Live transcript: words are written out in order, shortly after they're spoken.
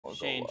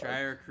Shane, try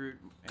to recruit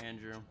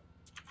Andrew.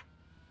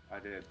 I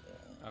did.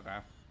 Okay.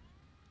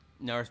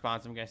 No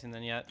response, I'm guessing,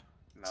 then yet?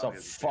 No, Some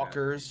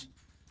fuckers.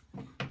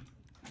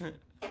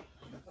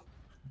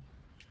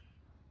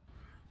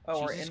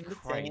 Oh, we're Jesus in the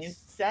Christ. same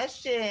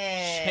session.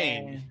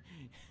 Shane.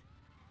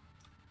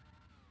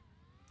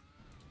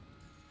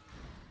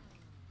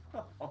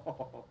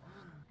 Oh.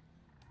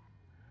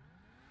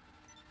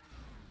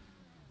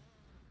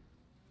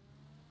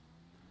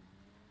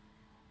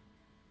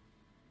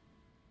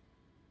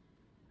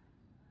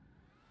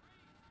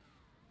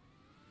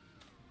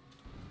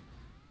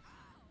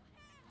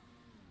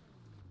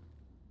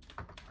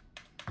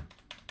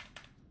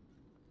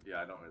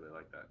 Yeah, I don't really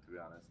like that, to be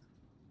honest.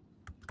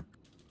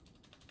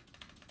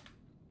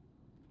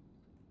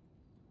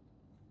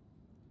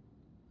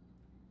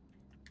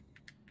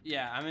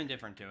 Yeah, I'm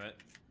indifferent to it.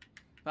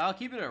 But I'll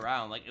keep it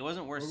around. Like, it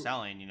wasn't worth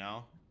selling, you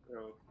know?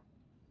 Oh.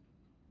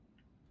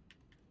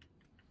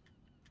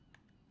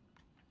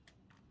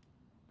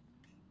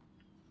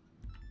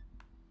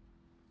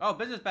 Oh,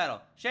 business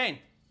battle. Shane!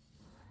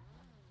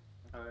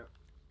 Okay.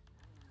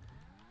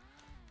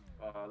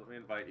 Let me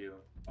invite you.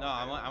 No,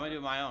 I'm gonna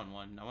do my own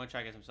one. I'm gonna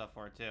try to get some stuff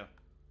for it, too.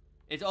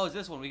 It's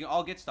this one. We can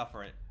all get stuff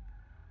for it.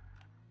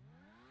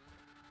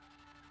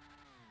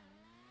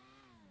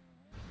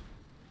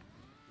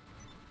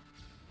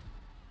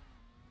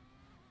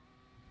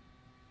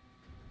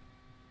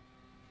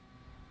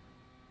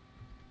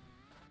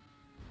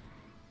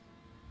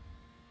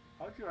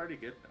 How'd you already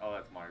get? Oh,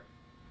 that's Mark.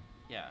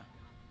 Yeah.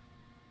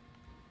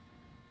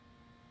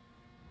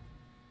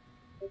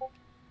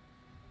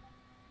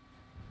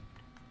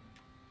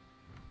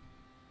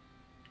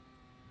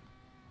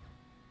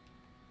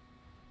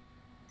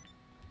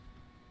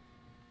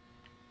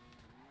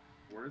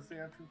 Where's the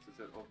entrance? Is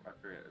it? Oh, I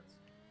forget. It's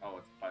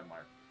by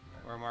Mark.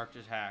 Where Mark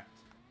just hacked.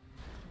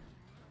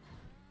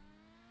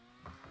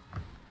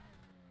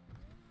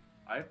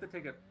 I have to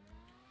take it.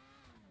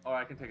 Oh,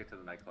 I can take it to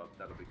the nightclub.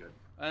 That'll be good.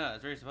 Oh, no,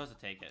 that's where you're supposed to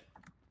take it.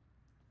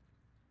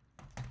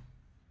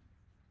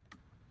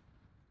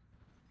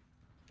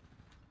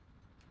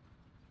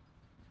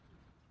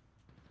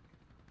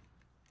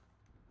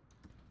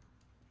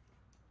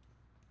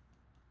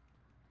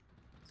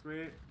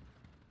 Sweet.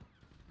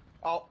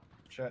 Oh,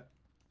 shit.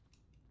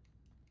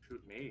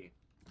 Shoot me.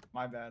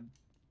 My bad.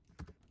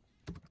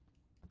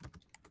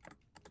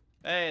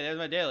 Hey, there's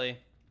my daily.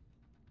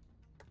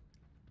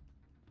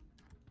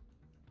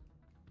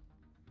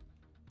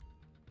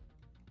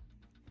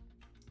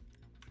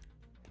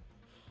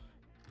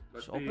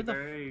 Let's Just be open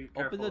very the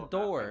careful of that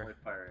door. family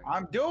firing.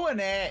 I'm doing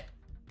it.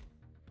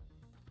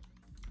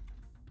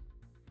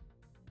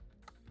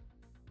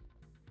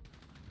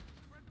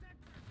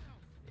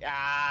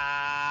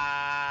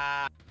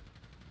 Yeah.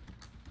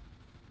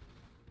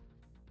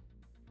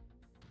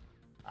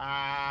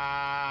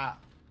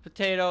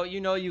 Potato, you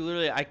know you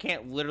literally... I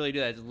can't literally do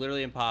that. It's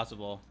literally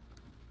impossible.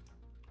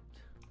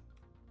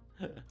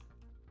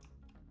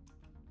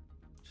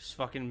 Just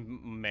fucking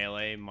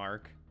melee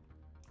Mark.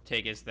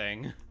 Take his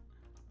thing.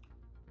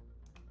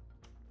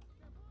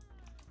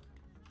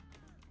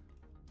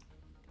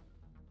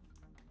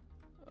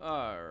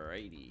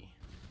 Alrighty.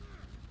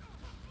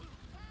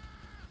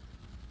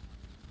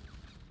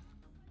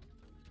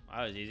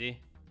 That was easy.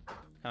 Kind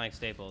of like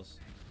Staples.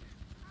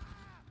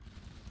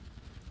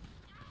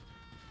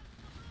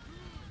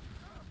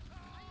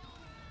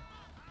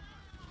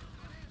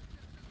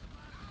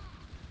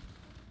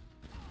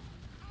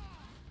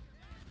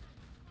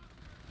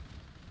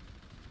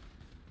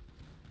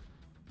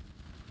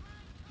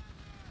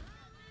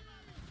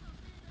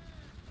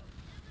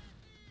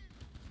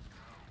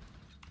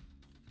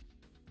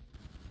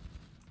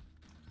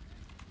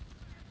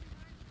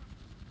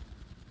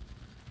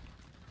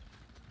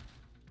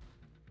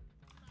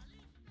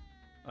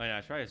 Oh yeah,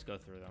 try to just go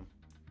through them.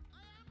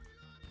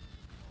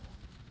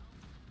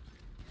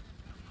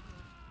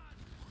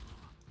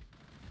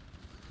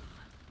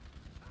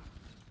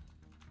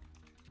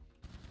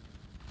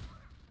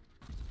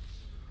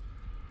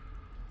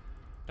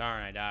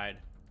 Darn, I died.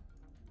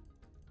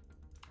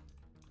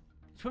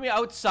 Put me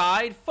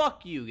outside?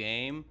 Fuck you,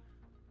 game.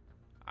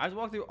 I just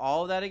walked through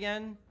all of that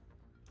again?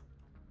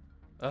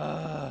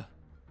 Ugh.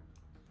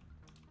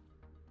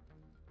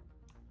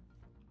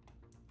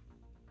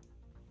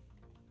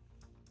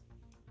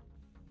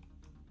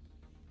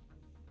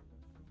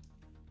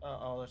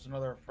 Uh-oh, there's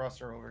another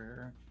oppressor over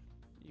here.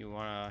 You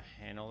want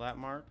to handle that,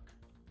 Mark?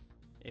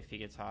 If he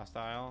gets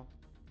hostile?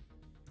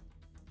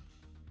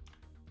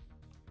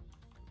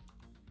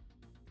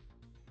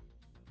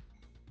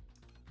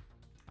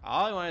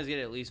 All I want is get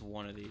at least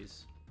one of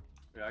these.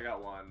 Yeah, I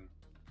got one.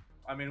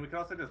 I mean, we could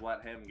also just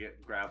let him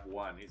grab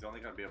one. He's only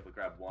gonna be able to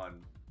grab one.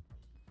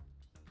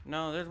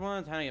 No, there's more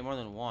than time to get more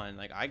than one.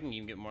 Like, I can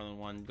even get more than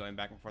one going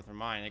back and forth from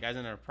mine. The guy's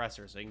in an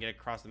oppressor, so he can get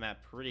across the map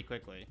pretty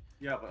quickly.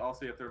 Yeah, but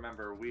also you have to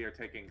remember, we are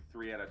taking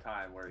 3 at a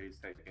time, where he's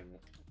taking...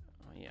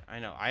 Oh, yeah, I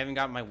know. I haven't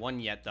got my one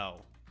yet,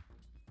 though.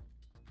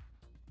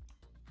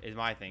 Is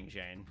my thing,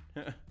 Shane.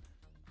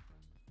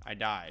 I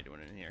died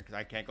when in here, because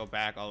I can't go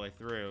back all the way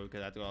through,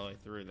 because I have to go all the way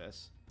through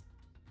this.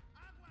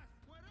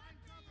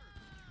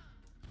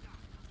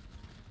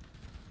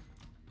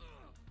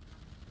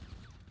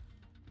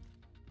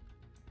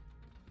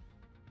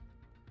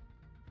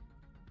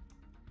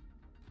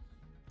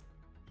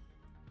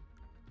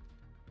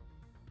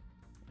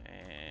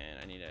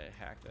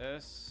 hack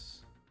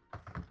this.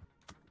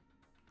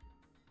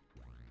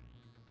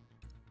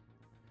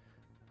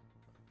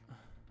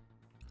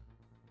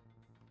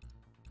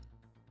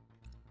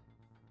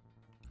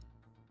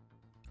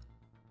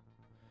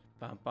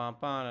 Bum bum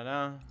ba da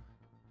da.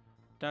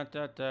 Da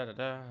da da da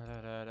da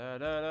da da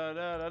da da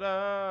da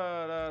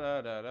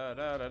da da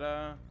da da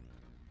da.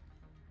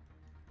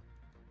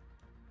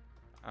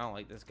 I don't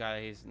like this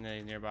guy. He's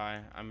nearby.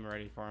 I'm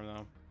ready for him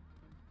though.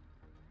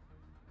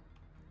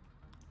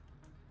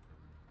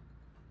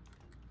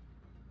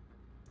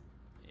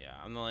 Yeah,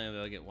 I'm only gonna be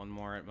able to get one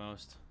more at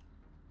most.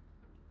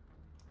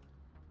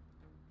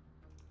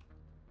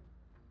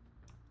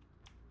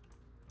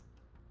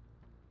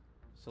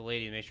 So,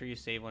 lady, make sure you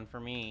save one for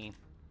me.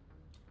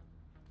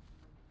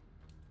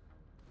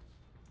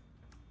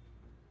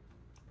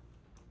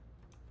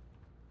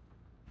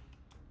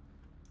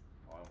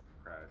 Oh, I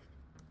crashed.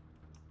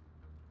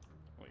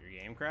 What, your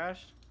game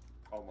crashed?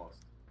 Almost.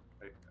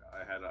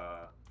 I had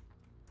a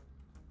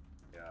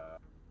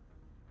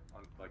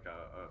on like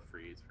a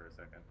freeze for a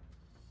second.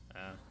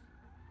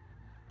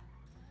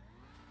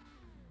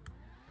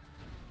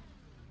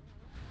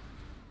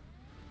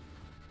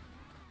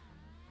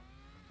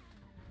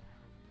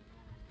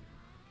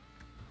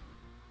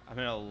 I'm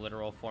in a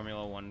literal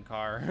Formula 1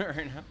 car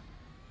right now.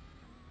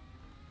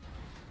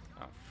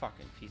 Oh,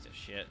 fucking piece of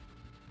shit.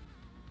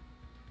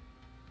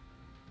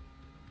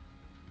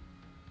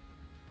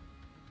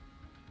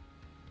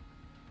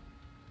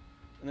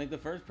 And like the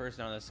first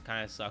person on this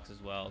kind of sucks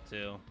as well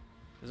too.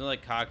 There's no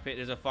like cockpit.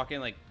 There's a fucking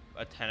like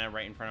antenna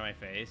right in front of my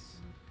face.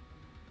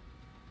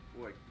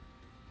 Wait,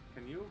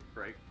 can you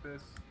break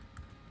this,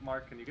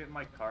 Mark? Can you get in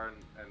my car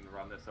and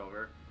run this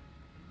over,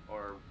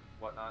 or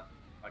whatnot?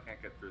 I can't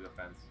get through the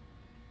fence.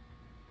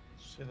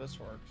 See, this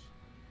works.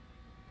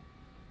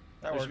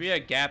 There should be a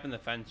gap in the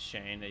fence,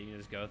 Shane, that you can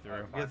just go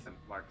through.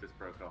 Mark just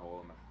broke a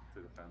hole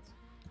through the fence.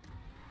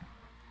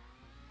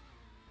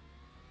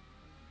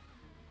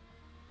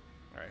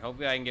 Alright,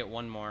 hopefully I can get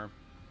one more.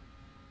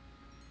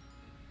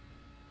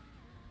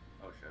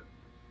 Oh shit.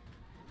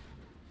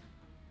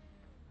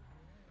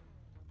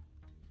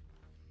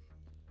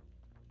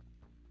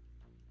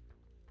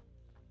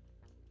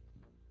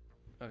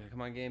 Okay,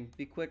 come on, game.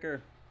 Be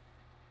quicker.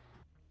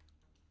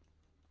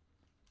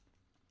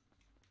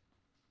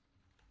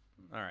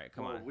 Alright,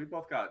 come on. We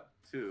both got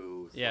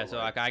two. So yeah, so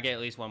like, I get at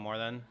least one more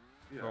then?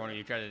 Yeah. For one of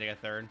you try to take a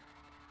third?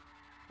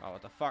 Oh,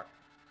 what the fuck?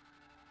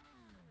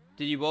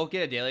 Did you both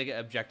get a daily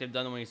objective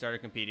done when you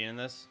started competing in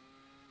this?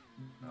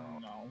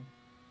 No.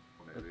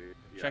 Maybe.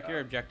 Check your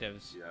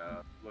objectives.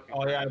 Yeah.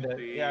 Oh, yeah, I did.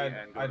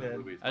 Yeah, I did. I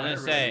was gonna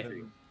say.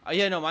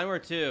 Yeah, no, mine were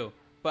too.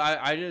 But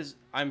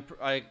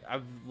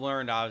I've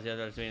learned obviously as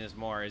I was doing this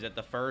more is that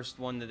the first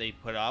one that they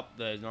put up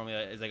that is normally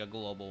is like a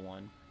global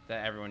one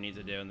that everyone needs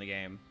to do in the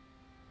game,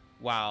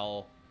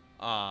 while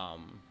the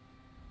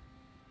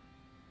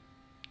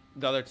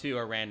other two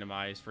are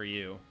randomized for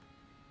you.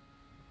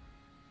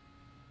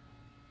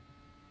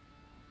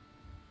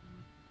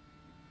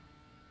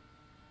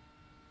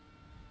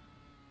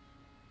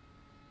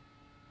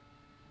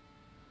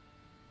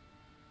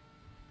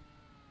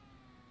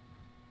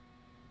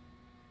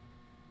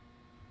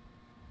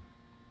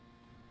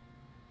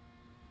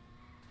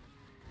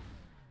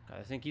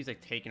 I think he's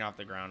like taking off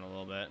the ground a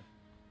little bit.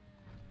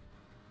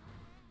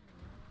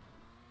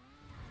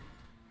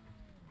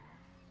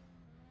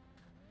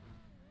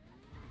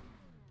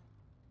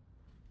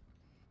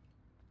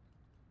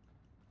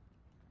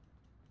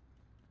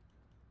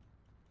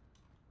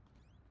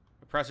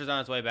 The pressure's on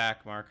its way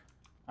back, Mark.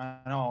 I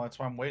know, that's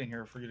why I'm waiting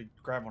here for you to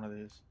grab one of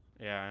these.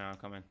 Yeah, I know, I'm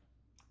coming.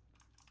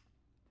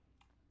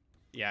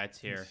 Yeah, it's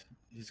here.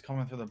 He's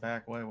coming through the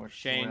back way, which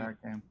Shane, is the way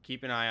I came.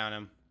 keep an eye on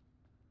him.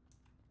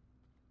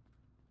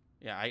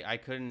 Yeah,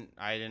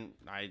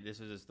 this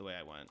was just the way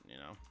I went, you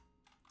know.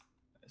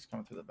 He's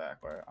coming through the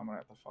back way. I'm gonna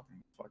have to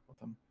fucking fuck with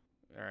him.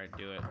 Alright,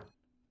 do it.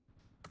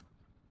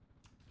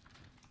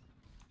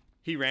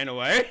 He ran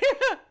away?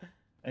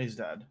 He's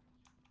dead.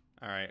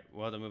 Alright,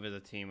 we'll have to move as a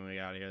team when we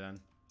get out of here then.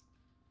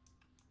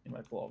 He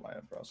might blow up my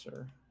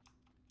oppressor.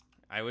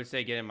 I would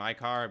say get in my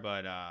car,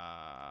 but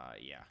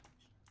yeah.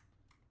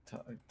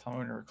 Tell me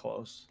when you're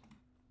close.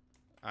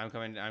 I'm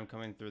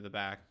coming through the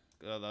back,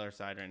 the other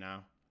side right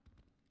now.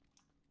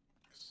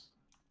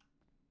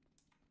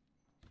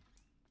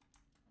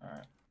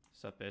 Alright.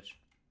 Sup, bitch?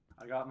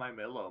 I got my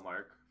Milo,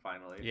 Mark,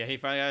 finally. Yeah, he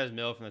finally got his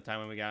mill from the time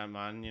when we got him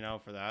on, you know,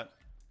 for that.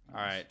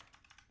 Alright.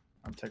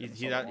 I'm taking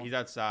He's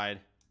outside.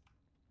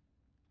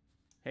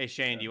 Hey,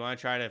 Shane, do you want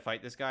to try to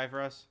fight this guy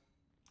for us?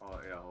 Oh,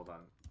 yeah, hold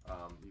on.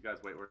 You guys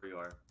wait where you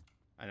are.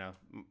 I know.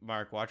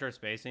 Mark, watch our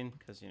spacing,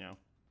 because, you know,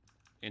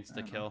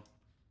 insta-kill.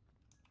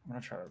 I'm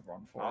gonna try to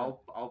run for it.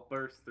 I'll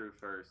burst through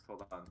first.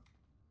 Hold on.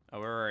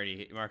 Oh, we're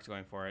already... Mark's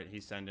going for it.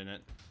 He's sending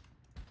it.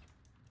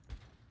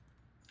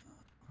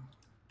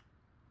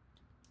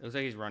 It looks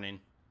like he's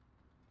running.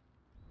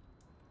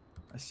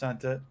 I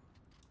sent it.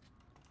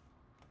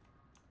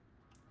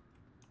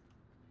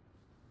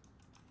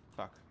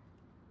 Fuck.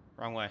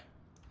 Wrong way.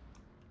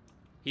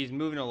 He's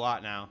moving a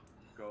lot now.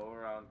 Go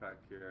around back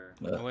here.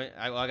 Well,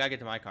 I gotta get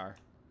to my car.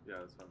 Yeah,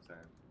 that's what I'm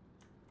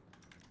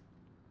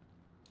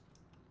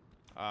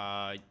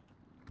saying.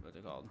 What's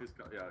it called?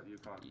 Yeah,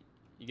 Yukon.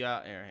 You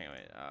got here. Hang on,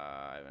 wait.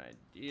 I have an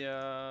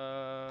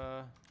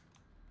idea.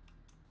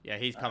 Yeah,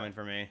 he's coming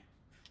for me.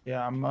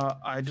 Yeah,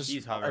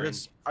 He's hovering.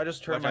 I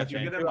just turned Watch my out,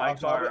 thing. Get in my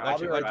car. I'll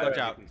be right watch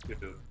there. out.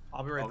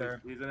 I'll be right there.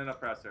 He's in an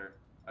oppressor.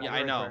 Yeah,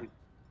 I know.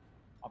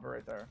 I'll be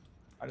right there.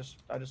 I just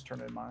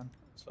turned in mine.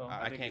 So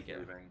I think can't he's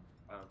get it. leaving.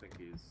 I don't think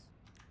he's.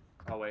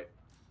 Oh wait.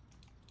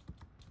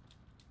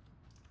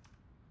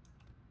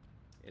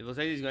 It looks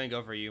like he's going to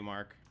go for you,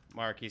 Mark.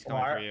 Mark, he's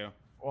coming for you.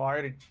 Well, I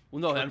already.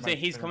 Well, no, I'm saying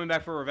he's coming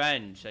back for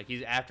revenge. Like,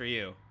 he's after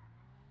you.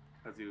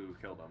 Because you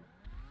killed him.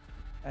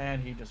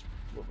 And he just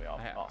blew me off.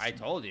 I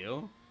told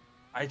you.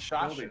 I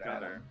shot Killed shit each at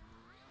other. him.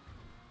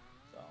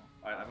 So.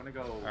 Alright, I'm gonna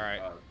go.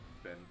 Alright.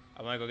 Ben.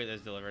 I'm gonna go get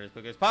this delivered as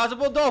quick as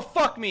possible. Don't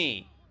fuck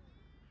me!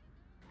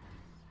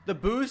 The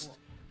boost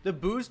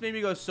made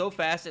me go so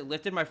fast it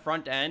lifted my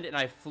front end and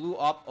I flew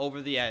up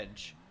over the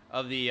edge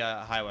of the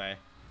highway.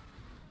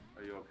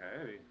 Are you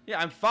okay? Yeah,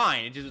 I'm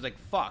fine. It just was like,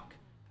 fuck.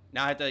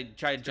 Now I have to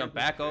try to jump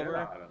back over.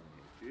 Out of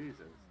me.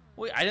 Jesus.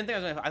 Wait, I didn't think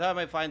I was gonna. I thought I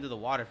might fly into the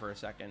water for a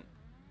second.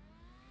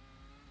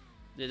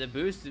 The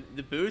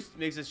boost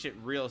makes this shit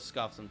real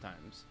scuff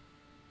sometimes.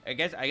 I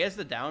guess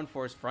the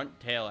downforce front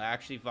tail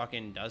actually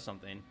fucking does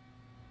something.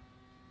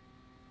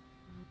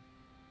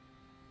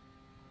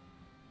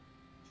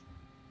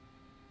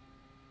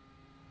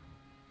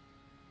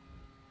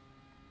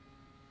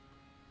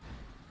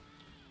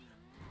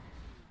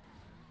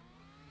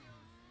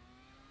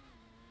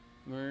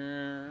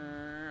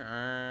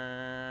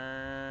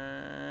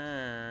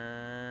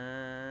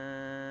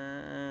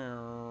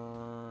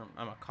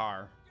 I'm a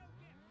car.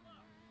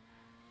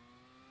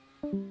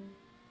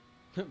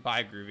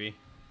 Bye, Groovy.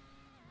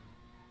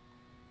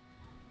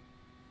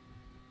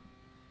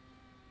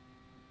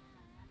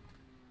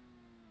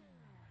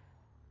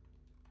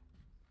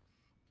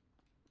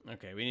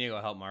 Okay, we need to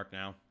go help Mark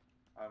now.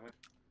 I'm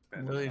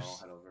gonna Literally head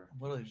just, over.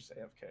 literally just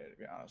AFK, to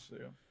be honest with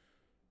you.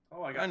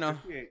 Oh, I got I know,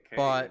 58K.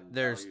 but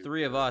there's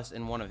 3 of us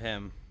and 1 of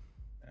him.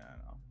 Yeah, I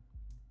know.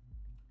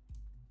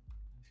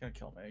 He's gonna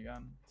kill me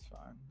again. It's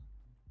fine.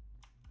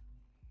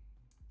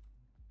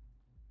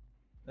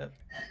 Yep.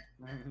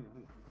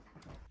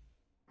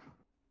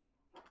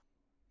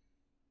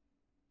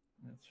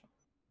 It's fine.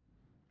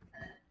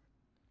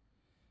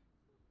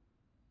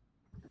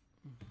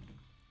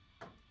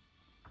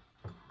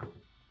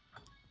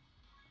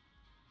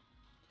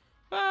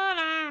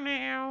 Wow.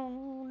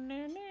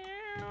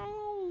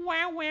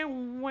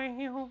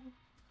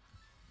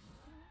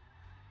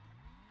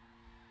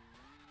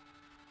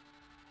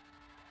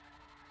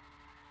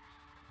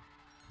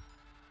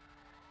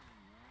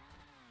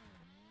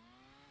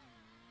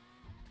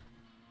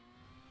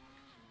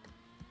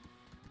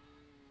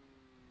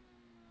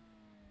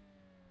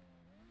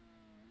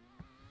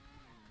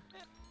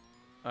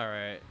 All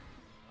right,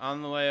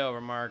 on the way over,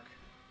 Mark.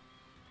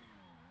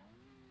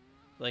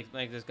 Like,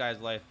 make this guy's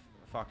life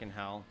fucking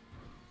hell.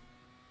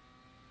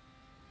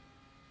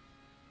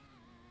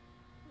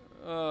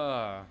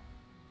 I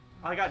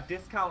got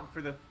discount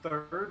for the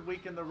 3rd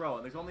week in the row,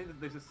 and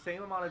there's the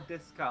same amount of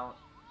discount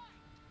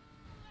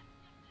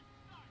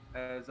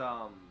as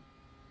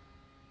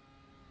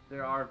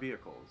there are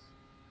vehicles.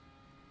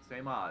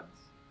 Same odds.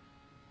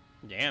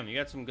 Damn, you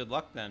got some good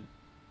luck then.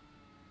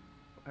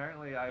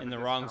 Apparently, I have In a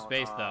the wrong discount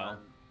space, though.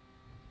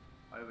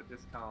 I have a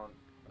discount.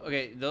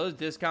 Okay, those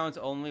discounts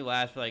only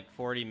last for like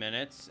 40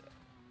 minutes.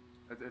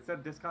 It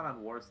said discount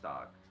on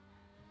Warstock.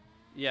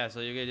 Yeah,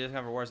 so you get a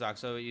discount for Warstock.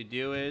 So what you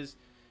do is,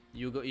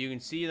 you can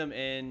see them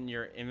in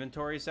your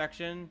inventory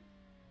section,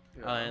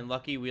 Yeah. and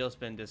Lucky Wheel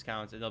Spin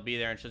discounts, and they'll be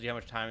there and shows you how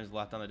much time is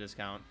left on the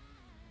discount.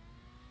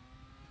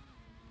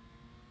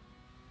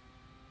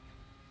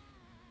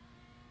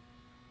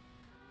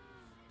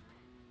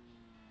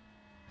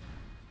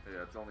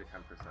 Yeah, it's only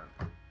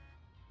 10%.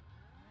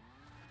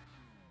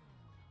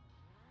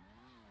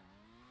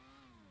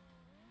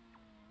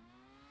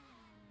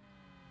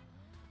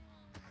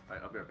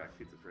 Alright, I'll be right back.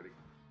 Pizza's ready.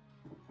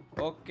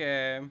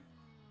 Okay.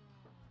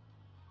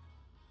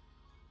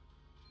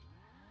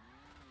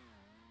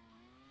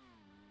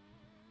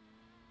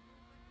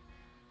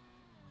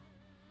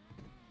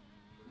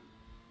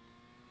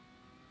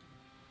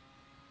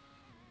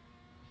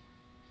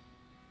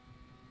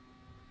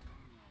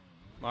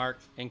 Mark,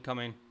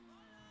 incoming.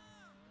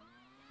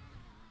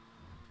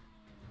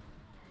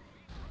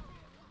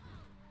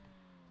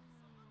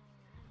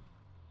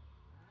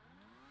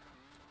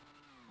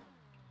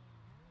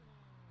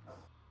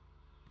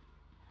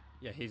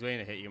 Yeah, he's waiting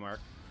to hit you, Mark.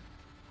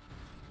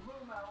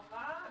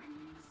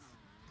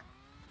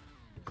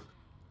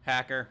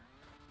 Hacker.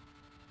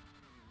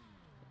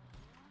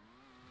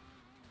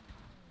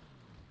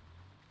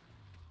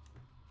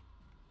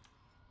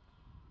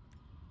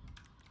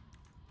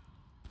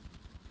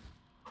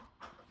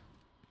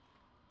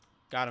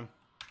 Got him.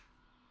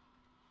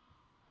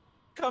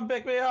 Come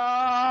pick me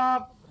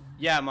up!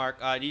 Yeah, Mark.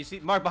 Do you see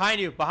Mark behind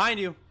you? Behind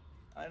you.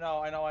 I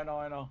know.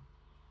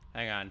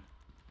 Hang on.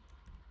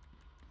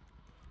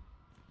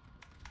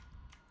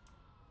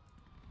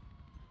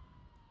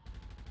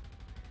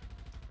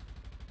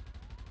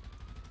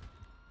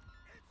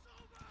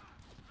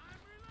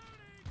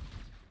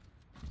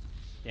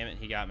 Damn it,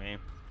 he got me.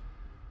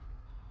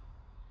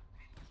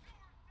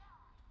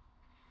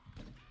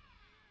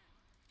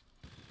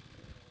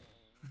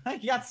 I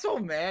got so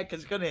mad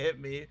because he couldn't hit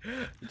me.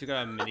 You took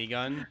out a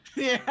minigun?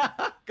 Yeah,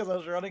 because I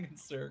was running in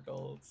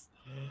circles.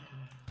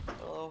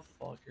 Oh,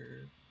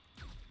 fucker.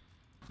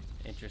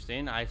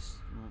 Interesting. I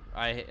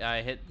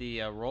hit the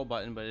roll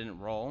button, but it didn't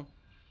roll.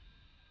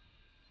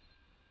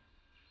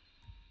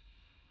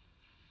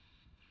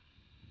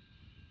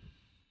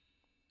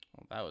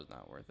 Well, that was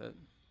not worth it.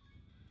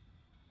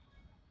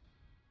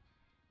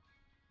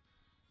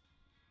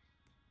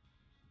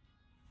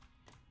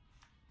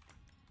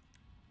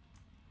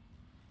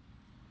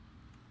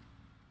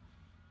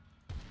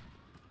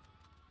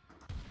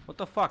 What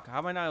the fuck? How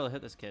am I not able to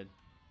hit this kid?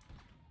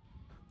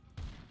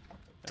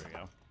 There we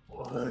go.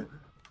 What?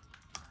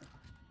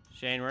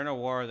 Shane, we're in a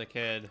war with a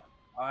kid.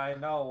 I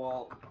know,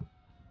 well...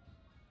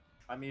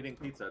 I'm eating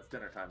pizza, it's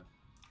dinner time.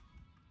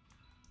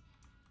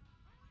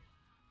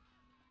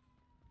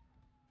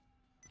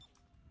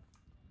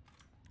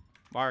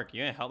 Mark,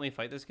 you gonna help me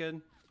fight this kid?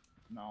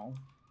 No.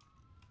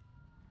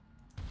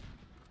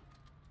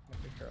 I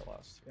could care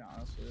less, to be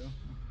honest with you.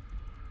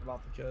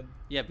 About the kid.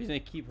 Yeah, but he's gonna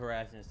keep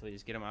harassing us till we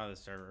just get him out of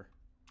the server.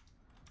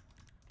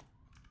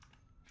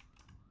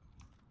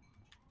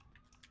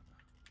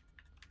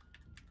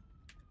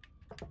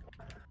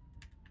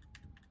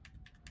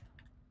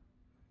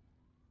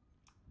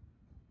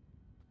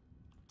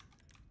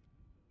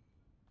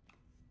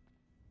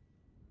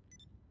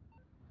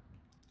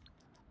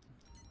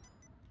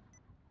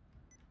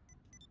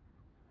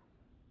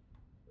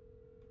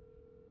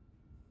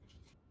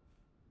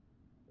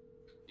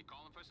 You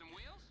calling for some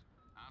wheels?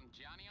 I'm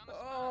Johnny on the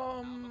spot.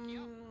 I'll hook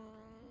you up.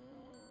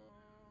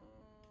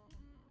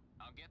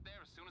 I'll get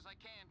there as soon as I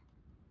can.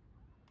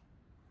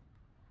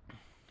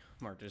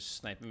 Mark, just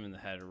snipe him in the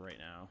head right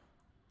now.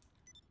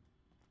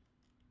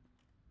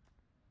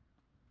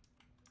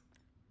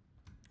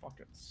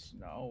 Fucking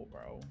snow,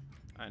 bro.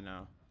 I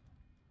know.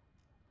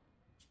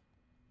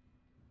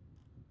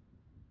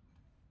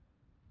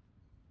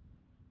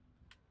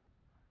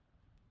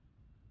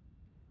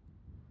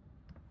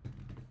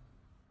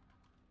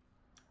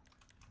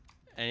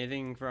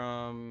 Anything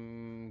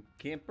from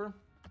Camper?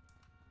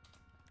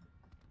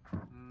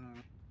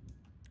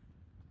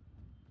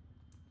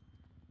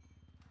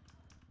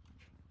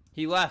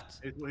 He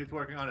left. He's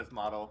working on his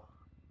model.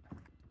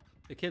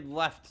 The kid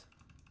left.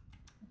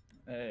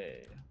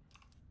 Hey.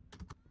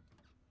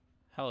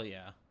 Hell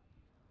yeah.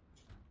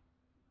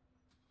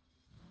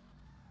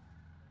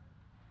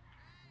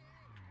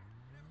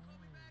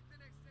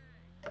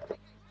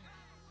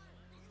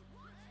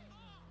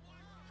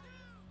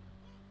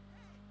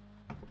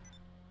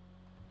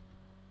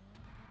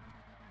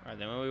 Alright,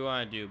 then what do we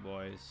want to do,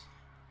 boys?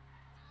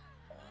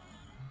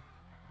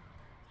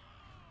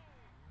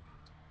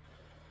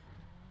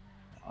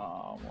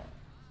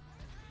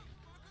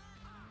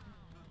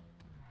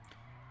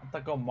 I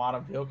think I'll mod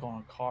a vehicle in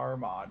a car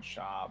mod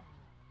shop.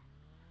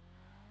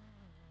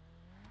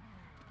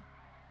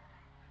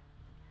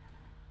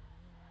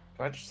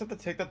 Do I just have to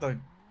take that to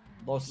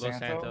Los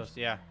Santos?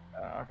 Yeah.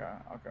 Okay,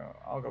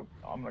 I'll go.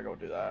 I'm gonna go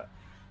do that.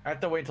 I have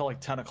to wait until like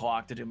 10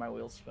 o'clock to do my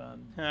wheel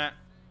spin. That's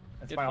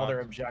Get my other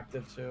fucked.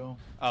 objective too.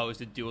 Oh, is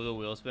to do the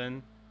wheel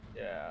spin?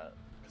 Yeah,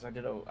 because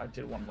I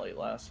did one late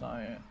last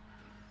night.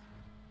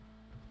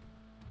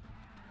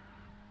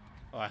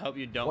 Oh, I hope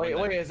you don't. Wait,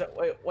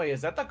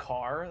 is that the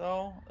car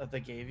though that they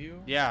gave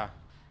you? Yeah.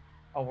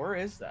 Oh, where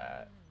is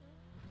that?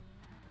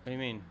 What do you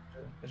mean?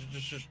 Does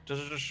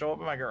it just show up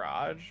in my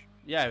garage?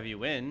 Yeah, if you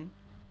win.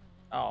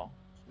 Oh,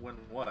 When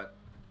what?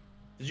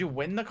 did you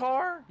win the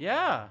car?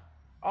 Yeah.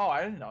 Oh,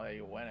 I didn't know that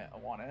you win it. I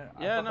won it.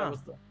 I Yeah, thought no. That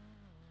was the...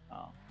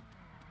 Oh.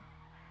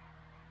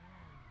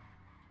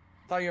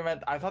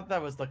 I thought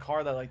that was the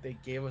car that like they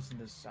gave us in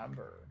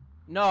December.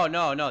 No.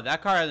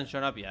 That car hasn't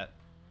shown up yet.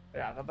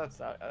 Yeah, I thought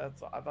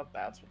I thought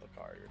that's what the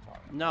car you're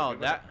talking about. No,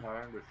 Give it that. a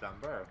car in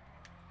December.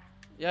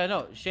 Yeah,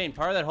 no, Shane.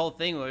 Part of that whole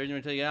thing, what we're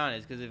going to get on,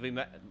 is because if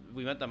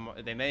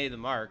they made the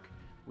mark,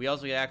 we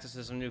also get access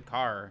to some new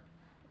car,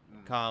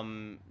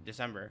 come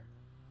December.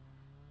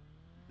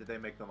 Did they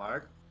make the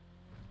mark?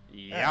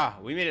 Yeah,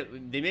 we made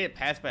it. They made it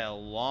pass by a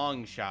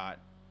long shot.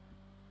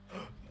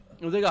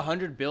 It was like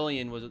 100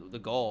 billion was the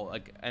goal,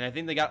 like, and I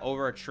think they got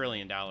over $1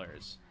 trillion. Oh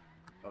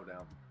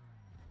damn.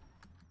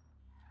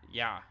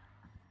 Yeah.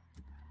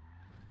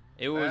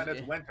 It was. And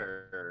it's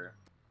winter.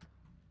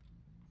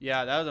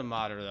 Yeah, that was a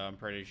modder though. I'm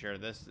pretty sure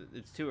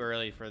it's too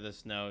early for the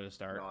snow to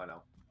start. No, I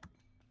know.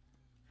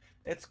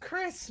 It's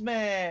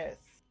Christmas.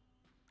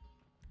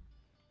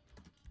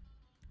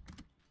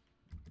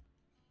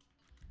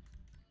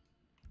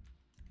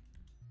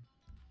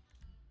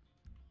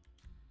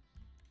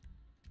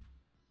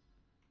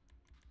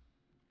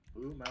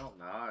 Blue Mountain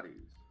Oddies.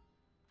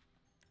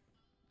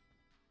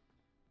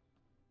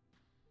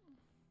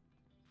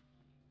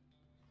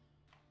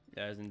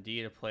 That is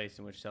indeed a place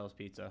in which sells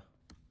pizza.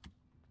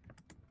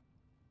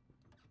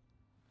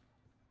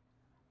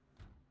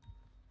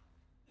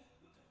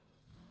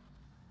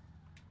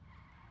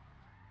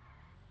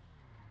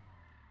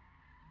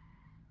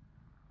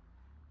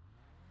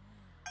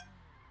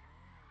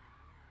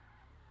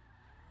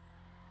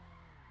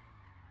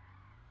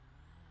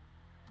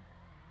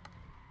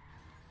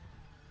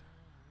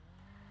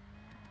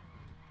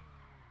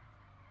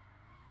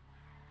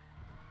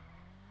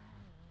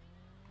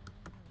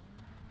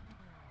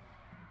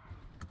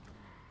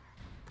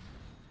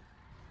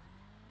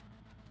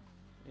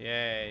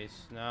 Yay,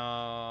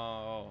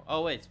 snow.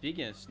 Oh wait,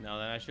 speaking of snow,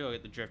 then I should go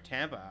get the Drift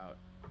Tampa out.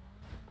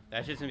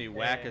 That shit's gonna be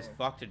whack as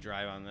fuck to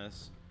drive on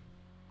this.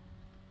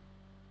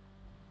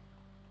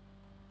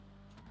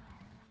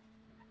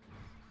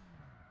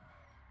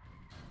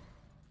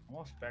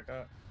 Almost back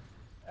up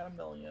at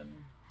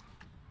 1,000,000.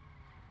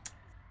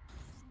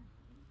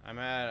 I'm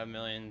at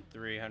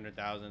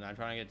 1,300,000. I'm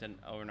trying to get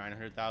to over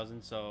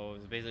 900,000, so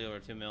it's basically over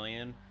 2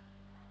 million.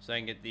 So I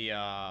can get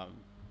the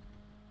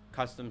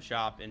custom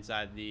shop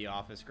inside the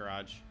office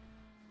garage.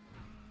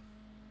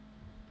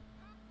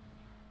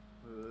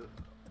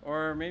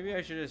 Or maybe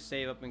I should just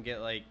save up and get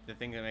like the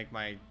thing to make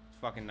my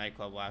fucking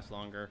nightclub last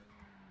longer.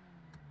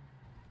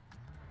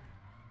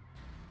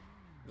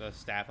 The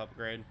staff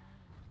upgrade.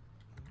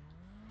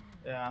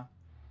 Yeah,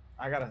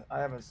 I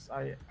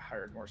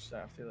hired more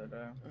staff the other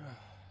day.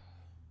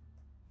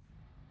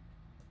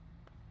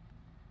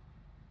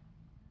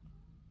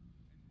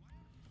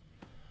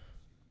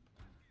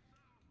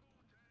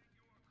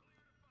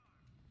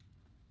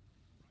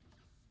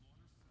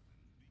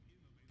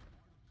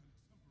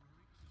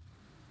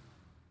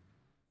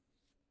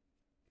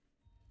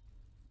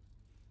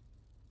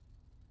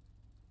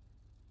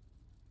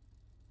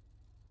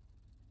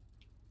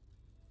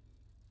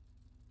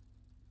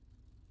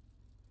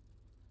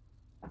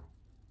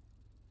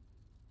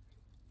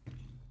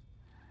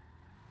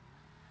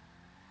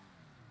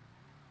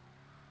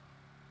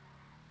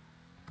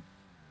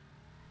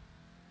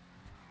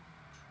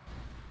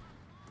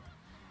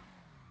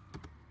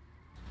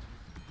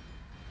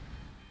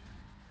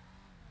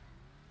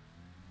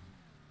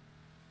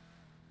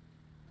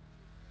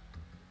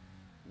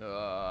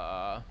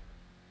 Uh.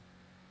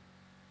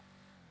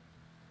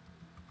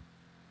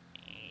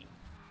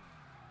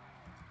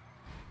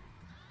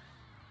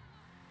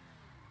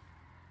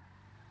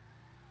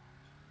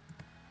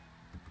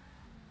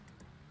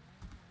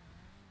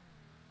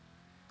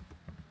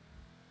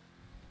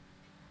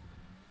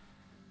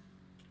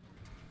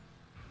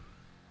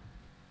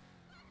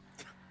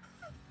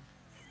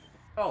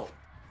 Oh.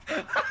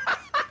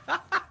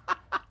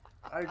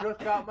 I just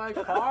got my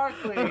car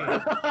clean.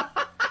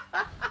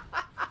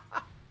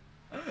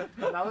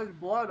 Now there's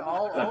blood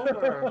all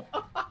over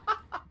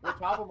the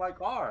top of my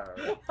car.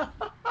 I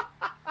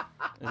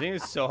think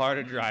it's so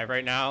hard to drive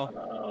right now.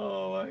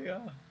 Oh my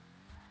god.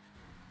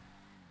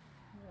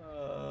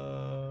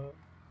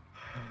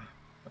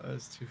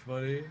 That's too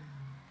funny.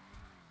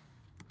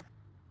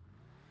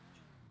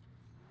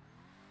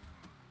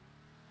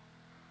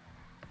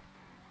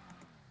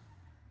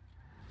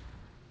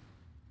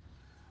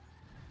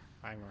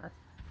 Hi, Mark.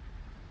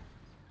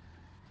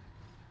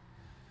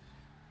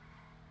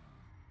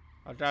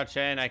 Watch out,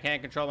 Shane. I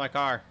can't control my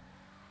car.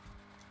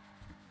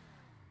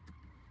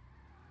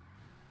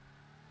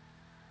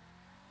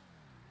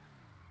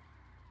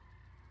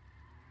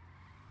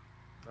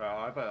 Well,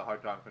 I've had a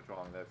hard time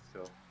controlling this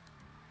too.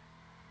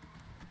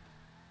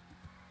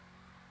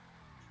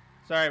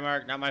 Sorry,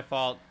 Mark. Not my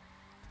fault.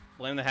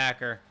 Blame the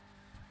hacker.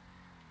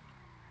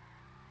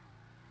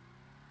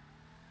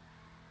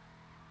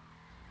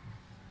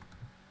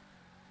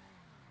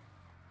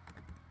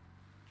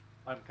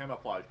 I'm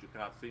camouflaged. You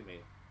cannot see me.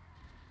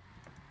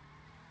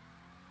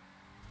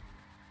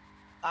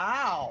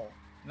 Ow!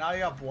 Now you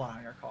got blood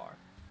on your car.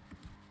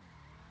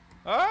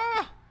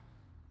 Ah!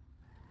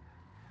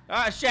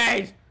 Ah,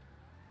 Shane!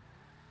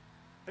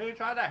 He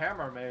tried to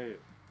hammer me.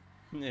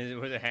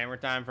 Was it hammer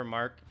time for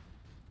Mark?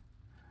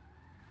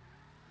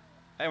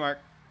 Hey, Mark.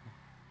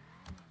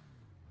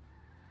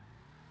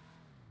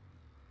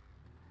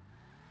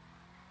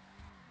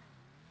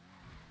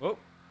 Whoa.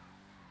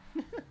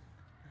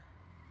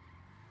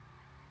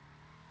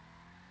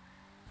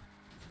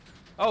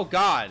 Oh,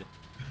 God.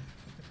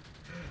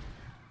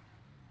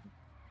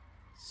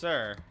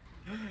 Sir.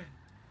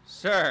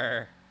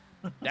 Sir.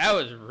 That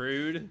was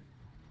rude.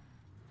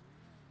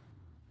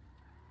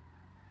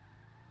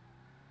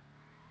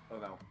 Oh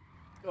no.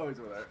 Oh, he's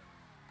over there.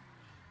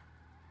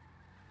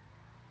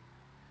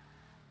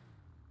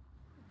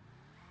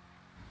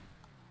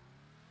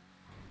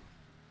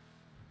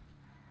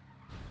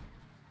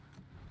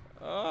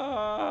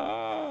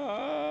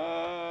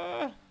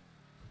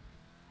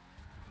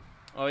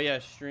 Oh yeah,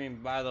 stream.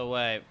 By the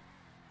way,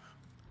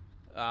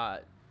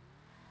 what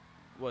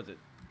was it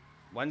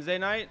Wednesday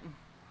night?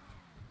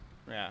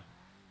 Yeah,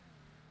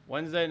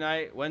 Wednesday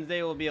night.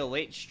 Wednesday will be a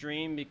late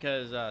stream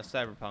because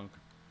Cyberpunk.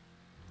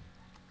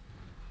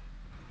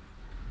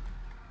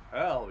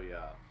 Hell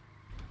yeah.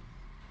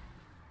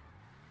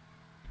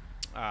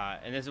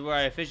 And this is where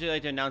I officially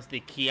like to announce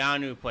the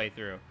Keanu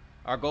playthrough.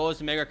 Our goal is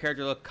to make our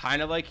character look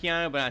kind of like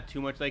Keanu, but not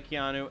too much like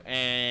Keanu,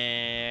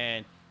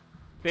 and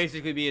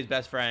basically be his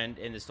best friend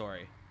in the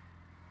story.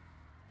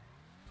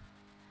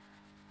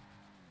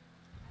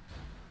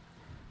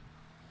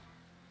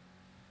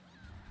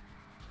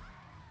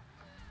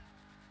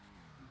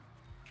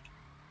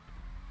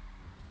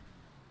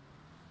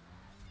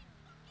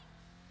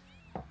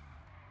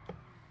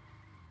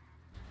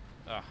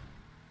 Ugh.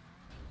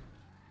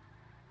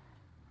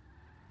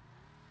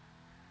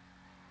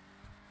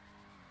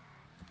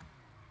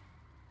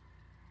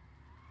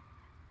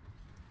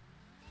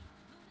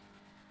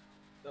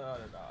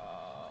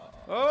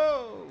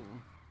 Oh!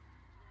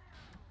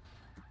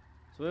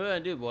 So what are we gonna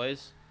do,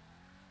 boys?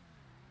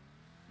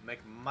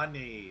 Make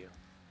money.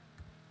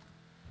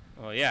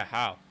 Oh yeah,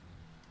 how?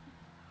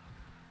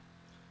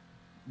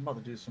 I'm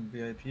about to do some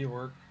VIP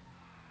work.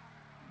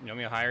 You want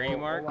me to hire you,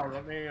 Mark? Hold on,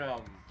 let me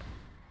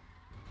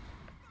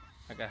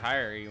I could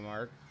hire you,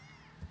 Mark.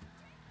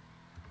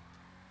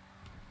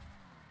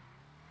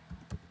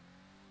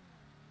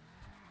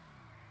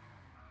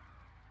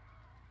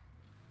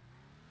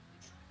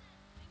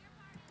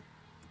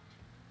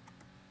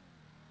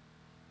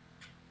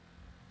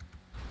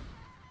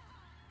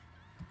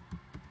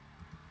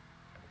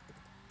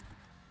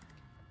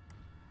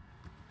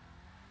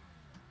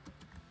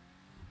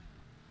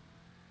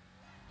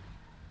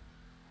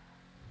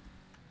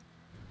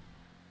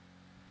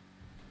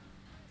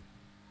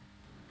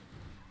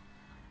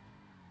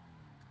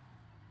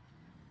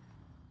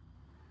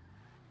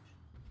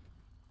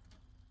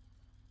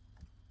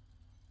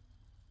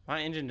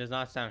 My engine does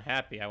not sound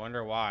happy. I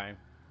wonder why.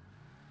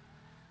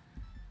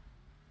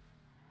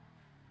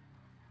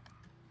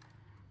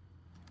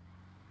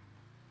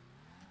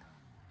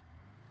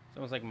 It's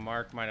almost like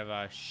Mark might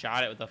have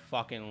shot it with a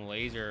fucking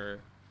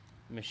laser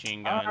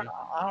machine I gun. don't know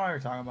what you're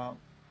talking about.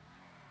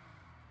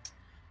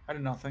 I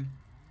did nothing.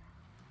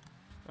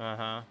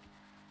 Uh-huh.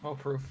 No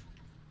proof.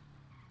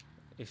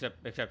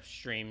 Except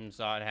stream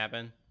saw it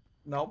happen.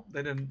 Nope,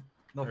 they didn't.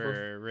 No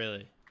proof.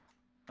 Really?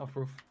 No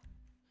proof.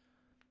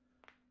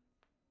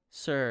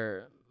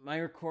 Sir, my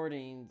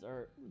recordings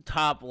are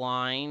top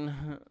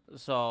line,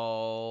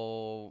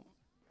 so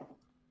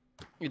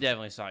you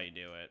definitely saw you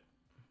do it.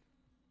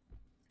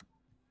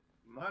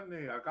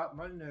 money. I got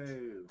money.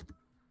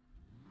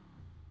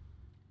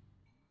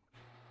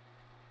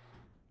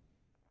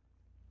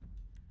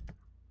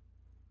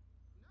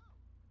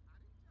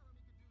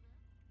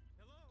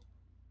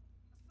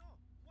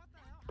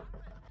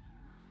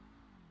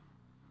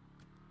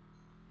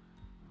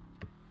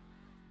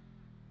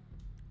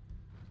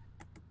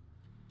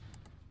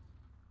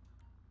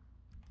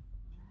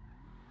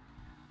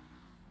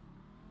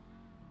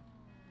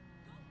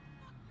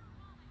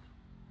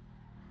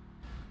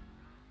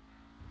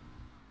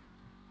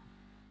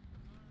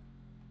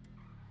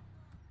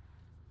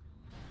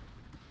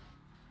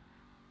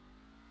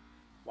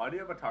 Why do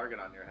you have a target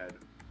on your head?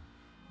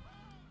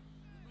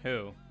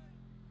 Who?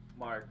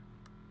 Mark.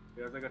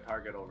 He has like a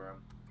target over him.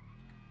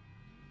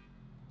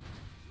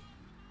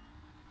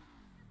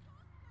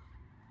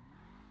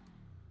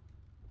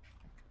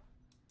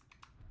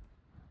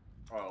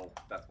 Oh,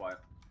 that's why.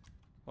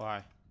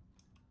 Why?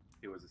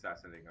 He was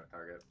assassinating a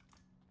target.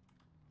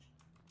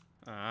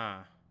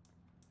 Ah.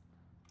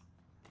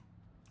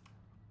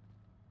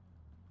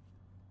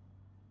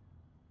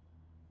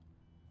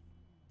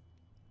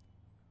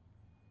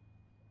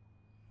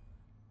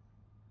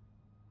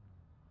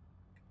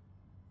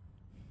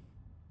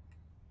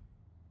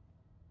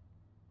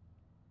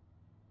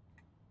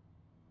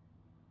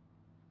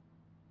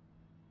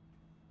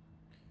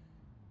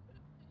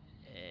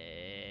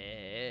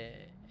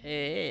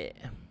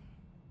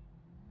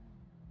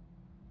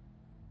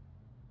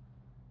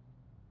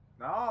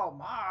 No,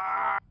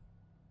 Mark!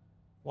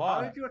 Why?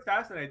 How did you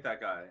assassinate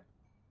that guy?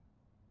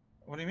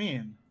 What do you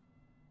mean?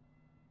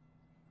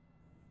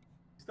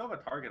 You still have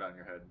a target on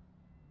your head.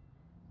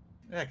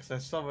 Yeah, because I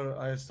still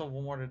have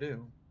one more to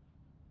do.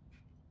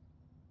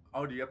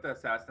 Oh, do you have to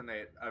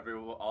assassinate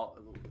everyone? All?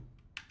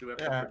 Do we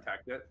have Yeah. to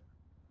protect it?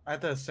 I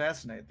have to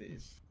assassinate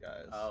these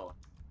guys. Oh.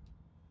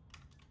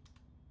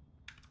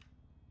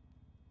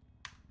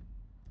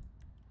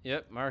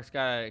 Yep, Mark's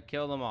gotta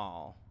kill them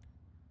all.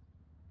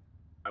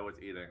 I was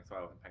eating, so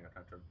I wasn't paying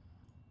attention.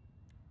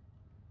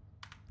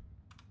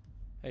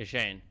 Hey,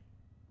 Shane.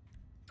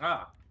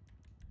 Ah.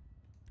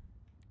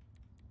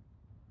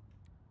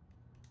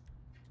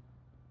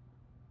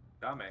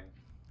 Coming.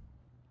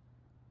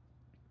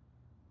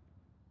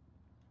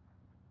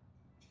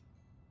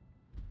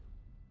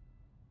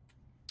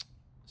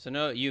 So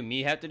no, you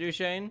me have to do,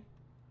 Shane?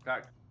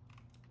 Okay.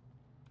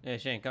 Yeah,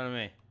 Shane, come to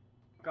me.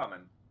 Coming.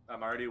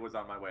 I'm already was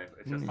on my way.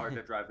 It's just hard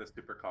to drive this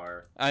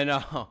supercar. I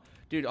know.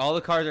 Dude, all the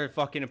cars are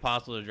fucking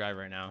impossible to drive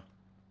right now.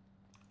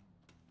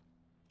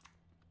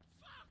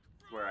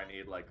 Where I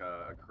need like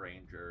a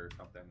Granger or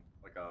something.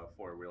 Like a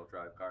 4-wheel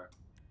drive car.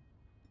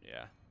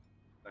 Yeah.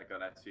 Like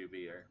an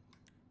SUV or...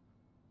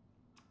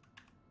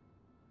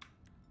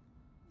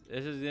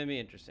 This is gonna be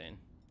interesting.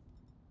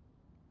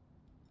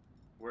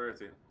 Where is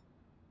he?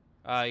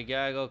 You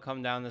gotta go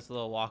come down this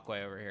little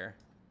walkway over here.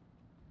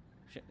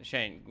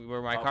 Shane,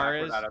 where my Oh, car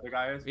back is? where that other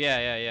guy is? Yeah,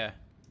 yeah, yeah.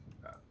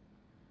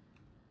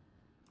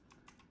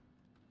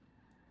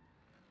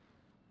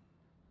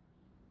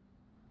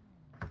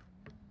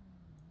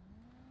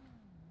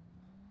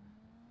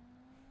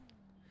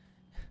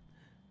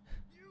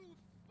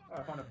 Oh,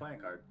 I found a playing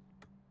card.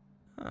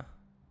 Huh.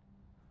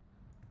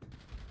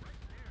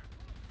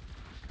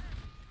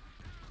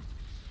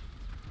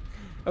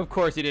 Of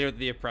course he did it with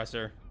the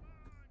oppressor.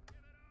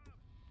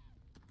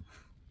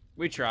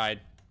 We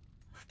tried.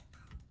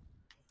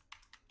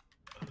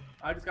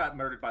 I just got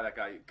murdered by that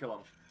guy. Kill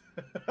him.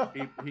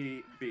 He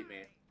beat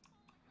me.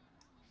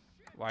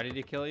 Why did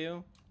he kill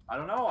you? I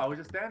don't know. I was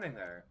just standing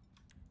there.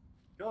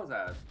 Kill his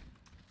ass.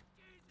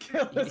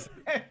 Kill his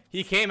ass.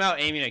 He came out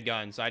aiming a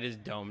gun, so I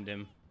just domed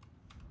him.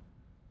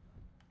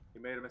 He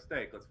made a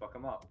mistake. Let's fuck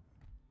him up.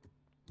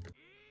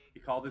 He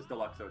called his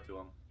Deluxo to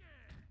him.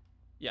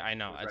 Yeah, I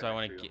know. He's That's right why I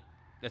want next to to get.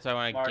 That's why I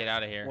want Mark, to get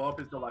out of here. blow up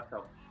his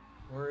Deluxo.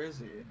 Where is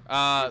he? He's the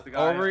guy- he's the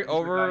guy in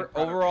front of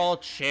Overall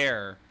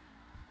chair,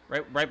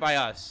 right by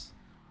us.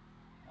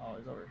 Oh,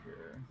 he's over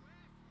here.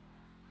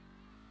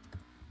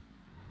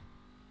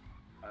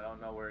 I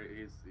don't know where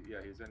he's. Yeah,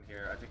 he's in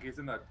here. I think he's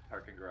in the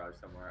parking garage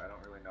somewhere. I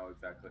don't really know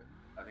exactly.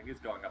 I think he's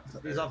going up the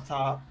stairs. He's up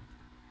top.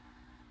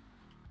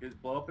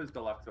 Blow up his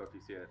Deluxo if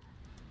you see it.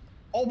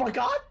 Oh my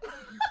god!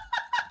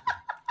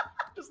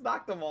 Just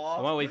knocked him I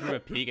off. want to wait for him to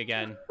peek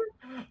again.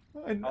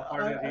 How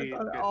far did he get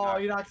oh,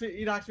 knocked?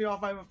 he knocked me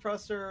off my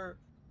oppressor.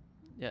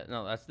 Yeah,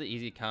 no, that's the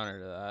easy counter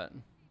to that.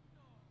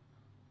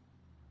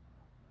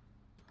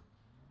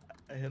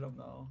 I hit him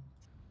though.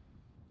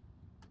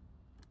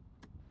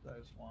 I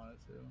just wanted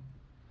to.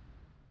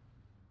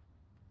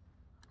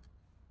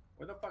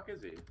 Where the fuck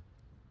is he?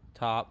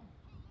 Top.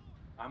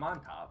 I'm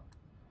on top.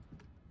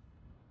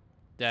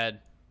 Dead.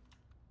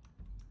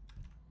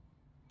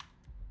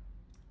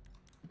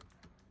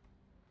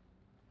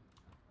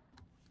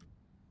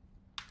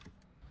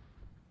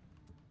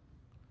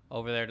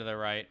 Over there to the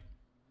right.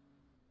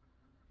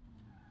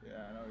 Yeah,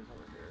 I know he's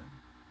over here.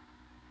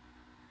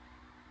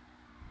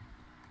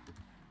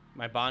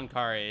 My bond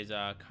car is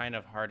kind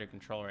of hard to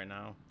control right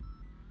now.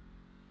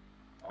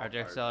 I have to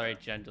accelerate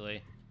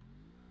gently.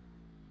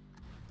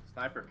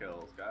 Sniper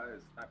kills,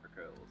 guys. Sniper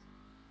kills.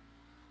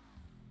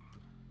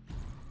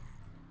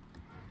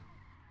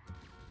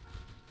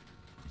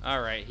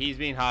 Alright, he's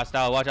being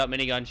hostile. Watch out,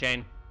 minigun,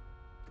 Shane.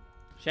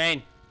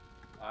 Shane!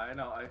 I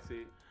know, I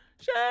see.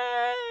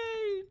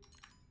 Shane!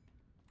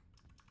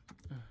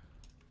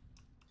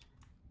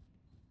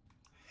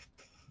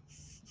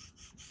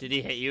 Did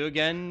he hit you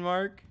again,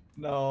 Mark?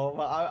 No,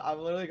 but I'm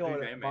literally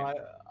going aiming. by.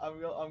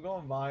 I'm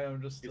going by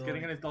him. Just. He's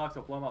getting in his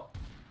Deluxo. Blow him up.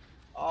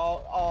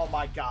 Oh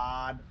my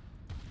god!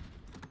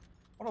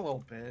 What a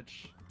little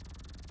bitch.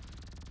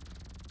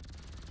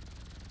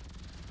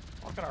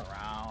 Walking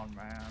around,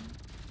 man.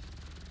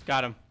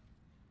 Got him.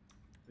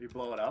 You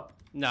blow it up?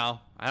 No,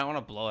 I don't want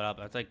to blow it up.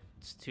 That's like,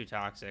 it's too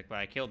toxic, but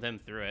I killed him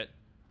through it.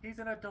 He's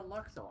in a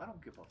Deluxo. I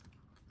don't give a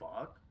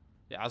fuck.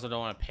 Yeah, I also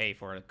don't want to pay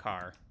for the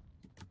car.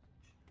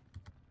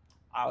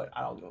 I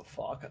don't give a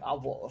fuck. I'll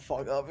blow the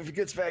fuck up if he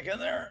gets back in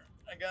there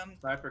again.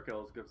 Sniper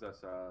kills gives us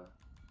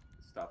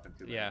stuff in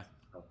 2 minutes. Yeah.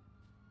 So.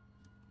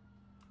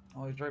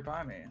 Oh, he's right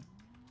by me.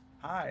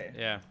 Hi.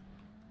 Yeah.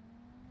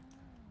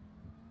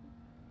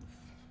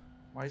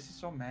 Why is he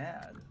so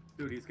mad?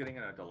 Dude, he's getting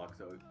in a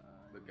Deluxo.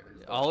 Look at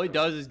his All he Deluxo.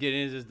 does is get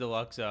in his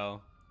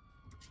Deluxo.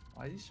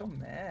 Why is he so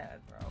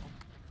mad, bro?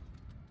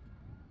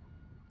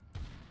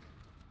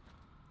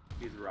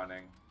 He's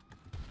running.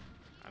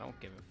 I don't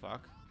give a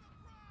fuck.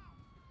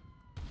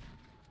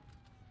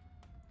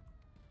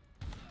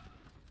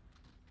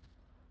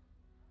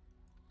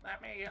 Let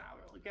me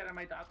get in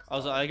my Deluxo.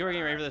 Also, I think we're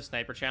getting ready for the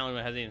sniper challenge.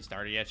 It hasn't even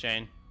started yet,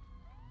 Shane.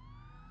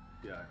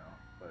 Yeah, I know,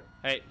 but...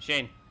 Hey,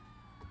 Shane.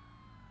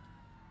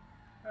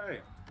 Hey,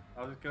 I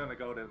was just gonna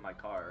go to my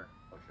car.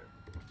 Oh, shit.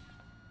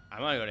 I'm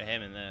gonna go to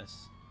him in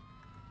this.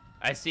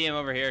 I see him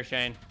over here,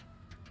 Shane.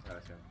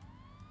 Gotcha.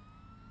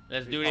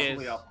 Let's He's do probably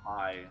this. up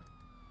high.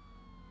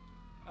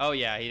 Oh,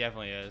 yeah, he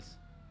definitely is.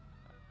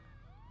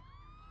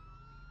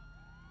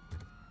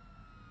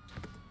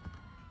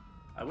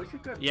 I wish you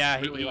could... Yeah,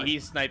 really, like,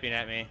 he's sniping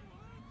at me.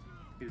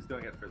 He's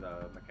doing it for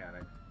the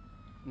mechanic.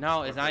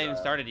 No, it's for not even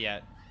the- started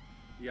yet.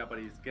 Yeah, but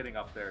he's getting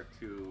up there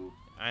to...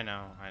 I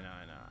know.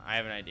 I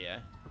have an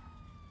idea.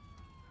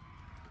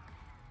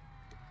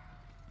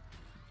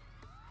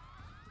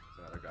 It's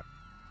another guy.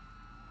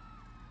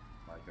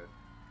 Like it.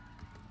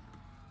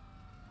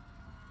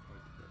 What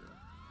is it doing?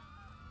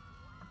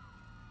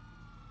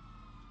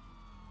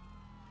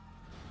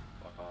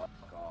 Fuck off.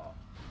 Fuck off.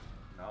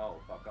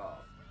 No, fuck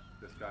off.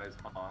 This guy's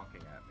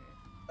honking at me.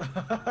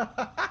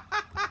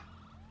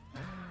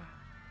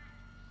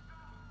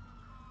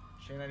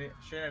 Shane,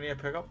 I need a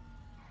pickup.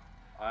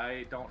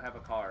 I don't have a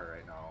car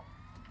right now.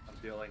 I'm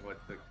dealing with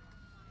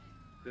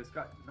this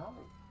guy. No.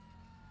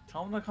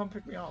 Tell him to come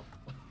pick me up.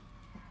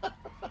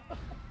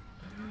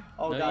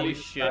 Oh No, god, you he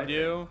should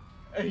do.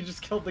 he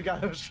just killed the guy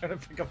that was trying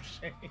to pick up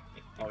Shane.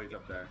 Oh, he's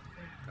up there.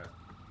 Okay.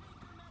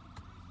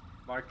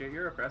 Mark, get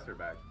your oppressor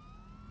back.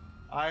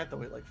 I had to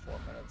wait like 4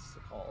 minutes to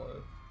call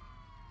it.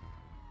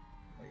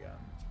 Again.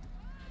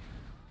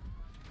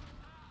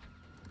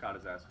 Got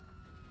his ass.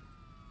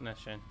 No,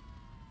 Shane.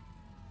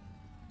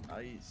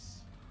 Nice.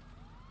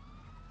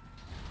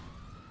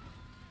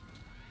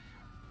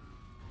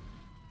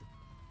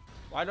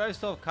 Why do I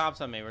still have cops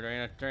on me? We're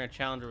during a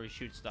challenge where we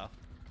shoot stuff.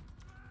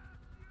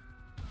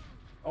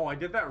 Oh, I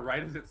did that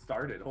right as it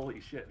started. Holy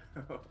shit.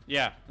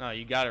 Yeah, no,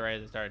 you got it right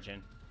at the start,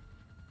 Shane.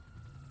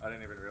 I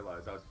didn't even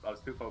realize. I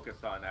was too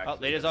focused on Oh, actually...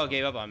 they just all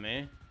gave up on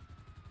me.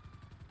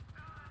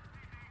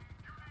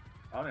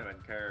 I don't even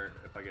care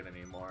if I get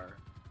any more.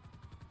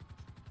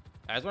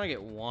 I just want to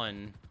get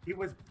one. He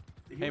was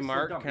Hey so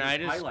Mark, dumb. can He I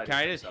was just highlighting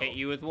hit himself.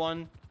 you with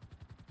one?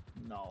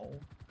 No.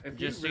 If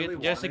Just he to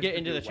really get wanted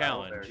into do the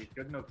well there, challenge. he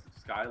couldn't have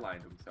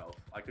skylined himself.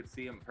 I could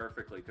see him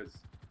perfectly because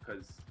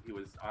he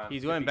was on.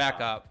 He's going tippy back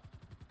top. up.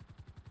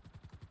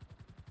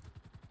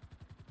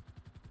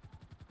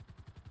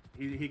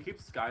 He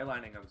keeps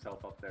skylining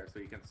himself up there so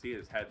you can see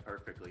his head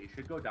perfectly. He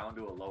should go down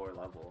to a lower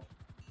level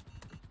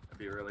if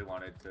he really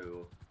wanted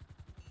to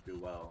do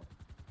well.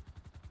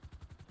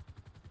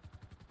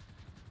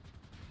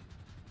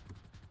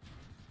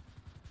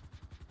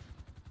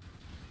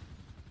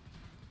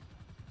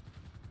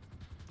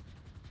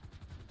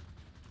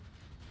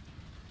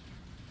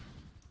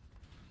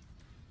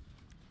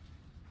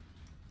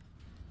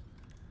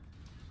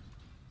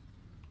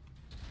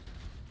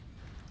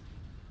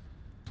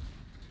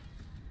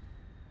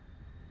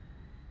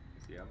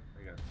 See him?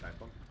 Are you gonna snipe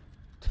him?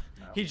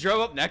 No. He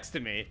drove up next to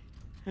me.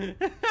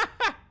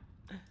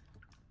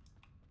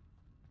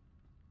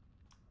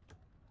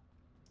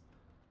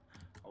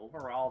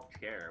 Overall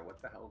chair.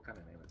 What the hell kind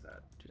of name is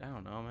that? Dude, I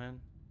don't know, man.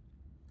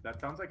 That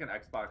sounds like an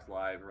Xbox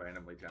Live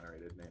randomly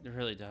generated name. It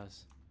really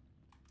does.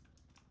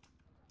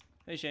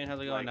 Hey Shane, how's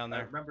it going down I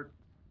there? remember.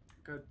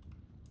 Good.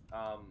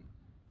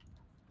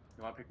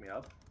 You want to pick me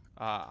up?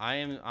 I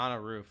am on a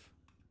roof.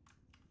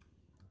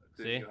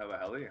 Did See? you have a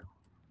heli?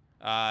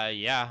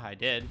 Yeah, I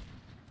did.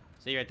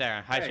 See you right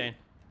there. Hi Hey. Shane.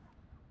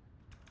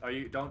 Oh,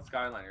 you don't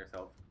skyline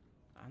yourself.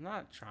 I'm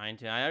not trying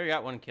to. I already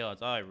got one kill.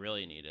 That's all I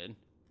really needed.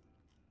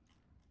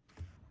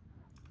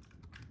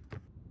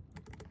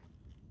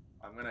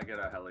 I'm gonna get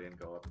a heli and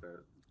go up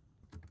there.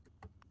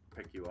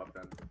 Pick you up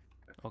then.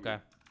 if Okay.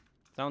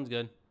 Sounds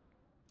good.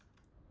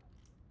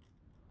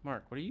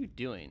 Mark, what are you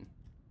doing?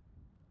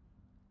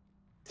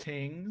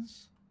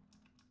 Tings.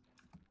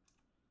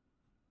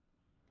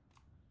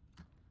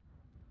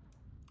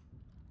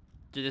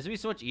 Dude, this would be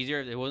so much easier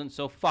if it wasn't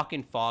so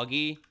fucking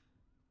foggy.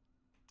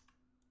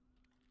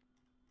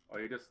 Oh,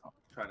 you're just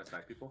trying to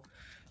snipe people?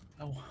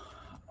 I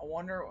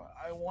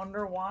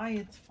wonder why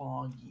it's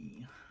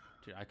foggy.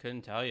 Dude, I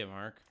couldn't tell you,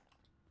 Mark.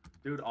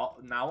 Dude,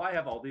 now I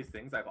have all these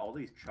things. I have all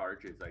these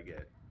charges I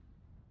get.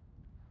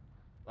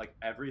 Like,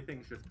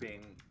 everything's just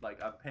being,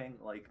 like, I'm paying,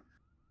 like...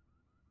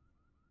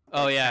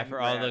 Oh yeah, 10 for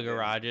all the grand in-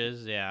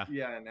 garages, yeah.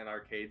 Yeah, and then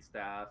arcade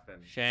staff,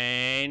 and...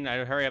 Shane,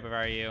 I'd hurry up if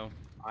I were you.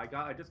 I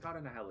just got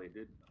in a heli,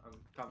 dude. I'm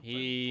coming.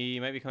 He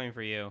might be coming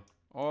for you.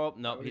 Oh,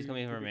 nope, Oh, he's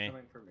coming for me.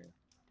 Coming for me.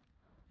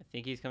 I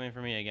think he's coming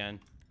for me again.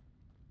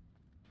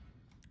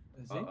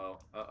 Is he? Uh-oh,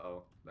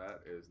 uh-oh.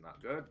 That is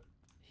not good.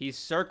 He's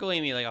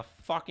circling me like a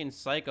fucking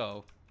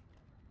psycho.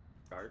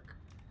 Dark.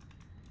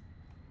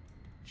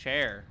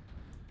 Chair.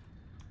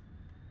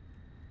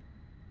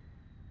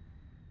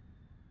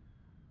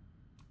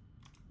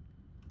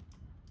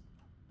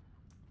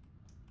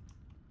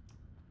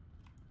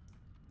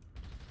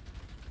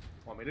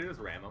 Want me to just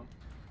ram him?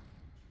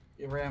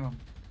 You ram him.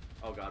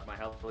 Oh god, my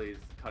heli is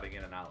cutting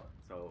in and out,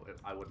 so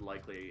I would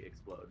likely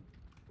explode,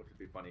 which would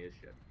be funny as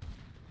shit.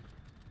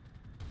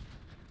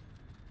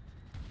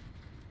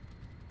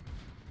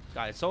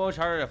 God, it's so much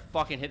harder to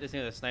fucking hit this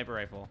thing with a sniper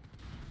rifle.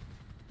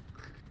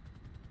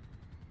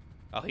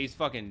 Oh, he's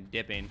fucking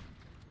dipping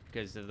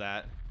because of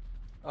that.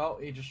 Oh,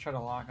 he just tried to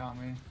lock on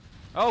me.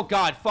 Oh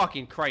God,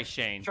 fucking Christ,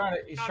 Shane.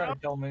 He's trying to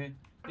kill me.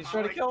 He's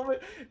trying to my- kill me.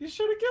 He's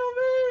trying to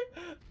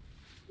kill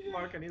me.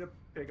 Mark, I need to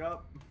pick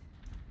up.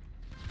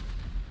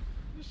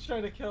 He's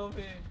trying to kill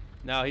me.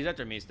 No, he's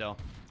after me still.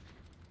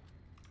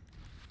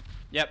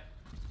 Yep.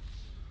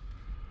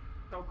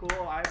 So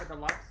cool, I have a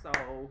deluxe, so...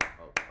 Oh,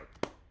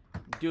 fuck.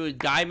 Dude,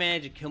 guy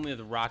managed to kill me with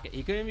a rocket.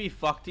 He couldn't be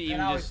fucked to even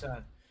And I was just.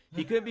 dead.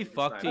 He couldn't be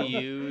fucked to I don't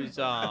use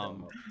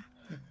know.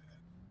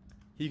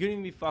 He couldn't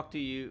even be fucked to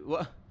use.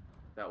 What?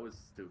 That was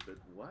stupid.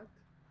 What?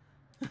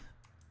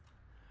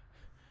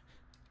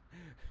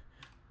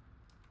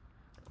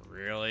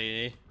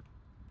 Really?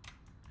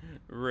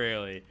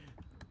 Really?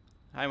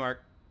 Hi,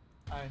 Mark.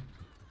 I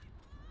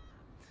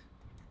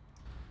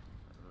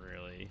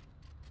Really?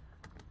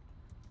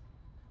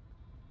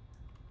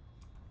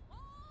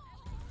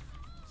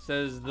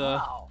 Says the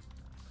Wow.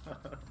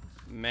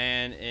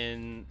 man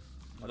in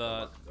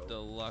the Deluxo.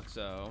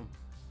 Deluxo.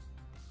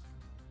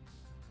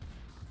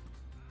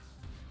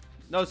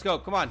 No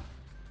scope, come on.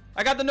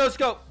 I got the no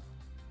scope.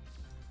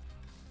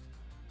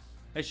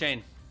 Hey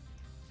Shane.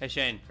 Hey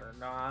Shane.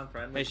 Turn on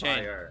friendly Hey Shane.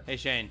 fire. Hey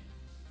Shane.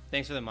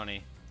 Thanks for the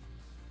money.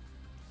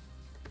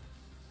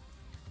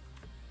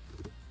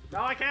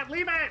 No, I can't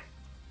leave it!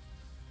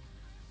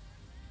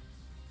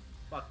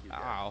 Fuck you, guys.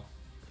 Ow.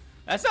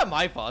 That's not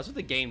my fault. That's what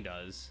the game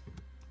does.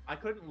 I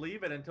couldn't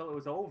leave it until it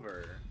was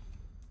over.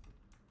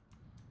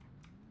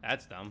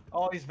 That's dumb.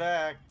 Oh, he's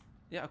back.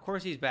 Yeah, of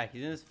course he's back.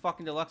 He's in his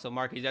fucking Deluxo.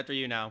 Mark, he's after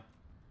you now.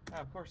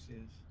 Yeah, of course he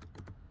is.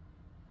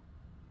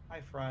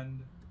 Hi, friend.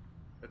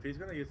 If he's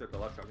gonna use the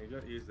deluxe, I'm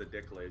gonna use the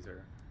dick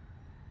laser.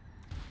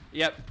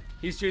 Yep.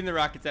 He's shooting the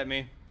rockets at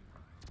me.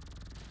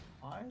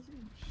 Why is he?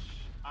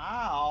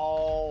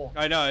 Ow!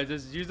 I know. It's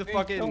just use the I'm getting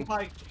fucking. killed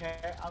by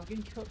cat. I'm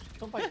getting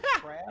killed by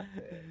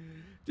traffic.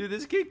 Dude,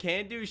 this kid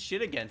can't do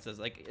shit against us.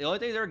 Like, the only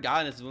thing he's ever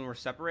gotten is when we're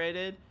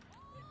separated,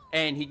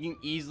 and he can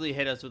easily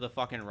hit us with a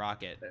fucking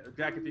rocket.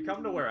 Jack, if you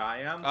come to where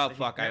I am, Oh, he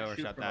fuck, I can't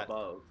shoot overshot from that.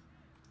 above.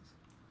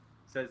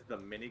 Says the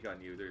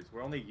minigun users.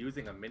 We're only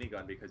using a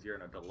minigun because you're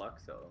in a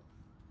deluxo.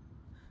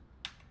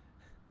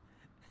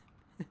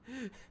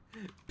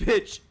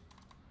 Bitch.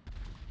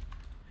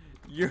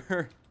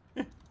 Your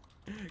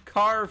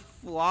car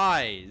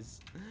flies.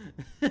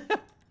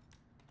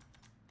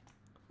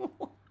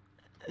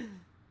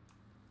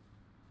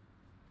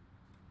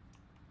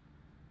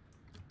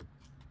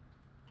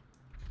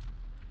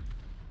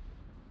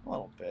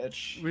 Little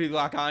bitch. Would he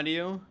lock onto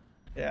you?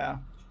 Yeah.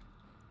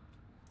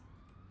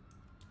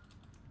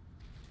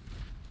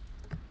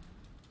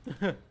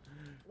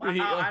 Wow,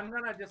 He- I'm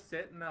gonna just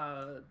sit in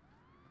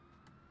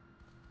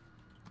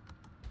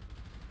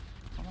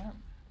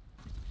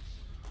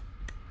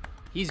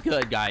He's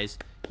good, guys.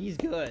 He's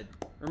good.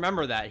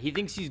 Remember that. He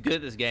thinks he's good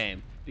at this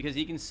game because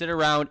he can sit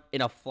around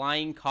in a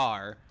flying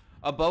car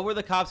above where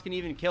the cops can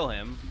even kill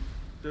him.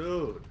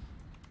 Dude.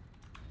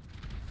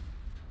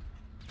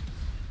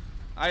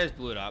 I just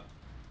blew it up.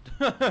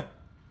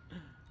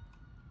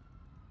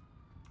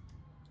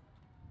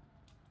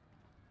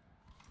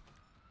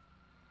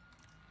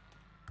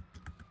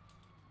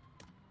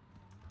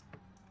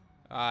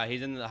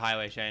 He's in the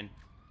highway, Shane.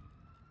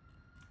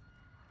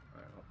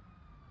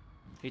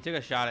 He took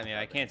a shot at me.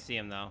 I can't see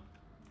him, though.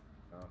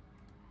 Oh.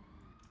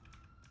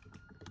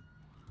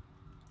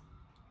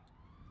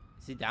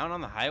 Is he down on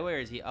the highway or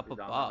is he up He's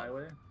above? on the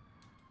highway?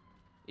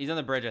 He's on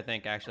the bridge, I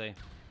think, actually.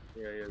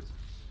 Yeah, he is.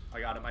 I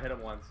got him. I hit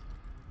him once.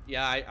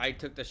 Yeah, I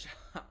took the shot.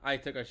 I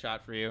took a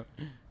shot for you.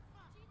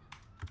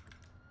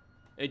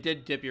 It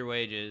did dip your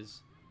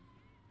wages.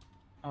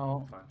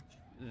 Oh. Fine.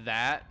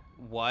 That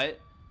what?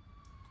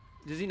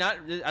 Does he not?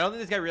 I don't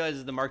think this guy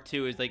realizes the Mark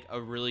II is like a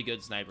really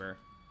good sniper.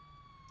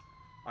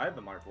 I have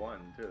the Mark 1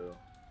 too.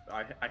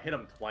 I hit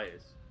him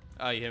twice.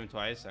 Oh, you hit him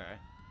twice. All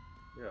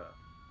Yeah.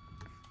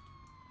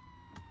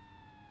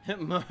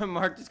 right.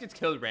 Mark just gets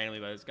killed randomly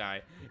by this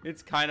guy.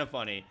 It's kind of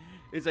funny.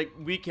 It's like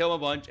we kill him a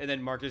bunch and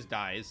then Mark just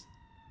dies.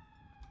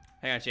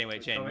 Hang on, Shane.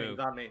 Wait, Shane, move. He's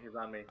on me. He's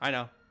on me. I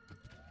know.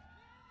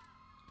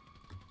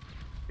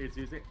 He's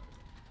using.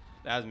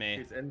 That was me.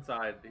 He's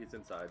inside. He's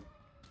inside.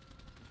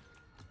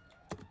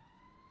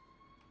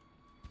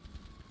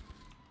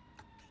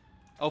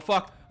 Oh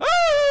fuck!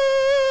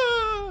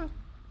 Ah!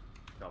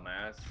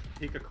 Dumbass.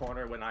 Peek a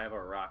corner when I have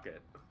a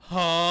rocket.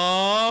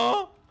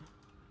 Huh?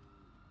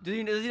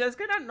 Does this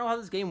guy not know how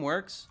this game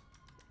works?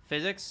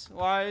 Physics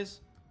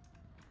wise?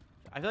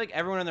 I feel like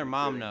everyone and their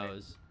mom Really, mate.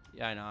 knows.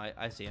 Yeah, I know.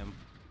 I see him.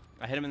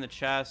 I hit him in the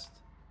chest.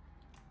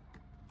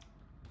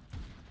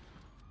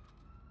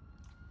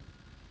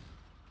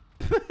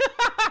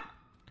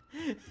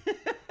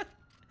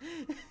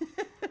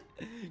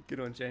 Good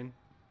one, Shane.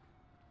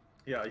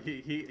 Yeah,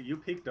 you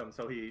peeked him,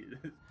 so he.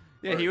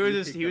 Yeah, or he was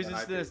you just peeked him in and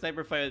I a peeked.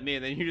 sniper fight with me,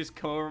 and then you just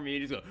come over me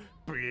and just go.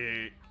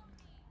 "Bleep."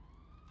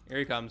 Here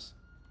he comes.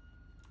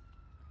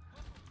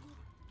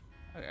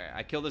 Okay,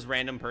 I killed this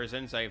random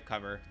person, so I have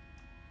cover.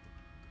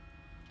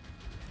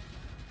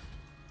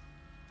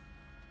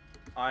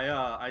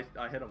 I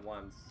hit him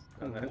once,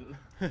 and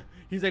then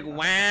He's like,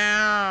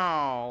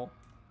 wow.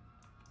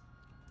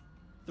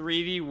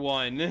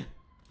 3v1.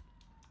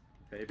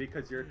 maybe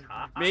because you're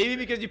top. Maybe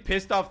because you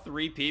pissed off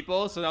 3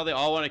 people, so now they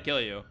all want to kill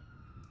you.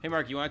 Hey,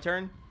 Mark, you want to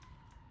turn?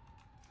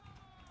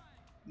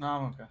 No,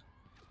 I'm okay.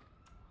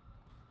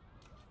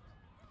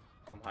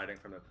 I'm hiding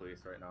from the police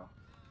right now.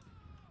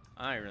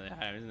 I ain't really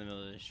high. I'm in the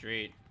middle of the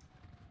street.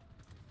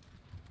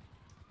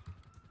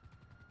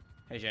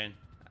 Hey, Shane.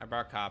 I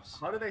brought cops.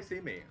 How do they see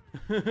me?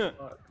 Is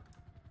Fuck.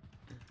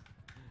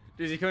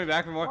 he coming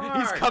back for more? He's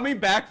Mark! coming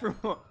back for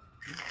more.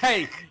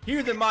 Hey,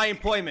 here's in my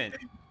employment.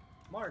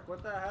 Mark,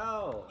 what the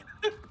hell?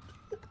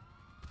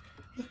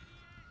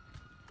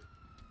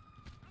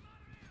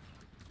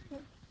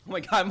 Oh my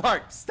god,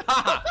 Mark,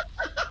 stop!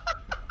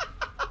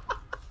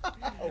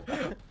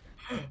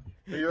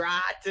 We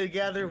ride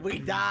together, we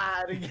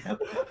die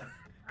together.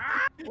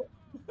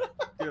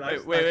 Dude,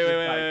 I've Wait, stuck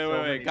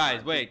this guy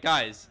so many guys,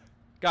 times.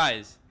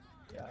 guys.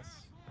 Yes.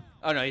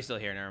 Oh no, he's still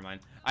here. Never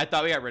mind. I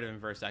thought we got rid of him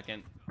for a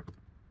second.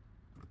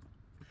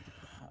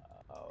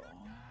 Oh.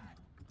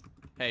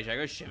 Hey, should I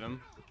go shiv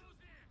him?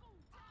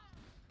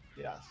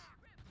 Yes.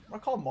 I'm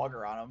gonna call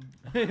Mugger on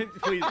him.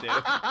 Please do.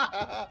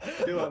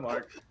 Do it,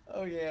 Mark.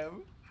 Oh yeah.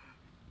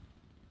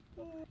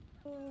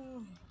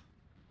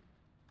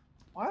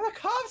 Why are the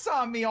cops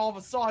on me all of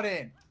a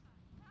sudden?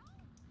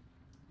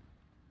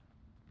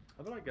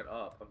 How do I get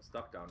up? I'm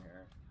stuck down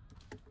here.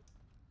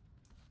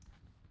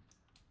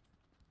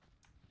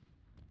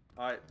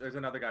 Alright, there's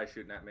another guy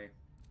shooting at me.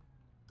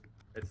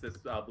 It's this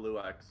blue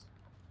X.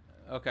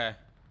 Okay.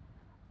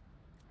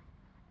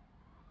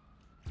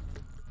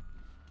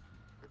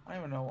 I don't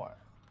even know what.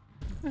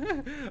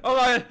 Oh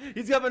my,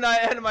 he's up and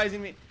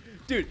atomizing me.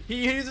 Dude,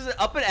 he uses an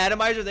up and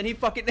atomizer, then he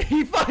fucking the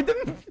mugger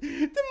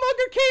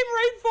came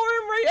right for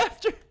him right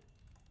after.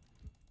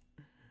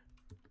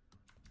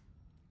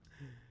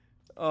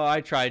 Oh,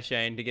 I tried,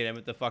 Shane, to get him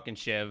with the fucking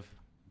shiv.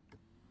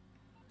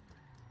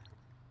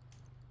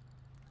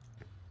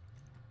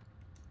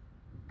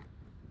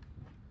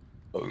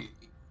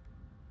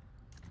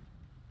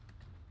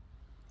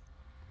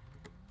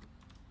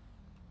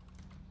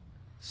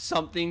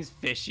 Something's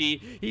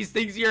fishy. He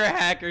thinks you're a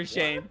hacker,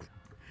 Shane.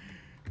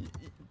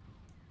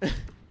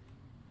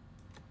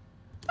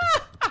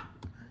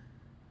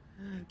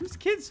 This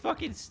kid's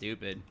fucking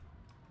stupid.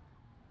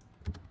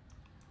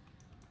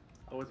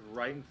 I was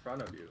right in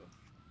front of you.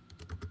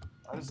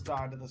 I just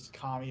died to this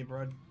commie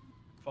bread.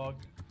 Fuck.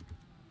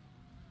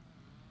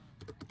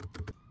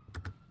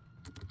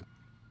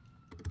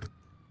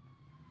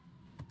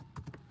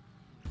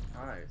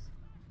 Nice.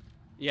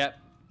 Yep.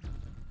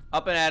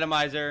 Up an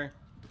atomizer,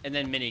 and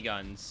then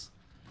miniguns.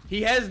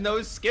 He has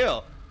no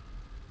skill.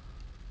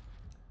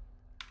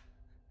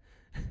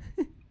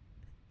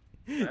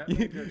 Let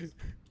me just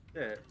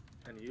sit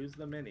and use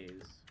the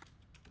minis.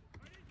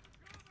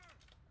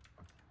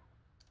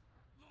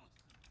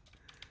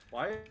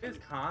 Why is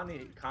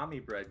Commie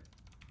Bread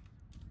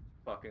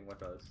fucking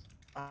with us?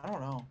 I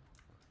don't know.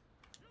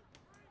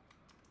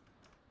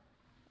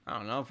 I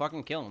don't know.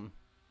 Fucking kill him.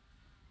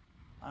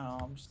 I don't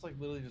know. I'm just like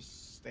literally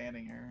just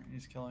standing here. And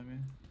he's killing me.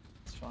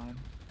 It's fine.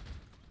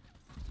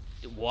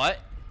 What?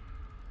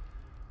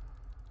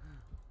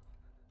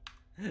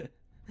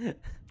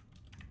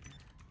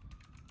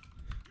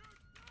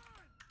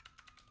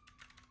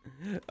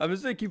 I'm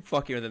just gonna keep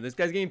fucking with him. This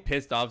guy's getting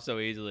pissed off so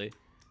easily.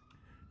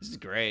 This is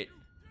great.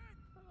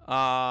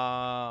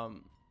 Connie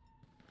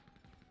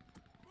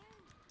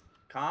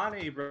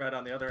Bread,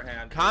 on the other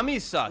hand, Kami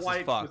sus as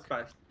quite fuck.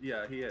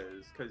 Yeah, he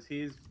is, because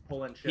he's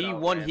pulling shit. He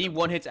out one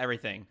randomly. hits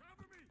everything.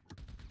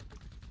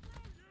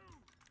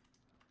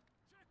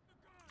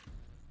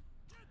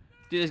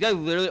 Dude, this guy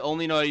literally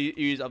only knows how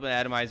to use up an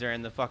atomizer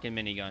and the fucking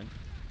minigun.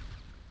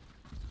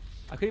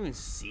 I couldn't even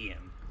see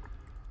him.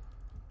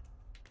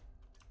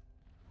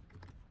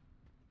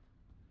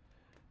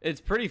 It's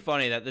pretty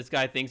funny that this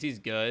guy thinks he's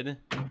good.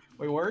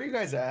 Wait, where are you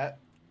guys at?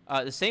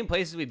 The same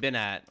places we've been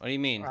at. What do you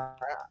mean?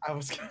 I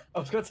was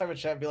gonna type a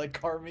chat and be like,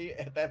 "Car me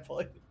at that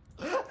place."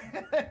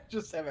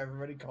 Just have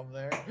everybody come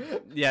there.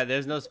 Yeah,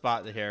 there's no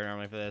spot here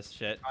normally for this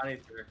shit.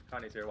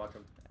 Connie's here. Watch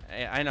him.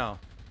 I know.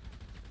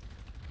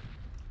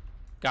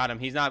 Got him.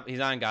 He's not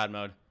in God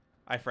mode.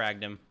 I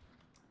fragged him.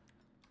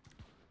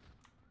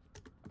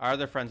 Our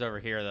other friend's over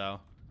here though.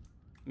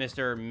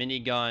 Mr.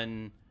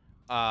 Minigun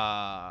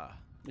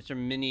Mr.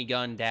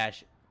 Minigun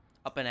dash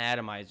up an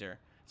atomizer.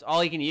 It's all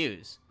he can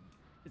use.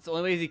 It's the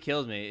only way he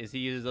kills me is he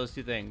uses those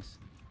two things.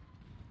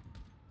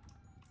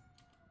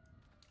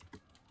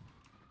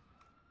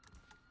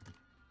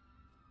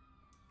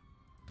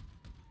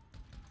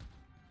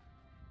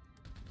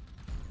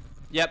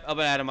 Yep, up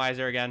an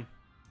atomizer again.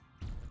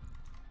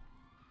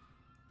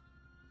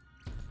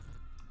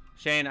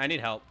 Shane, I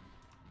need help.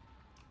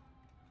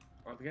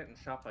 I'm getting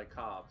shot by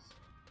cops.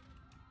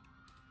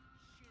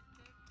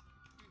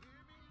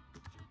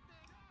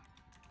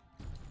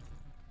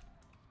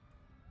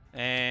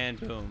 And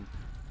boom.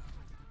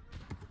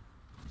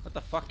 What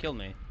the fuck killed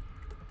me?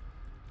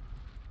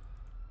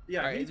 Yeah,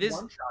 Alright, he's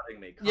one-shotting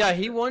me. Yeah,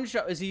 he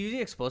one-shot. Is he using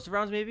explosive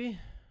rounds maybe?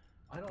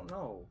 I don't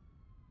know.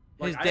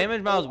 His Like,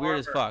 damage model is weird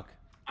as fuck.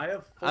 I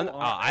have full armor.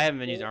 I haven't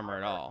been using armor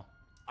at all.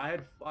 I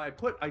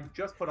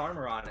just put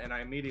armor on and I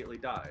immediately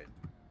died.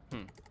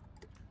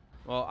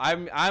 Well,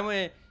 I'm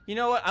gonna, you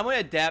know what? I'm gonna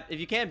adapt. If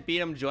you can't beat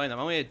him, join them.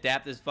 I'm gonna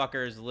adapt this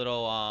fucker's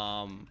little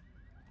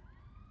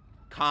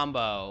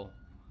combo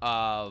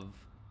of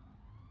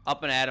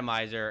up an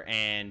atomizer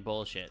and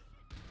bullshit.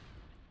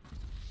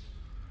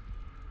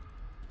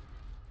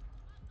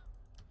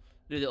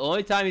 Dude, the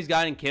only time he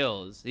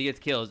gets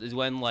kills is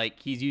when like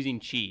he's using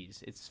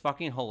cheese. It's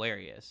fucking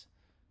hilarious.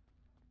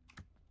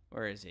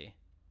 Where is he?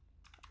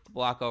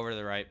 Block over to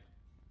the right.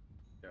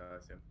 Yeah,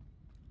 that's him.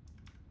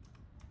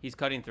 He's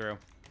cutting through.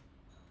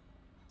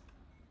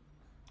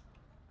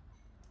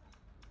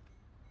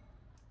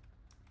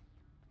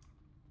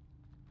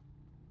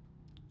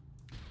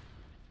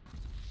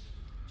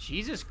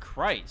 Jesus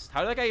Christ.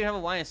 How did that guy even have a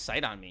line of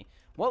sight on me?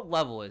 What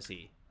level is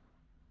he?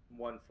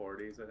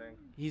 140s, I think.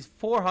 He's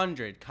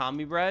 400.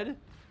 Commie bread?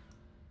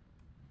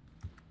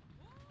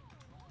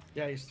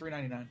 Yeah, he's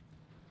 $3.99.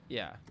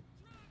 Yeah.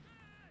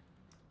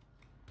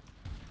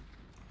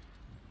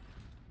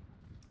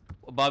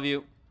 Above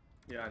you.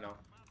 Yeah, I know.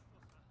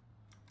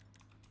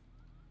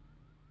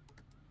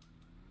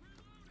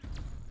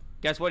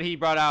 Guess what he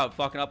brought out?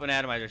 Fucking up an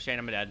atomizer. Shane,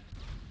 I'm dead.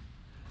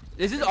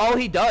 This is all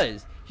he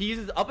does. He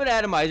uses up an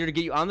atomizer to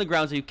get you on the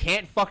ground so you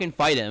can't fucking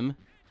fight him.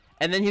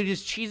 And then he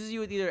just cheeses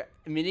you with either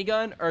a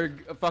minigun or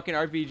a fucking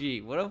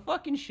RPG. What a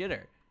fucking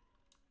shitter.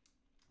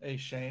 Hey,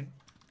 Shane.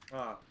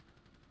 Ah,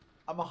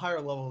 I'm a higher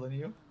level than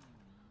you.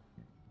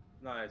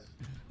 nice.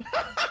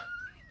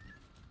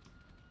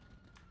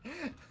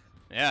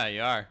 Yeah,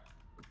 you are.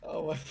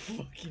 Oh my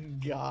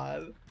fucking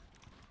god.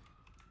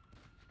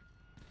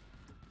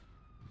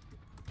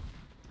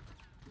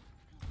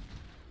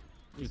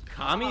 Dude,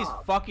 Kami's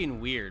fucking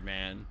weird,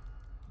 man.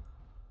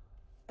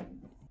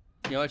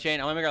 You know what,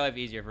 Shane? I want to make our life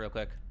easier for real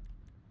quick.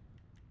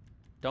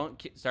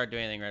 Don't start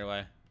doing anything right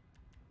away.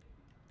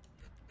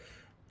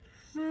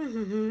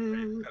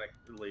 Can I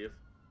leave?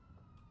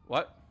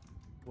 What?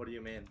 What do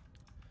you mean?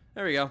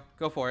 There we go.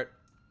 Go for it.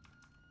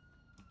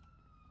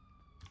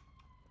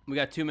 We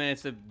got 2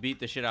 minutes to beat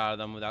the shit out of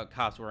them without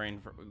cops worrying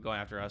for going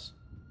after us.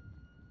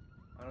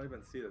 I don't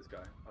even see this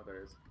guy. Oh, there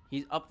he is.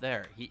 He's up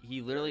there.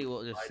 He literally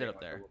will just sit up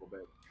Like a there. little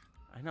bit.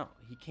 I know.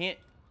 He can't.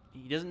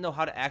 He doesn't know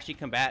how to actually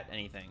combat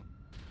anything.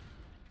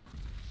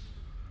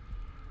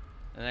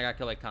 And I got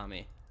killed by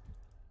Kami.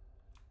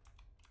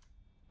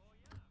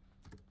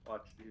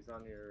 Watch, he's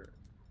on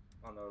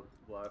the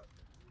left.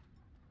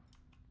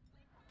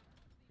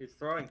 He's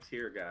throwing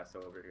tear gas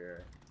over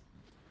here.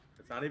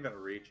 It's not even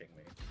reaching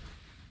me.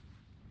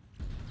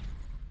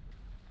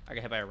 I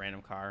got hit by a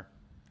random car.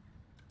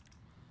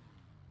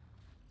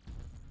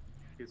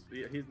 He's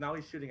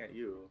shooting at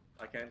you.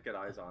 I can't get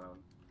eyes on him.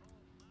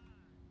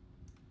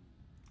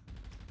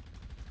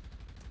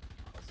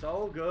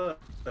 So good.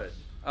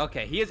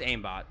 Okay, he is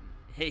aimbot.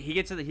 He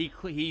gets to the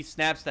he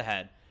snaps the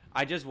head.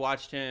 I just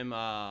watched him.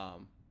 I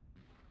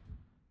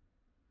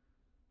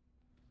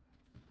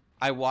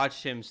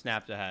watched him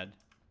snap the head.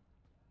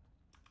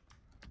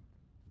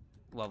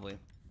 Lovely.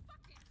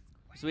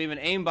 So we have an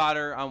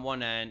aimbotter on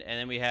one end, and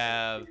then we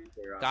have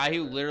guy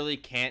who literally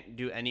can't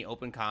do any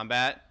open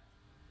combat,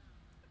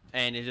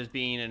 and is just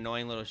being an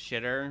annoying little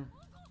shitter.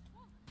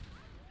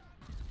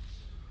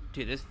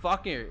 Dude, this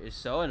fucker is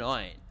so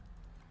annoying.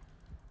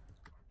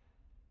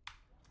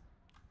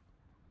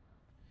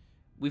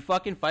 We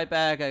fucking fight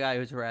back a guy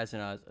who's harassing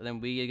us, and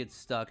then we get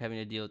stuck having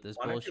to deal with this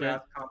bullshit. Why don't you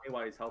ask Tommy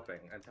why he's helping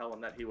and tell him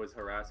that he was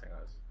harassing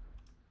us?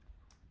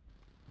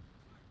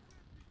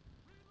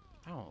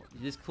 Oh,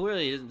 this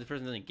clearly isn't. This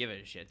person doesn't give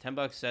it a shit.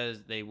 $10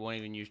 says they won't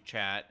even use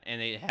chat,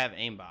 and they have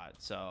aimbot.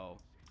 So,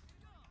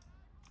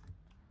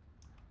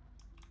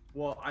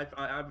 well, I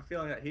have a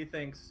feeling that he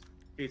thinks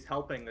he's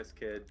helping this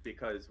kid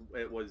because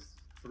it was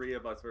 3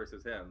 of us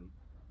versus him,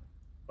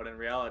 but in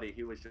reality,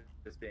 he was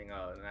just being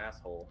an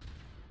asshole.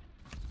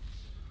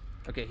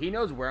 okay, he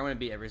knows where I'm gonna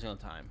be every single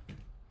time,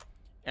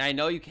 and I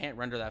know you can't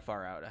render that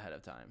far out ahead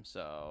of time.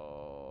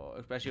 So,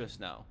 especially with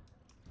snow.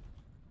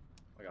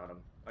 I got him.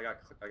 I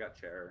got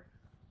chair.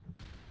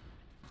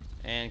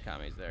 And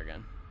Kami's there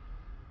again.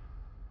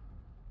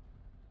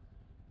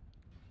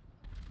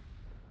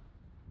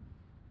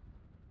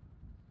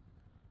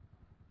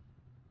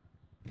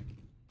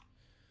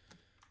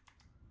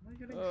 Where am I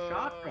getting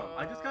shot from?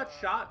 I just got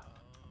shot.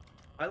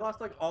 I lost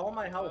like all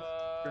my health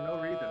for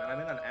no reason, and I'm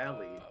in an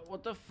alley.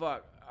 What the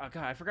fuck? Oh,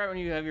 God, I forgot when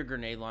you have your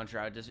grenade launcher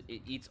out,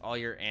 it eats all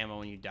your ammo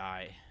when you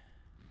die.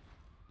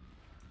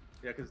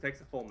 Yeah, because it takes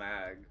a full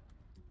mag.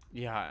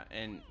 Yeah,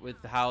 and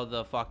with how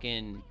the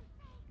fucking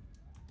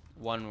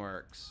one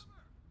works.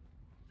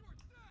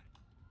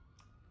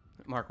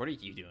 Mark, what are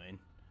you doing?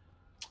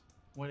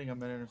 Waiting a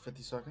minute and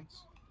 50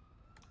 seconds.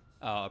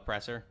 Oh,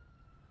 oppressor?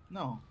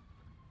 No.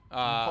 I'm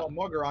gonna call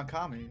Mugger on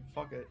Kami.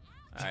 Fuck it.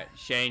 Alright,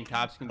 Shane,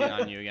 cops can be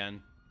on you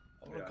again.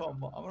 I'm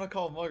gonna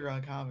call Mugger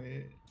on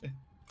Kami.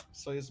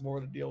 So he has more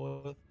to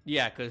deal with.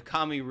 Yeah, because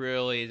Kami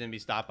really is gonna be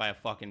stopped by a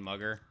fucking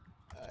mugger.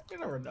 You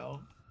never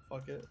know.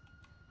 Fuck it.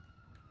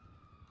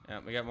 Yeah,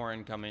 we got more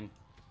incoming.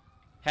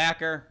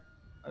 Hacker!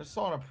 I just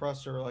saw an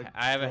oppressor like.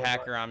 I have a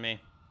hacker on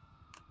me.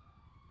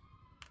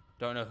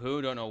 Don't know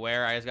who, don't know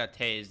where. I just got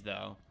tased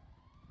though.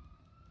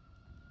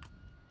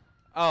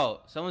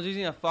 Oh, someone's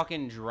using a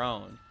fucking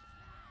drone.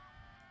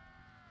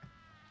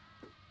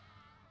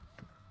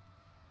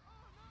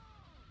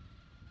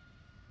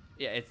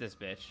 Yeah, it's this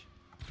bitch.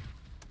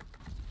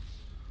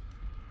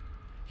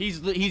 He's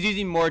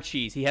using more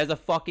cheese. He has a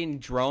fucking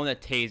drone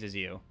that tases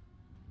you.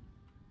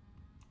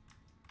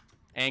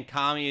 And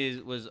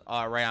Kami was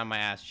right on my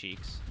ass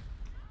cheeks.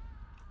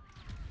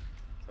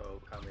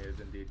 So Kami is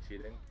indeed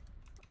cheating.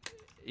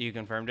 You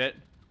confirmed it?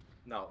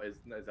 No, is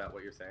that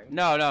what you're saying?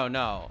 No, no,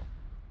 no.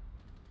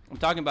 I'm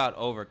talking about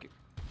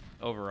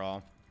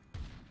overall.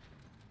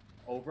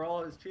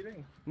 Overall is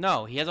cheating?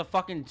 No, he has a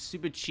fucking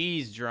stupid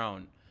cheese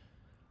drone.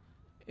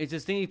 It's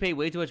this thing you pay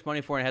way too much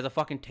money for and it has a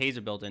fucking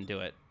taser built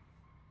into it.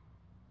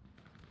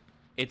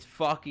 It's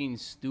fucking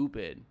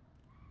stupid.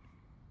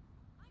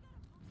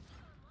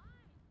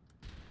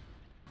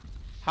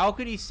 How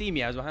could he see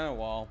me? I was behind a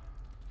wall.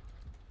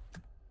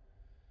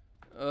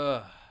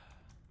 Ugh.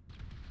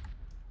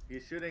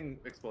 He's shooting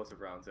explosive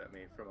rounds at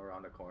me from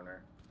around the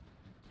corner.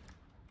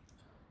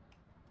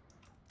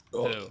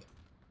 Who?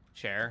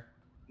 Chair?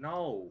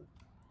 No.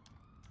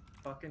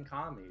 Fucking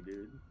Kami,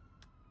 dude.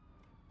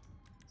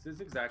 This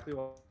is exactly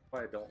why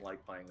I don't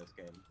like playing this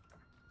game.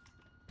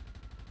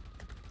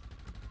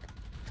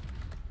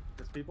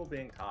 Just people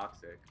being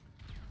toxic.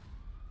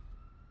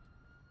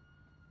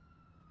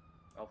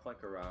 I'll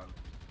flank around.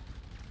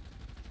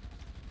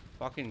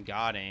 Fucking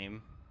god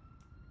aim.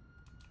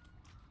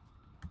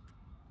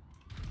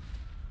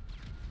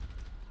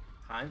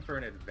 Time for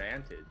an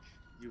advantage.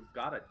 You've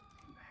got a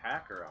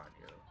hacker on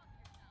you.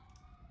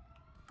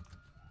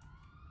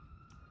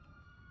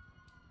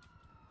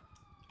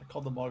 I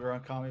called the Mugger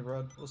on Kami,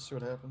 bro. We'll see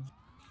what happens.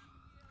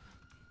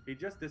 He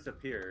just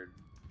disappeared.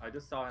 I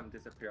just saw him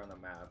disappear on the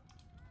map.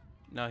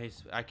 No,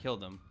 I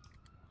killed him.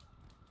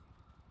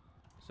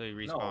 So he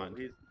respawned.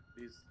 No,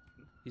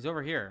 He's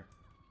over here.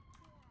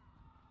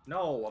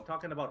 No, I'm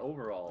talking about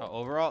overall. Oh,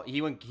 overall,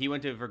 he went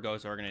to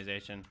Vergos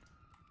organization.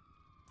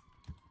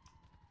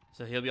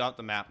 So he'll be off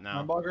the map My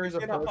now. bugger is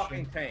He's in a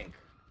fucking approaching. tank.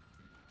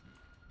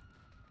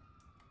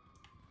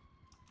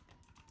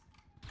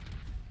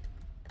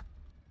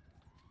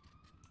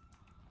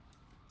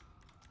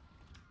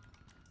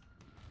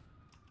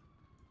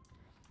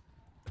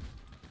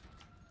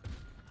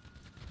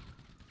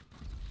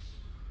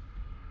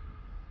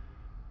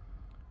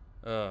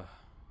 Ugh.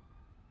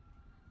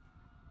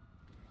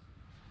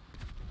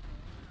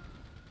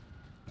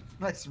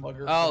 Nice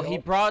mugger. Oh, fail. he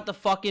brought the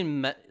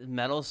fucking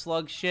metal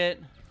slug shit.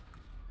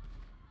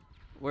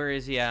 Where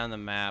is he at on the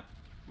map?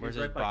 Where's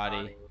He's his right by body?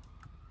 Connie.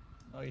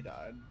 Oh, he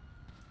died.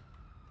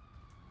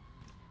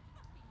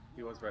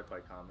 He was right by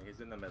Kami. He's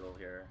in the middle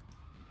here.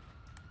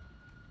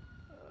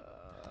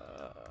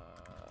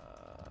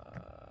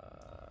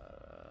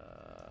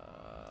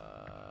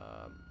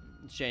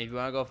 Shane, if you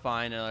want to go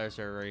find another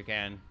server, you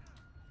can.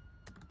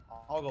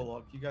 I'll go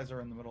look. You guys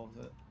are in the middle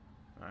of it.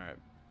 Alright.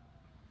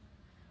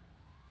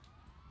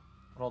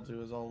 What I'll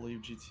do is I'll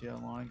leave GTA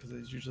Online because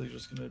it's usually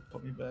just gonna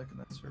put me back in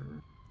that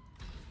server.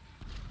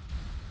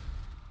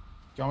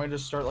 Do you want me to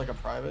just start like a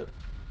private?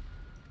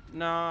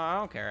 No, I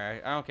don't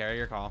care. I don't care.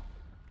 Your call.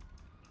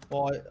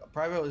 Well,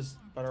 private was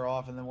better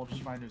off, and then we'll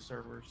just find new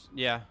servers.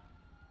 Yeah.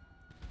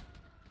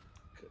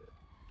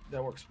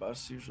 That works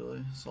best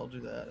usually, so I'll do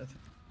that. I think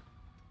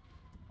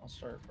I'll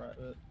start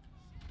private.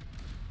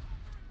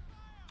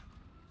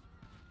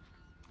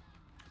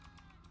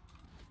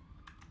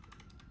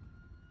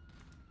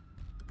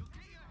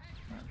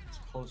 Alright, it's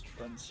a closed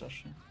friends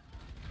session.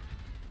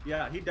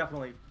 Yeah, he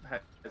definitely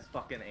has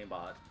fucking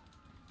aimbot.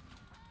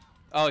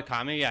 Oh,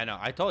 Kami? Yeah, no,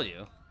 I told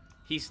you.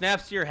 He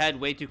snaps to your head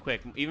way too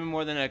quick, even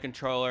more than a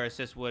controller,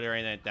 assist would, or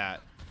anything like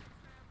that.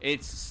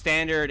 It's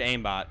standard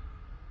aimbot.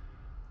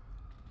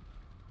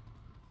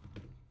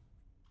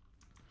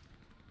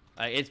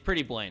 It's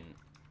pretty blatant.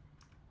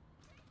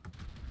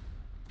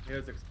 He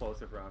has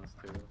explosive rounds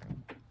too.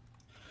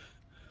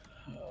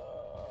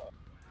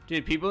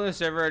 Dude, people in the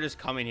server are just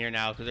coming here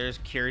now because they're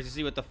just curious to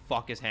see what the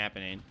fuck is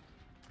happening.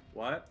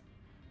 What?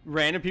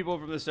 Random people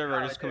from the server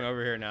are Yeah, just coming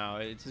over here now.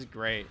 It's just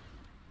great.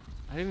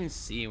 I didn't even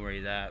see where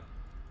he's at.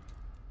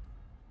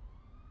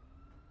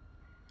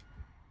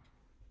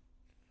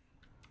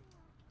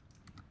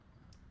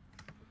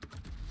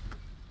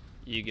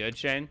 You good,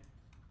 Shane?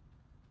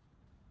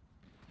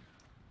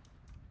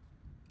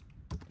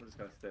 I'm just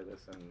gonna stay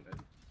this and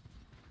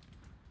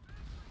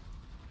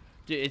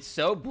Dude, it's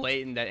so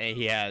blatant that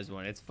he has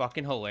one. It's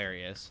fucking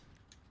hilarious.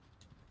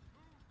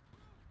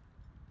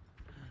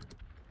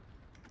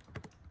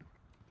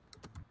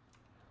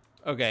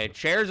 Okay,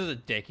 Chairs is a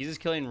dick. He's just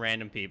killing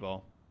random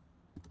people.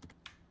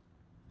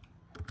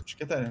 Did you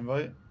get that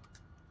invite?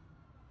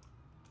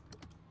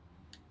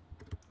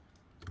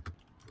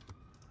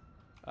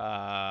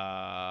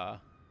 I'm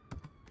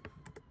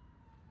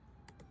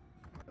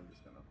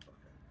just gonna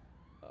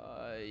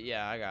fucking.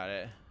 Yeah, I got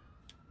it.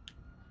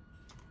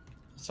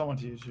 Someone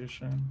to use you,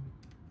 Shane.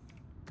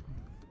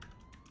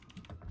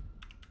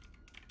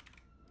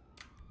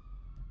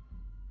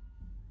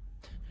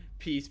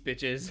 Peace,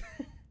 bitches.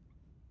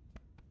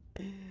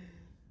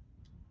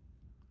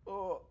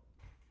 Oh.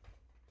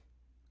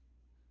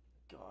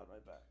 God, my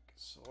back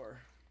is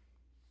sore.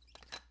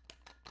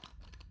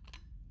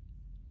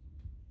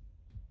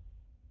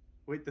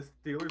 Wait, the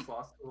Steelers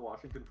lost to the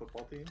Washington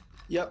football team?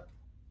 Yep.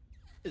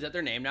 Is that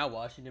their name now?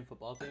 Washington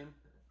football team?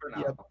 For now.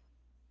 Yep.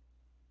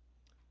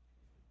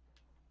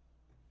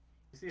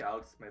 You see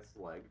Alex Smith's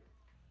leg?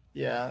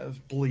 Yeah, it was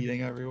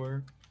bleeding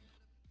everywhere.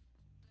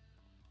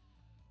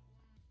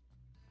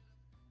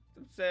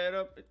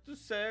 Setup, it's a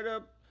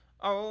setup.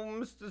 Oh,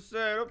 Mr.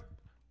 Setup.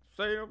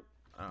 Setup.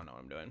 I don't know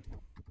what I'm doing.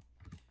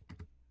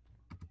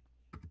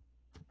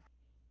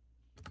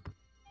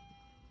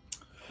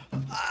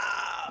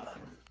 Ah!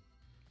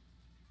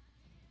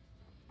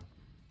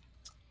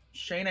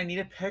 Shane, I need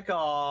a pickup.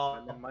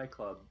 I'm in my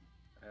club,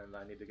 and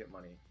I need to get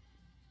money.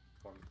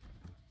 For me.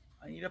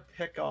 I need a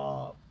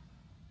pickup.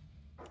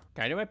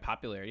 Can I do my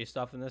popularity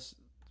stuff in this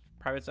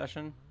private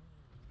session?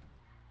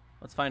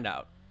 Let's find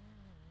out.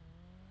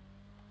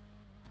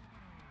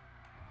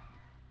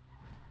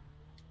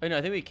 Oh, no,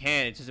 I think we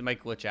can. It's just it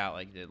might glitch out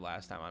like it did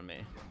last time on me.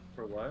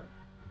 For what?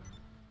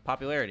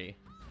 Popularity.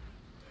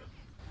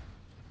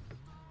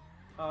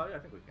 Yeah, I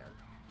think we can.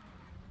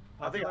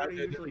 I think I Popularity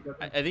did. usually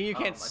doesn't. I think you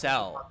can't I think the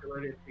sell.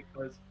 Popularity is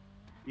because,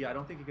 yeah, I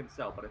don't think you can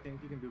sell, but I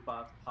think you can do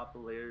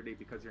popularity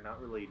because you're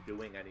not really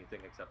doing anything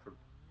except for,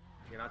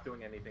 you're not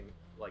doing anything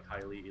like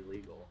highly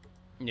illegal.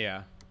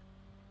 Yeah.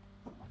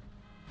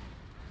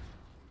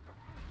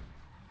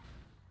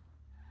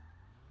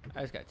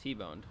 I just got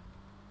T-boned.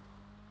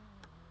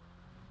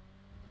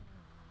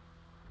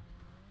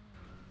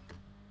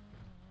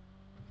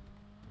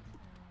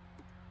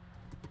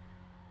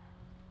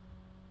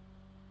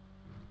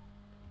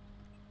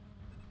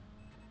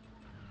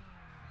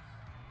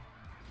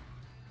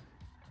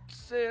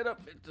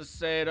 Setup, it's a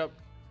setup.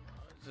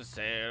 It's a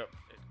setup.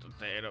 It's a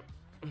setup.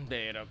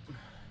 Setup.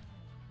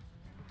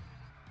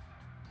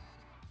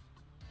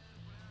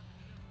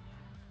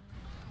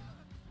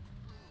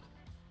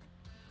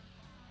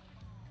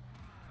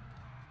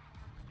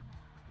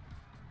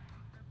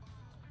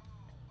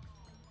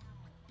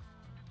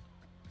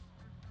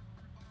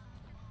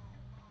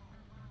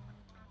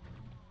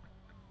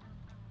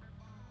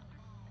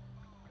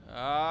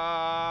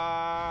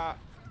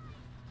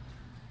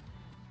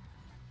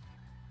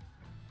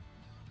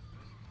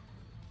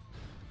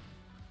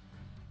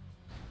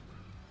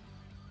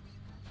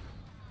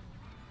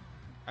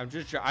 I'm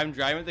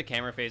driving with the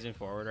camera facing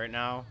forward right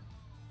now.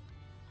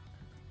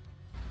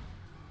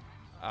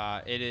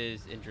 It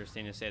is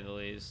interesting to say the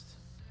least.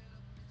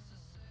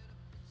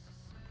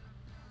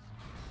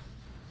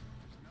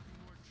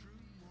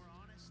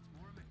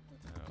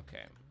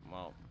 Okay,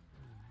 well,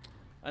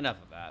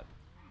 enough of that.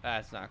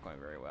 That's not going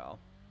very well.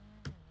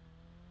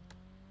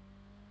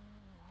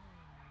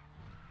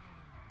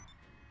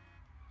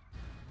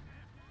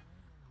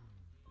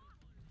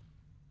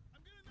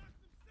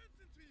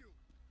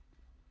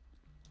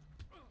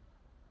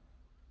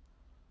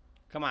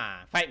 Come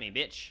on, fight me,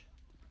 bitch.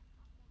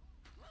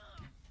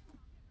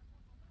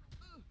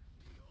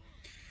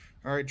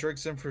 All right,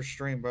 Drake's in for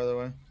stream, by the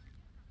way.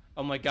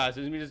 Oh my god,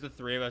 so this is just the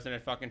three of us in a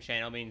fucking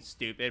channel being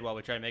stupid while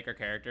we try to make our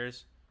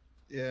characters?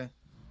 Yeah.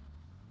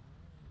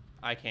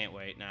 I can't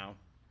wait now.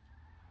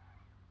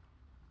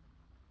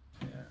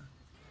 Yeah.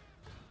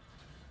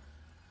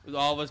 With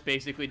all of us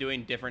basically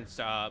doing different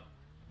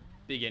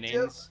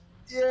beginnings.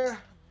 Yeah,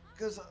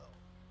 because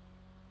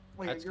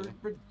wait, That's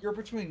you're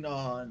between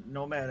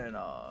Nomad and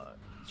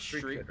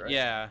Street Kid, right?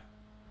 Yeah.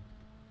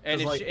 And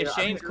if, like, if yeah,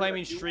 Shane's sure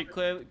claiming that you Street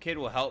Kid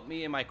will help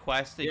me in my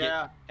quest to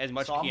Yeah. get as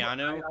much So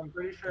Keanu. I'm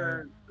pretty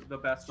sure the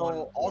best one.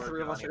 So all for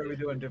three of us are gonna be Keanu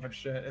doing different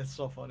shit. It's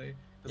so funny.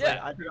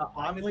 Yeah. Like, is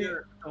honestly,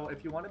 so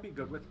if you want to be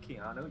good with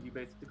Keanu, you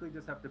basically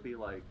just have to be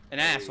like An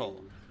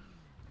asshole.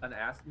 An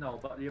ass? No,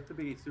 but you have to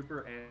be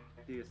super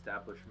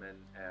anti-establishment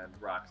and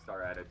rock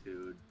star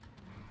attitude.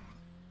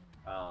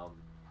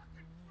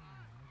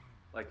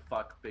 Like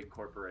fuck big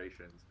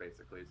corporations.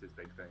 Basically, is his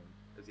big thing.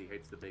 Is he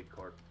hates the big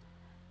corp.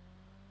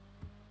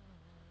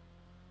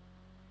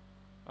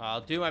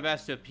 I'll do my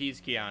best to appease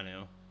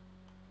Keanu.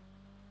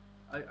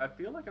 I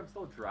feel like I'm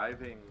still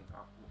driving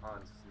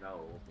on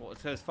snow. Well, it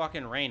says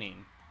fucking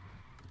raining.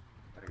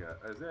 I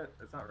guess. Is it?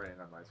 It's not raining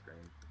on my screen.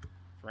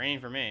 It's raining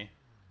for me.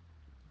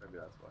 Maybe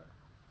that's why.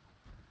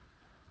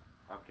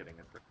 I'm kidding.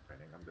 It's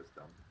raining. I'm just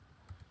dumb.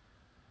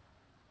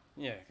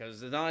 Yeah,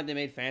 because it's not like they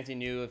made fancy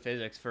new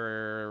physics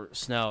for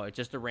snow. It's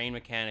just the rain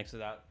mechanics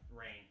without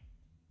rain.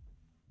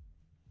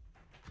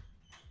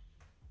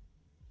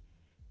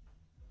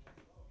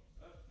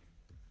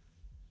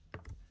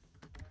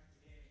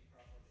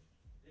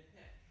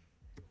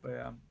 but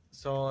yeah.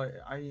 So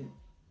I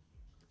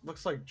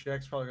looks like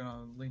Jack's probably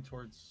gonna lean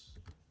towards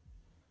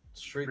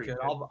Street Street Kid.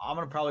 Kid. I'm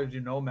gonna probably do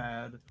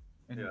Nomad,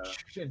 and,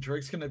 Yeah. and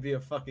Drake's gonna be a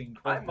fucking.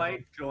 I corp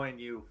might join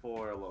you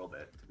for a little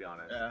bit, to be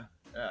honest. Yeah.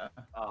 Yeah.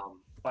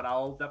 But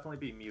I'll definitely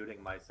be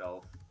muting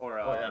myself or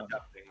yeah.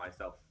 adjusting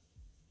myself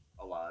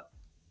a lot.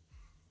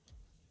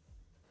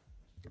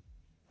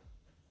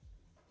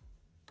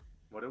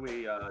 What are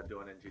we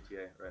doing in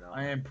GTA right now?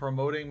 I am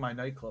promoting my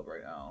nightclub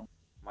right now.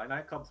 My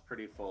nightclub's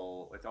pretty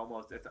full. It's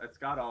almost it's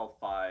got all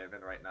 5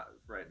 and right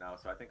now.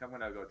 So I think I'm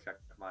gonna go check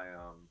my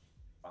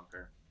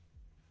bunker.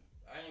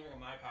 I didn't even know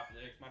my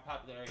popularity. My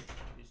popularity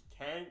is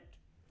tanked.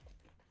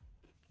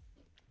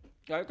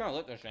 I kind of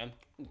look at Shane.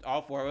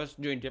 All 4 of us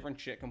doing different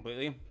shit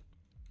completely.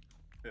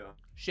 Yeah.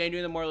 Shane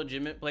doing the more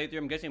legitimate playthrough.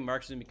 I'm guessing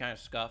Mark's gonna be kind of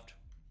scuffed,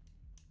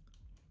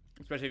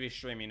 especially if he's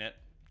streaming it.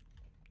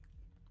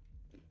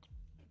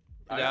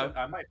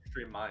 I might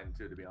stream mine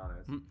too, to be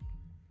honest.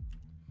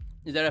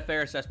 Is that a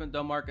fair assessment,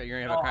 though, Mark? That you're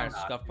gonna have a kind of I'm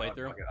not. scuffed You know,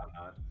 playthrough? fuck it, I'm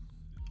not.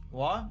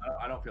 What?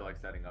 I don't feel like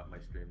setting up my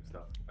stream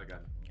stuff again.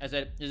 I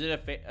said, is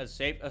it a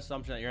safe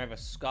assumption that you're gonna have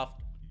a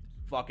scuffed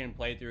fucking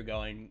playthrough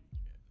going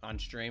on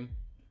stream?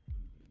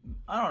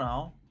 I don't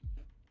know.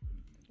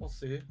 We'll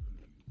see.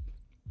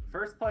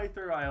 First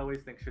playthrough, I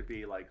always think should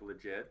be like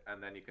legit,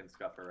 and then you can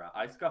scuff around.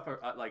 I scuff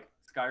like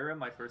Skyrim.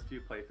 My first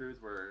few playthroughs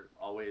were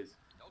always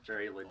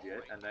very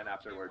legit, and then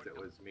afterwards it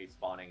was me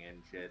spawning in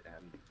shit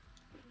and,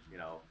 you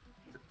know,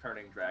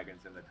 turning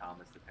dragons into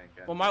Thomas the Tank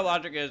Engine. Well, my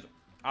logic is,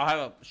 I'll have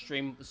a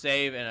stream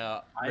save and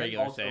a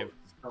regular I'm also save.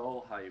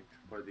 so hyped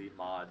for the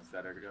mods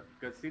that are good,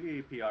 because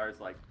CDPR's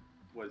like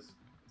was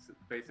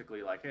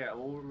basically like, hey,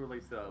 we'll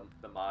release the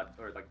mod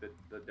or like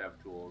the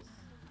dev tools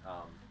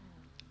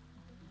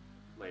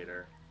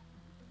later.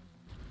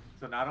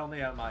 So not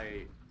only am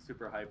I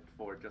super hyped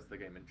for just the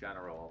game in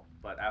general,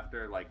 but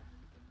after like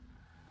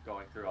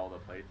going through all the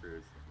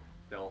playthroughs,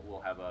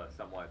 we'll have a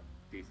somewhat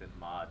decent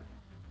mod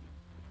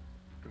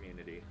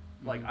community.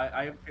 Like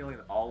I have a feeling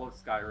that all of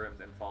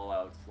Skyrim's and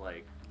Fallout's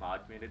like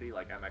mod community,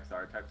 like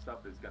MXR type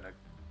stuff, is gonna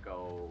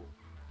go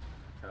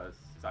to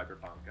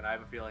Cyberpunk, and I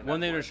have a feeling. One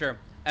thing for what- sure,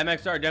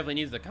 MXR definitely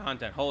needs the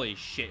content. Holy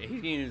shit,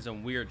 he's getting into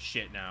some weird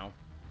shit now.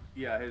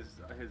 Yeah, his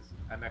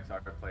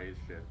MXR plays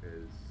shit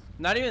is.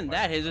 Not even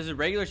that, his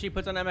regular shit he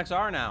puts on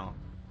MXR now.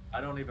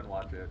 I don't even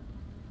watch it.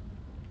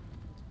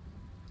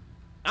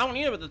 I don't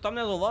need it, but the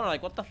thumbnails alone are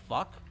like, what the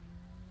fuck?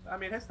 I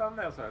mean, his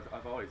thumbnails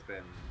have always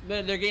been.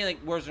 They're getting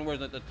like worse and worse,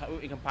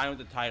 like combined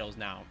with the titles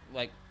now.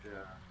 Like, Yeah.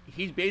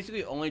 he's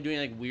basically only doing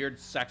like weird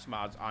sex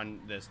mods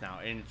on this now,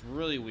 and it's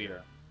really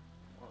weird.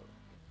 Well,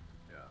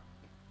 yeah.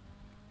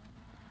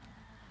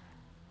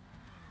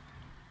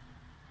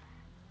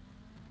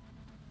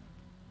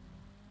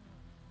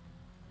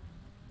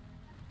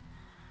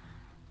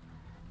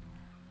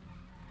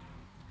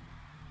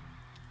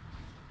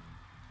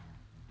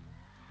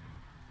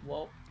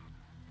 Well,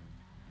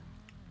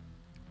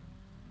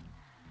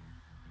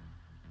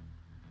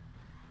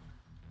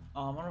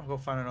 I'm gonna go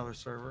find another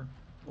server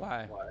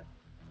Why? Why?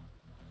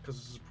 because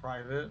this is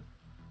private.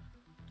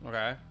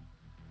 Okay.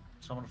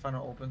 So I'm gonna find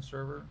an open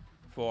server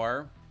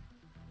For.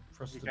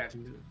 for us You to can't.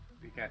 do.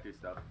 You can't do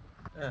stuff.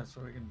 Yeah,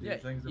 so we can do Yeah,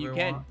 things that you we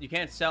can't. want. You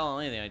can't sell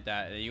anything like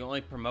that. You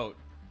only promote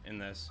in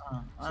this.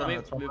 I So know, maybe-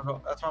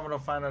 that's why I'm gonna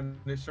find a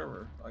new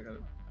server. I gotta.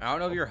 I don't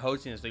know if you're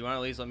hosting this, so you want to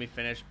at least let me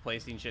finish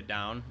placing shit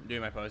down,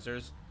 doing my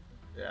posters?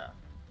 Yeah.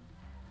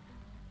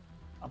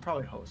 I'm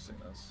probably hosting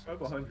this. I have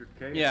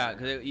 100K. Yeah,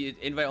 because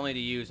invite only to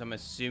you, so I'm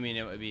assuming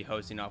it would be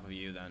hosting off of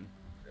you then.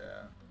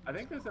 Yeah. I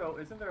think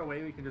isn't there a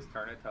way we can just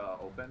turn it to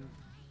open?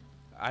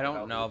 I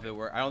don't know if it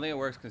works. I don't think it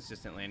works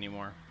consistently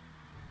anymore.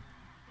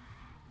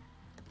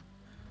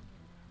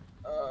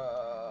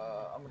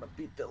 I'm gonna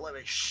beat the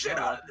living shit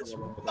out of this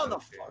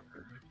motherfucker.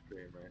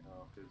 Stream right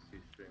now because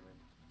he's streaming.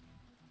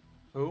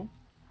 Who?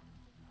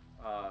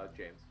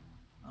 James.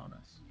 Oh,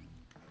 nice.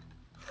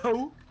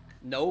 Who?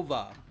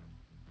 Nova.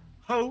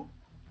 Who?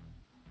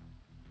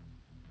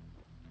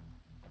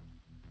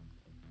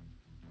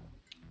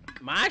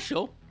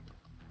 Marshall.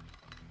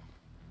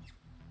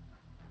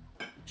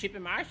 Chip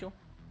and Marshall.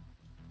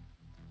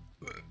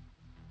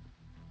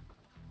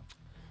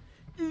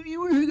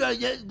 You got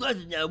that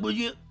glasses now, would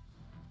you?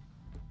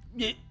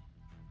 Yeah.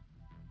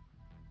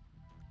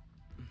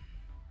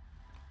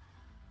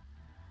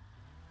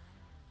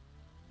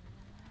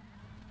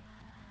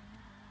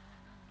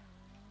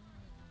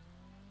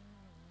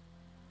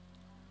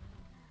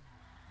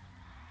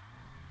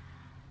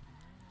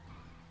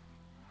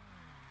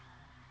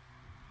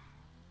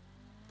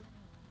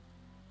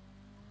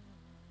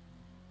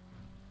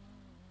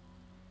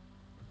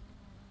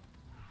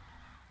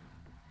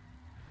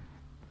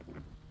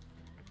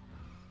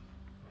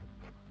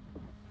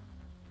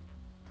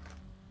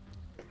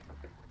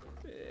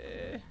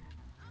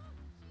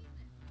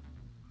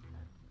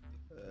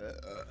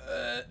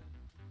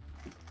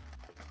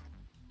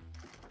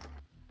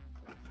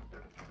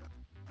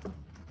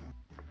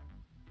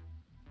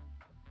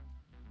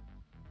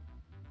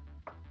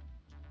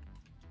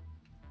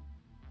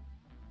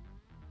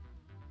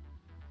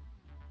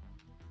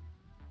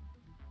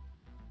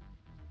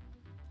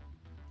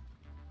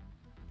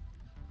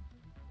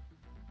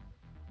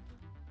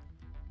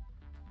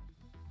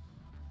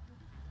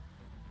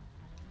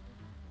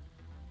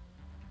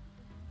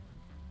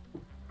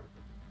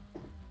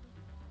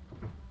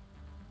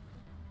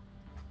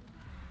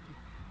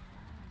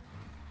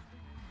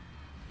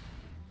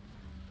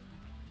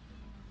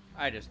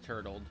 I just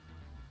turtled.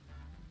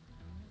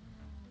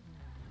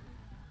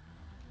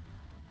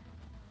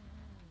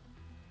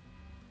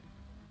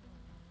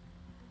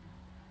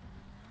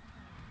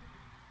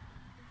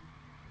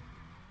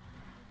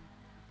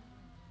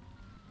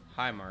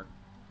 Hi, Mark.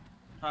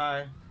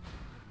 Hi.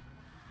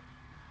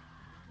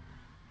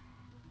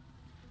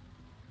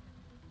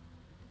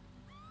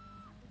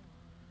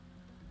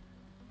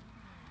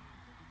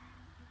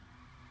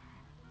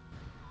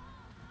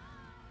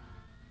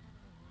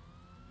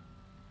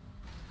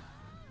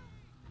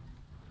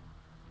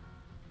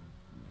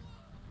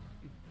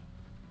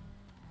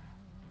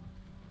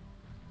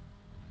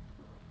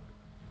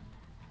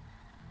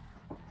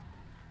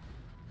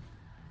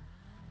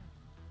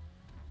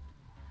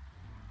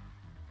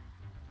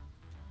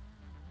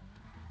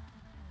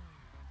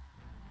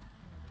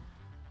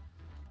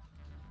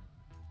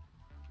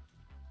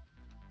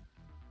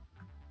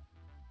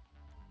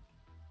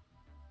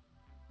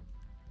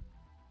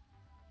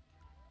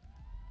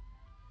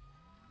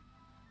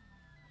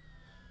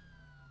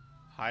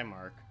 Hi,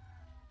 Mark.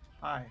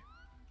 Hi.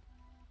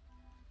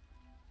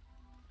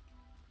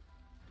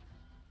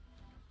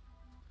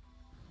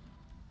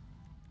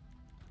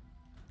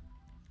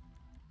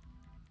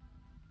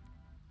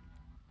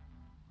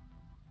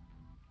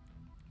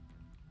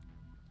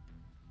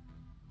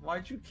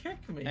 Why'd you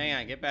kick me? Hang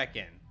on, get back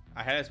in.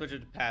 I had to switch it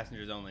to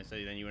passengers only, so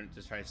then you wouldn't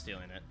just try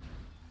stealing it.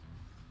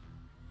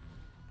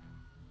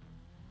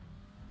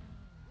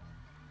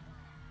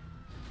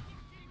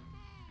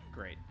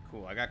 Great,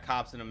 cool. I got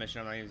cops in a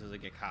mission. I'm not even supposed to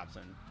get cops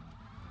in.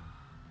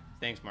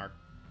 Thanks, Mark.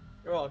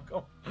 You're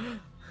welcome.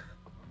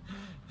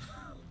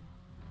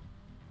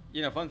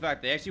 You know, fun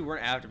fact, they actually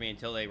weren't after me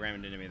until they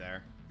rammed into me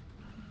there.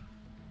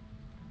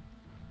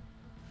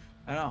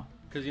 I know.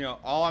 Because, you know,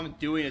 all I'm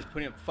doing is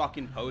putting up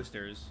fucking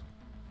posters.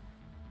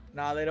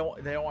 Nah, they don't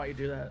want you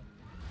to do that.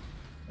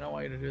 They don't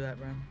want you to do that,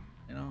 man.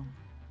 You know?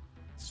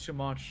 It's too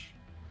much.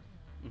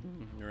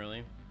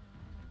 Really?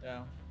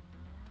 Yeah.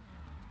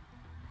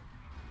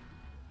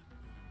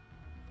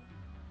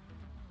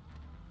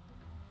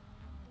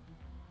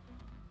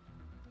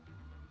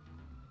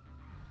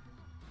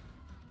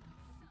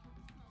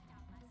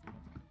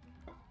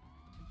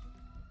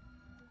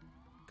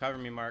 Cover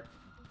me, Mark.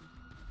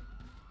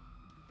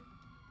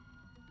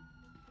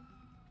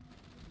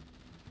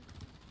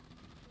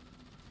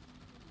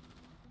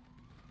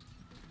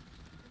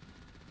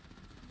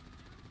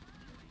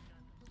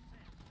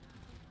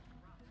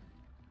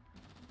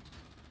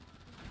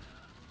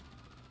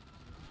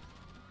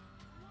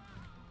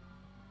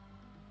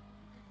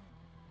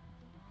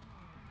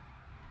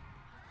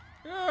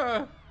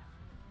 Ah.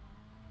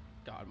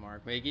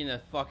 Mark. Making the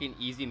fucking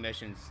easy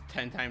missions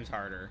 10 times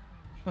harder.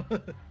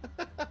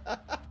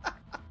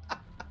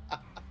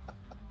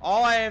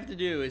 All I have to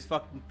do is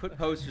fucking put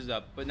posters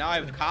up, but now I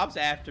have cops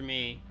after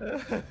me.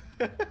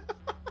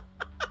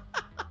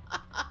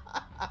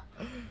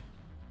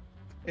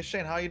 Hey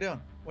Shane, how you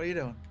doing? What are you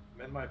doing?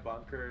 I'm in my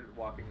bunker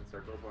walking in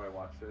circles while I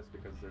watch this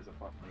because there's a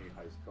funny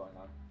heist going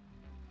on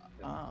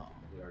in Oh.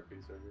 the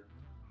RP server.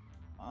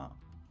 Oh.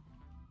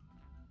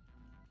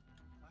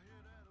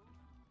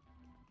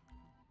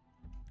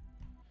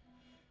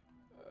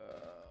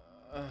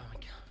 Oh my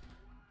god.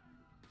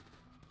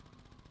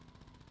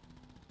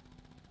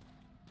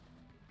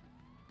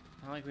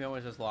 Not like we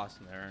always just lost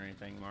in there or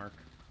anything, Mark.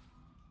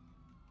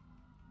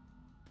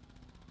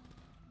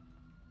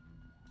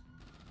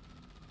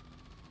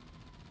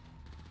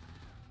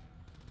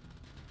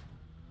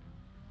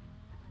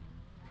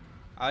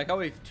 I like how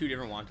we have 2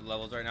 different wanted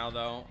levels right now,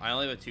 though. I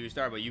only have a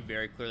 2-star, but you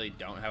very clearly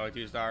don't have a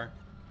 2-star.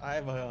 I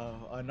have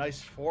a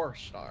nice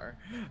 4-star.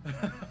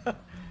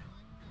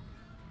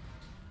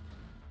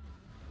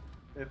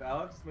 If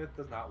Alex Smith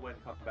does not win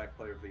Comeback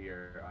Player of the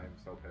Year, I'm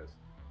so pissed.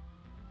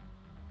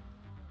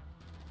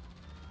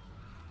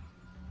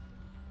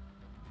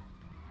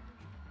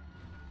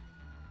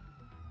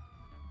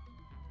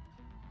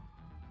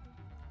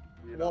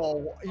 You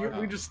know, Whoa,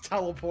 we just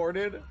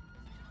teleported?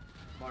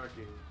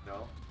 Marky,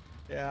 no.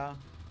 Yeah.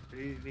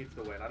 He needs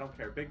to win. I don't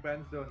care. Big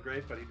Ben's doing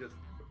great, but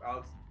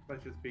Alex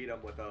Smith just beat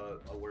him with a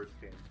worse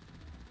team.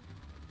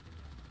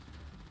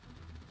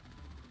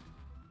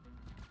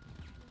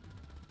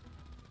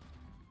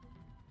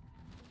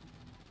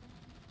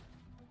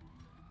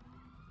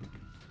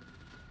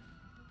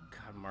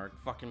 God, Mark,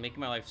 fucking making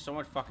my life so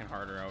much fucking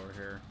harder over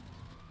here.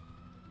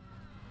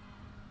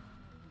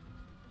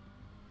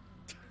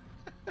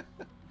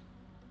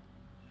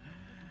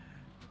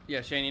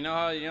 Yeah, Shane, you know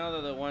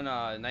how the one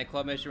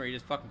nightclub mission where you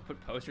just fucking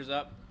put posters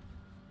up?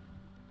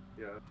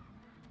 Yeah.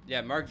 Yeah,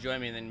 Mark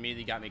joined me and then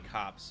immediately got me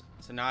cops.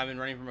 So now I've been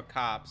running from a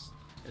cops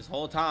this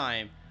whole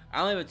time.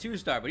 I only have a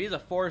 2-star, but he's a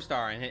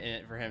 4-star in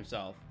it for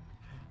himself.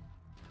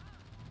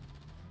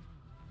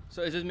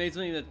 So it just made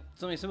something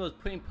simple as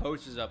putting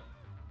posters up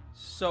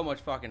so much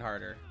fucking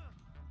harder.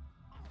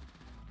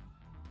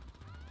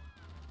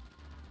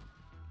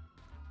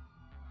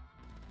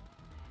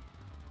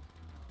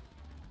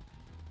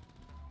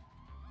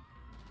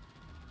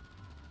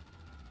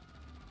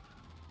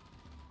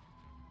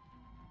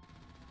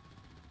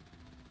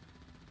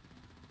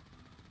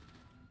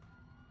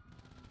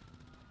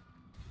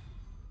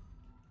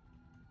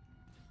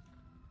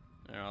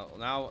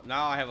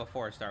 Now I have a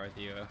 4-star with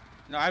you.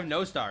 No, I have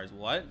no stars.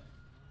 What?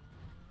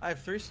 I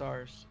have 3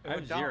 stars. It I have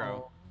went down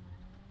 0.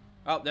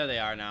 Oh, there they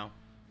are now.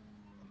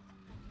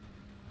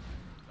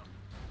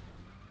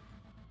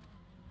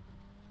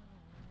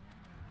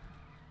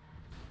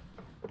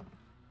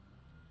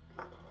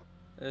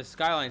 The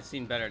skyline's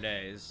seen better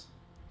days.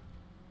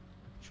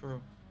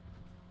 True.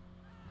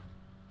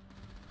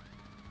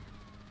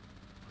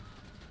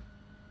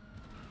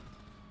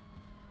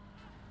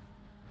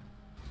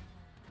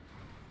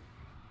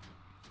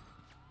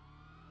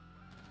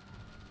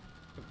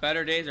 The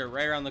better days are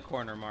right around the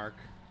corner, Mark.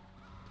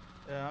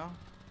 Yeah.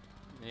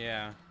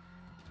 Yeah.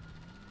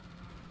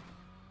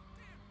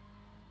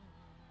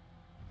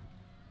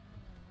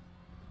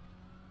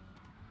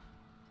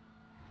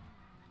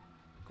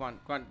 Come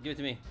on, give it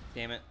to me.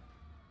 Damn it.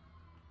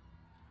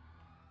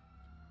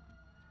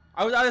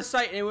 I was out of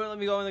sight and it wouldn't let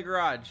me go in the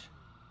garage.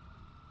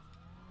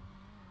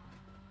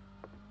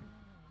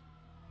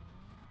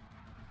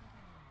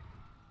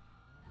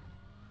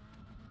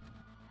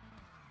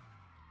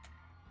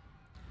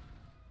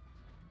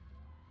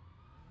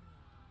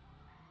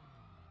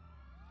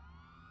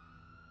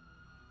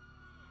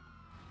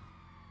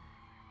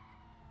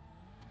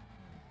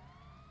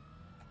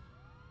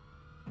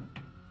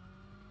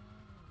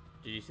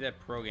 Did you see that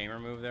pro gamer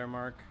move there,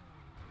 Mark?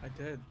 I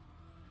did.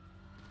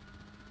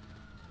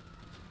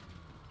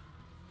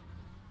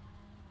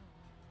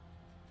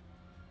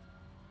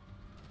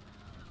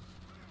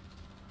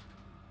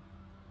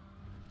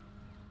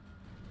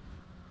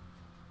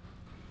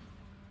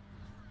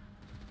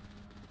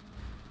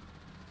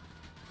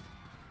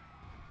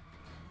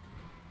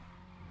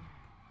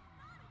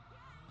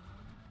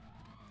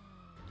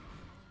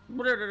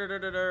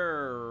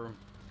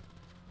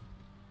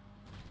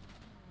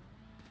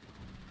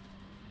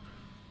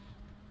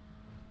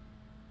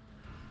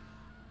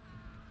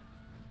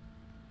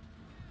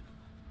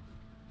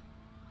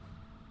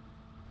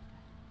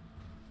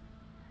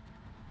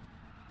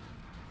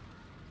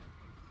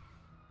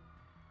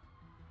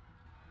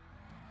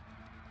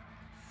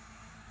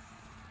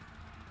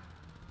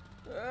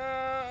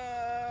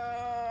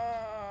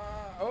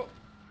 Oh,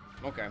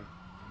 okay.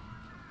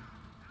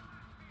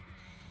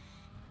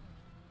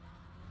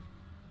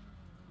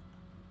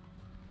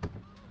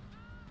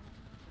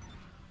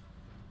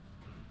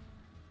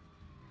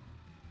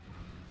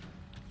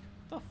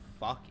 What the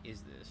fuck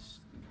is this?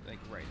 Like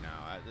right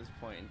now, at this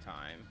point in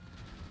time.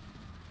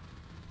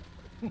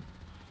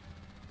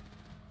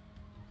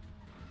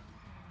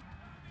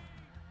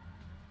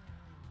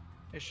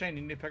 Hey Shane,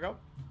 you need to pick up?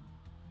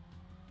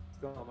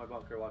 Still on my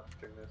bunker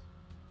watching this.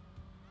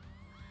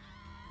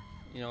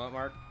 You know what,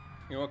 Mark?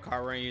 You know what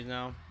car we're gonna use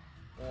now?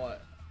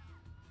 What?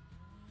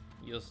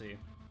 You'll see.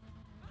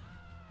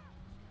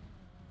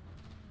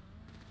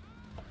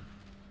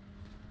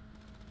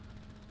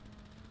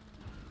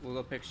 We'll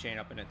go pick Shane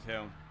up in it too.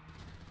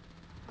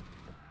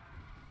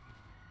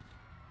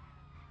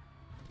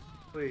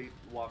 Actually,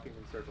 walking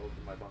in circles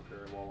in my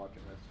bunker while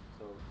watching this,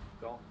 so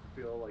don't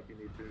feel like you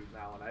need to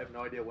now, and I have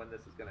no idea when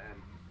this is gonna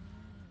end.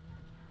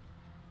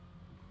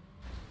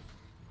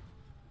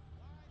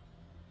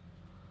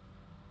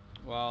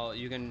 Well,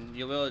 you'll be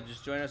able to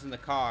just join us in the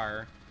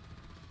car.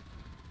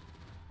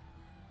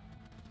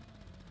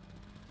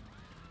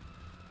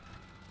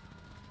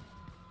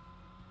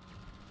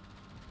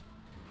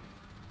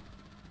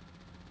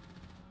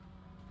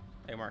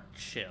 Hey Mark,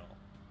 chill.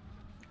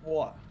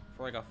 What?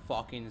 For like a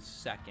fucking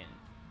second.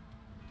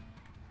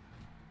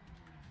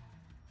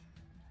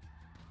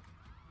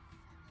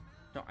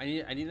 No, I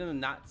need them to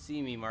not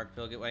see me, Mark.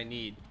 They'll get what I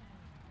need.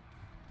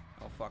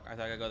 Oh fuck, I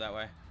thought I could go that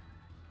way.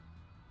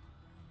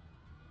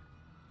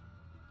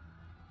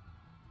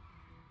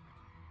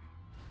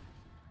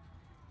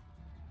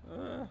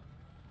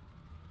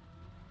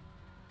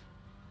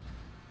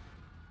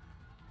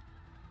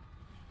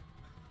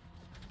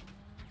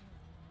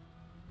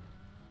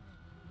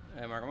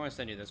 Hey Mark, I'm gonna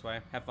send you this way.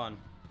 Have fun.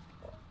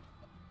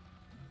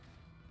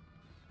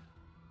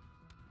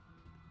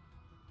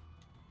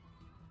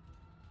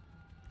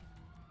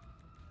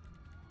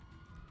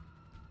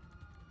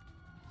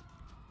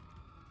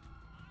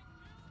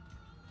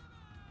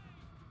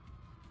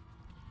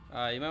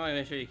 You might want to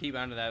make sure you keep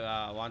onto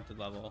that wanted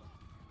level.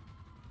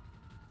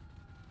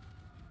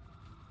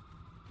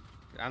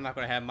 I'm not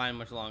gonna have mine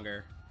much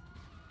longer.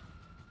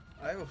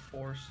 I have a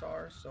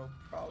 4-star, so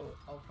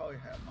I'll probably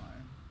have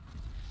mine.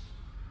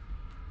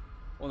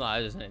 Well, no,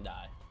 I just didn't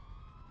die.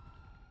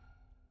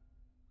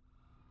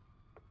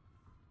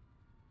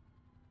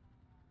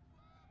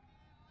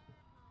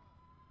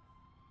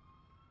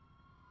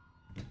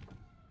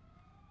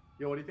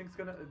 Yo, what do you think's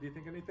gonna? Do you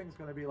think anything's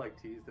gonna be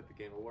like teased at the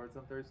Game Awards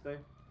on Thursday?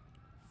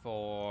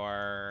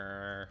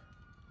 For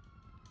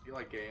You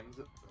like games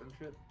and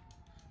shit?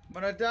 I'm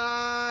gonna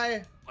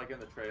die! Like in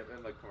the trailer,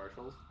 in the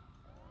commercials?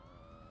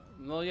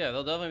 well, yeah,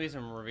 there'll definitely be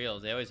some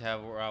reveals. They always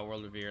have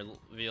world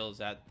reveals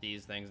at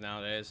these things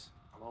nowadays.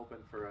 I'm hoping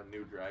for a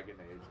new Dragon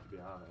Age, to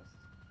be honest.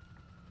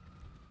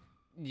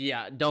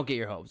 Yeah, don't get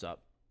your hopes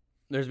up.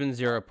 There's been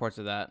 0 reports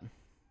of that.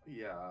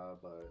 Yeah,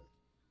 but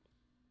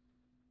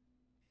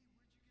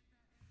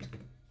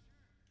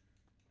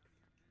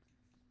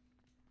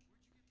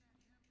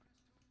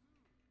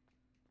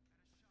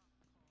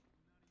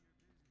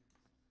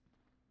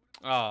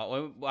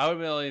Oh, well, I would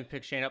really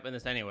pick Shane up in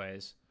this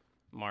anyways,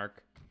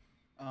 Mark.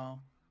 Oh.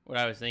 What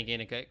I was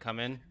thinking to come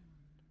in.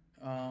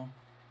 Oh.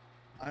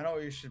 I know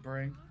what you should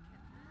bring.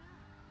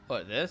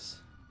 What,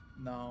 this?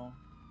 No.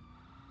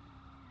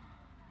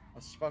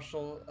 A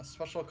special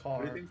car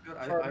what do you think's good?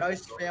 for a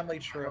nice think- family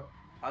trip.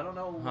 I don't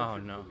know. Oh,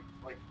 no.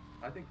 Like,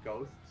 I think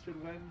Ghosts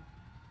should win.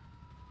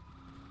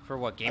 For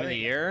what, Game I of the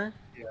think- Year?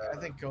 Yeah. I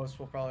think Ghost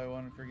will probably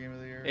win for Game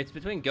of the Year. It's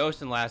between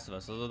Ghost and Last of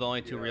Us. Those are the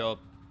only 2 Yeah. real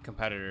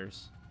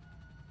competitors.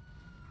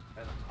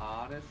 And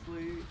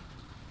honestly,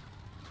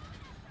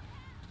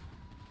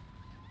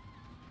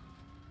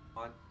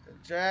 on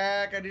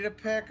Jack, I need a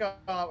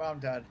pickup. I'm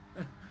dead.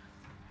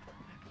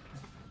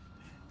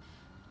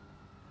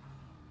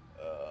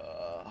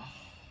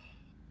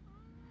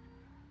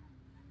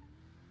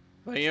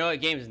 But you know what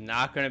game's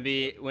not going to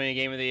be winning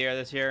Game of the Year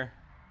this year?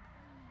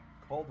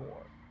 Cold War.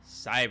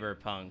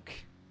 Cyberpunk.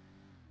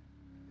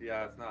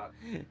 yeah, it's not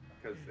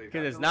because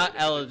Because it's not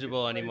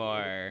eligible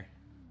anymore.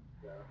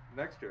 Yeah,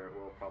 next year it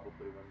will probably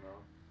win though.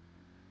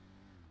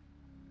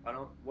 I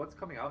don't. What's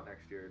coming out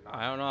next year?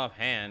 I don't know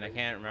offhand. I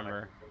can't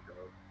remember.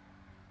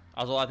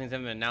 Also, a lot of things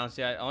haven't been announced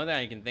yet. The only thing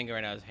I can think of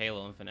right now is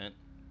Halo Infinite.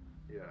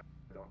 Yeah,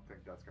 I don't think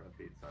that's gonna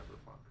beat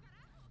Cyberpunk.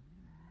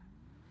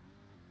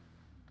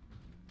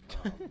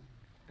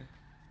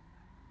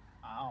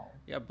 Ow.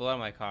 You got blood on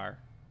my car.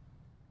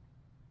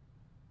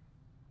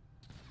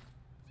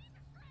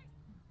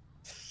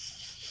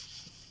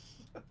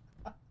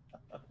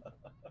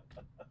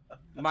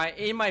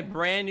 In my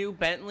brand new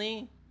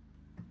Bentley.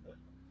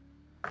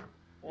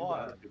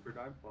 What? Super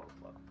dive? Oh,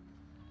 fuck.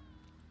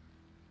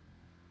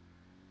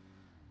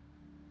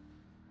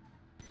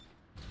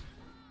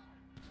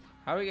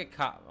 How do we get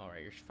caught? All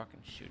right, you're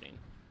fucking shooting.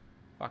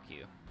 Fuck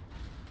you.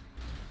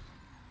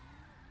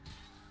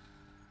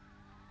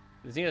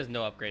 This thing has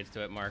no upgrades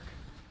to it, Mark.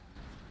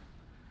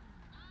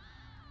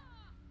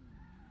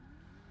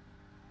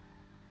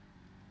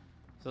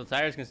 So the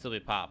tires can still be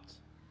popped.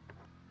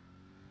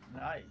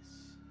 Nice.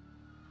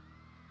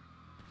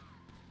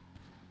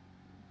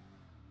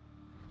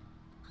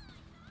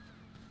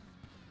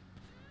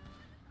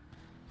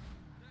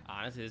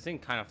 Honestly, this thing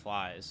kind of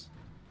flies.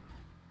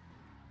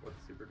 What,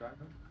 the super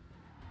diamond?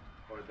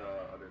 Or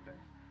the other thing?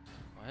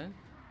 What?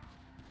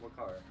 What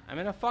car? I'm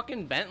in a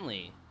fucking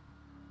Bentley.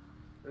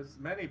 There's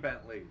many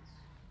Bentleys.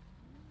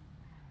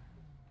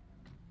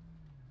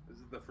 This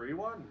is the free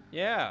one?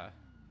 Yeah.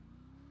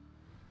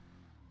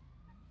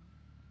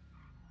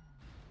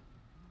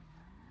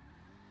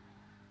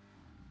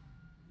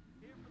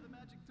 Here for the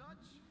magic touch.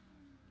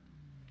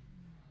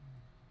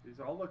 These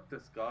all look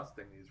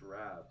disgusting, these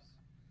wraps.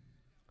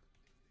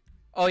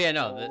 Oh yeah,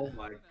 no. Oh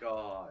my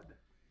god.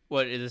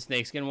 What is the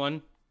snakeskin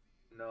one?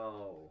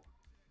 No.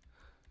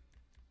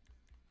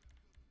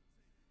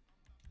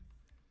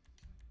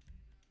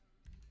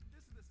 This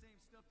is the same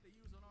stuff they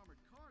use on armored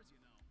cars, you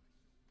know.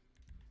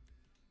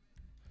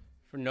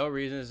 For no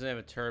reason, it doesn't have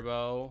a turbo.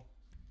 Oh,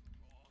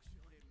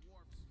 she'll hit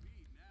warp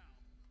speed now.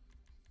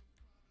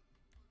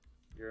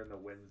 You're in the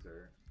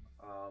Windsor.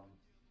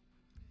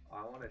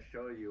 I want to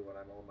show you what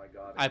I'm. Oh my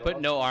god. I Go put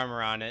up no to-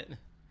 armor on it,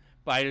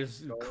 but I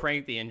just Go-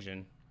 cranked the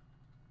engine.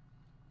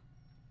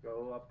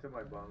 Go up to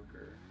my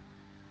bunker.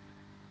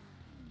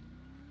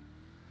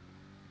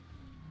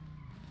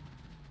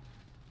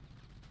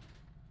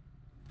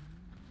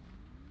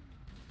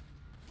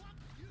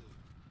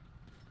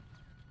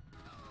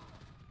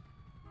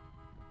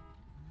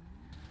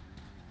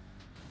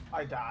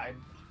 I died.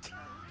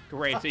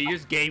 Great, so you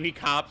just gave me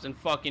cops and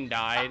fucking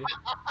died.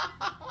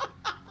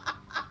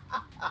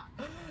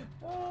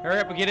 Hurry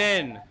up and get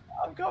in.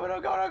 I'm coming,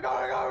 I'm coming, I'm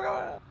coming, I'm coming,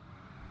 I'm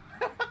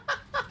coming.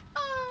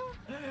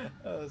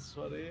 That was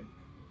funny.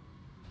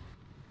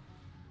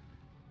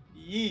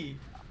 Yee.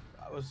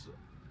 I was.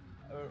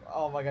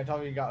 Oh my god, tell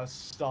me you got us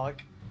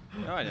stuck.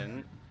 No, I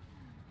didn't.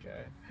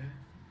 Okay.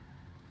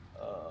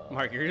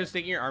 Mark, you're just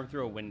sticking your arm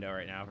through a window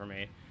right now for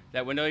me.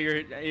 That window you're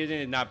using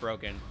is not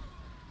broken.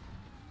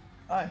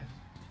 Hi.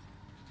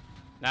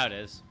 Now it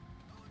is.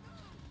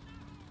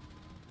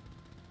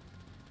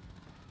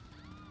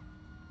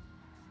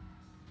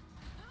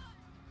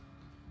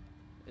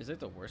 Is it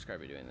the worst car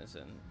to be doing this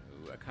in?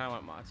 Ooh, I kind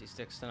of want Mozzie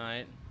sticks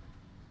tonight.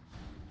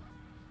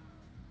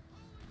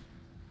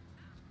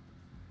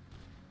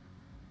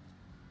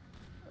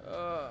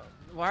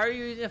 Why are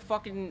you using a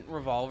fucking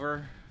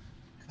revolver?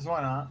 Cause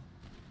why not?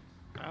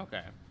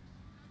 Okay.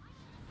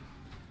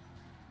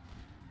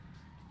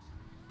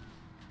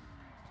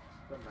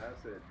 The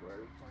message.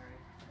 Where's my?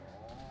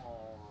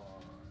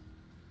 Oh.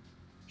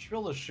 Should be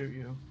able to shoot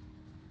you.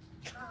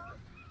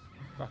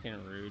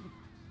 Fucking rude.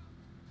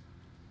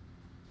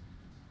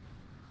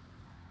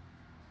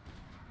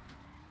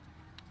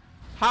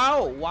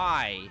 How?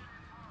 Why?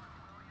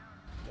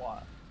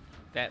 What?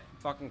 That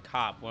fucking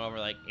cop went over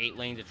like 8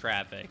 lanes of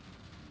traffic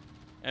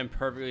and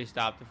perfectly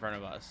stopped in front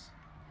of us.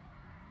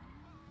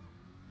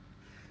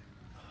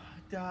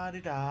 Da da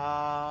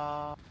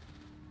da.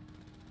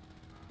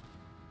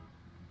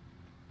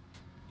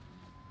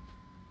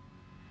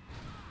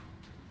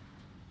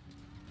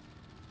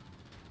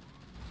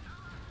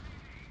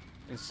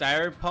 In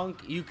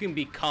Cyberpunk, you can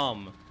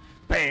become.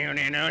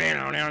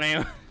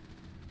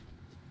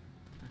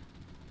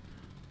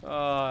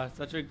 Oh,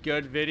 such a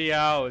good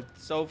video.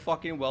 It's so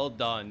fucking well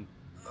done.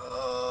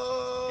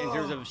 In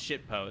terms of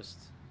shit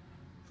posts.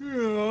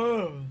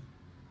 Yeah.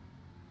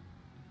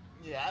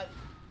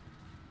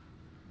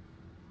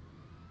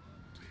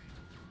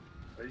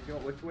 Are you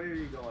going? Which way are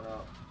you going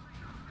up?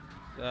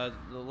 The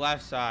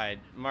left side.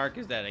 Mark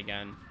is dead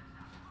again.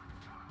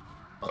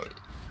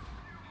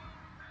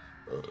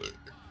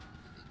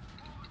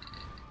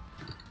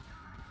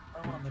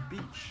 I'm on the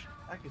beach.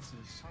 I can see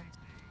the sun.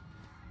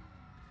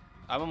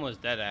 I'm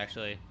almost dead,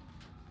 actually.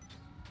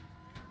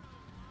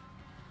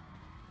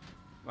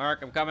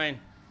 Mark, I'm coming.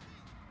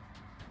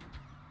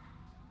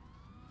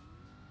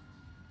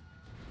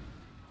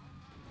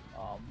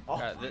 Oh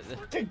God, my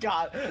fucking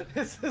god,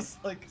 this is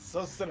like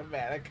so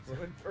cinematic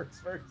in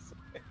first person.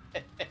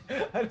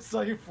 I just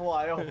saw you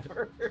fly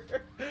over.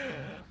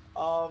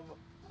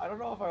 I don't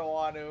know if I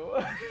want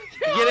to.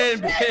 Get in,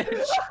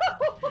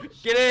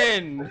 bitch! Get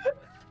in!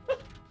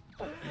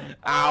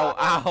 Ow,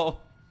 ow.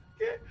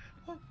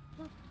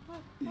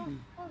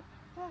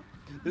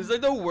 This is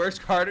like the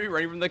worst car to be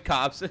running from the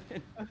cops in.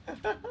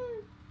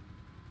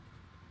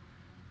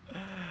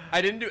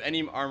 I didn't do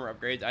any armor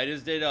upgrades. I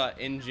just did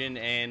engine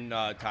and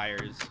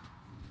tires.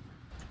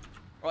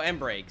 Oh, and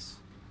brakes.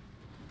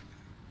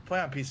 Play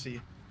on PC.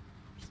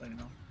 Just let you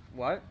know.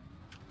 What?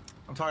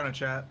 I'm talking to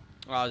chat.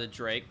 Oh, the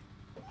Drake.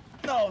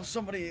 No,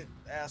 somebody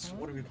asked,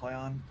 what do we play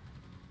on?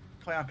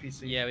 Play on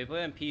PC. Yeah, we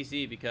play on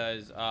PC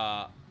because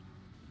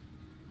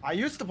I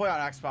used to play on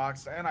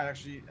Xbox, and I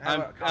actually have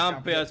I'm a copy on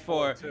on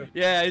PS4. too.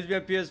 Yeah, I used to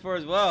be on PS4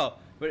 as well.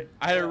 But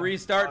I had to Yeah.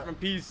 restart from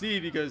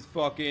PC because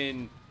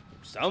fucking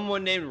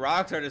someone named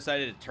Rockstar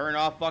decided to turn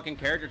off fucking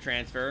character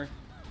transfer.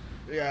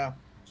 Yeah.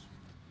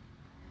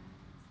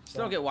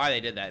 Still don't get why they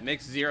did that. It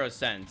makes 0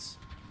 sense.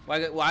 Why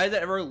is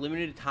that ever a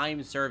limited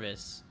time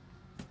service?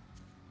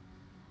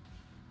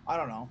 I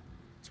don't know.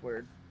 It's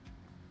weird.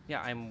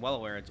 Yeah, I'm well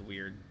aware it's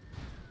weird.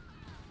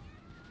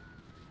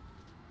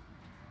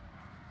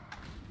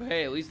 But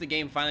hey, at least the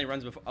game finally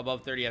runs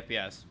above 30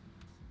 FPS.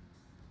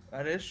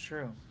 That is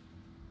true.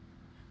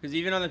 Because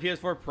even on the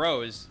PS4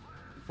 Pros,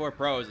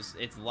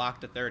 it's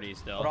locked to 30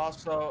 still. But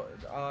also,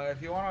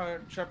 if you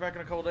want to check back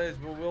in a couple days,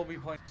 we'll be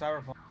playing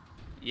Cyberpunk.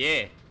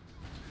 Yeah.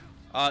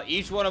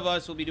 Each one of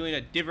us will be doing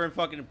a different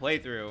fucking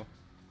playthrough.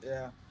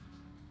 Yeah.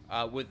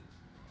 With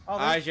Oh,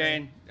 Hi there's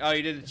Jane. Oh,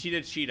 she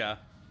did Cheetah.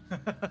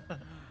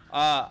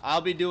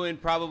 I'll be doing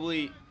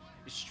probably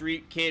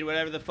Street Kid,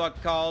 whatever the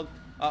fuck called.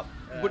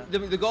 But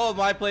the goal of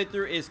my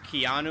playthrough is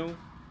Keanu.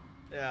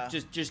 Yeah.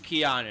 Just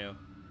Keanu.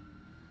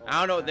 I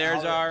don't know what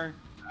theirs are.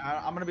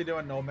 I'm gonna be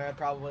doing Nomad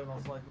probably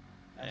most likely,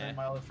 and Eh. then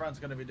my other friend's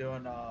gonna be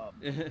doing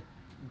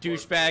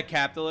Douchebag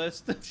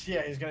capitalist.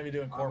 yeah, he's gonna be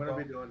doing I'm Corpo.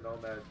 gonna be doing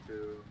Nomad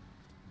too.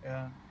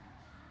 Yeah.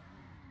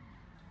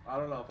 I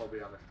don't know if I'll be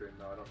on the stream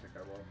though. I don't think I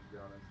will, to be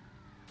honest.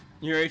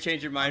 You already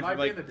changed your mind I for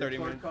might be in like the 30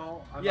 Discord minutes.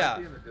 call. I Yeah. might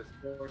be in the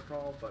Discord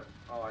call, but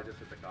I just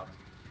hit the cops.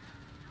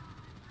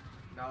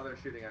 Now they're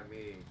shooting at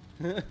me.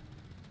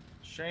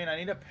 Shane, I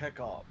need a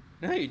pickup.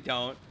 No, you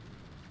don't.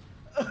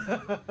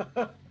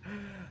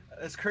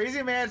 This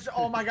crazy man.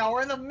 Oh my god,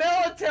 we're in the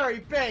military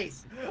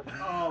base.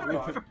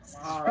 Oh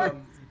fuck.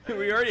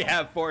 We already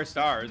have 4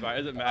 stars. Why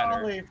does it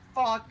matter? Holy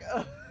fuck.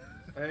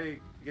 Hey,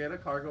 get a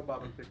cargo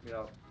bob and pick me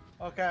up.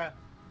 Okay.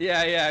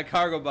 Yeah,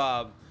 Cargo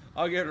Bob.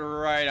 I'll get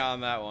right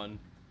on that one.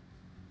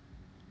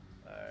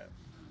 Alright.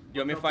 You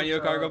want me to find you a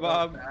Cargo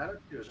Bob?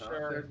 Attitude, huh?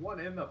 Sure. There's one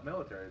in the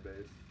military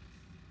base.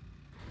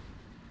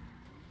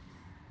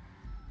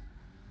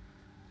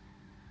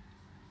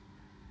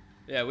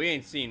 Yeah, we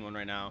ain't seen one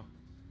right now.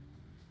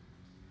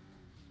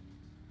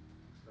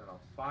 Then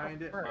I'll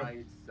find it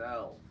Alright.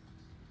 myself.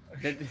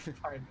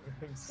 Find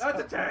That's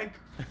a tank.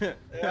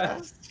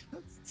 Yes.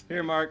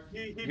 Here, Mark.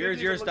 He didn't Here's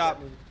even your look stop.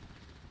 at me.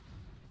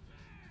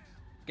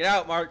 Get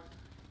out, Mark.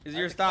 This is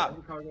your I think stop.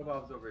 the cargo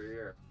bob's over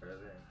here. I think.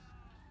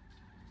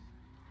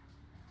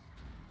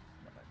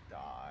 I'm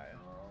gonna die.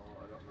 Oh,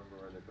 I don't remember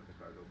where they put the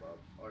cargo bob.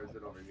 Or is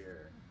it over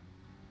here?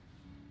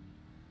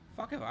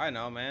 Fuck if I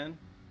know, man.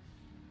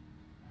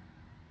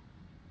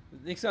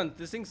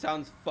 This thing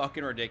sounds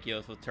fucking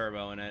ridiculous with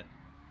turbo in it.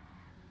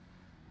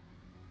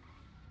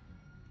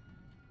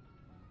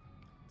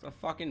 It's a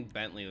fucking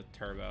Bentley with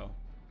turbo.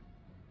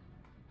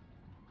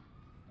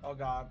 Oh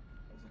god.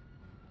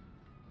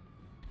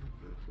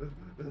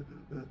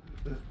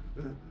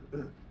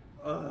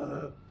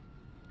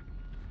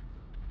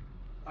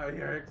 I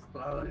hear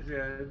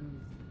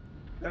explosions.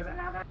 There's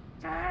another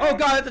tank. Oh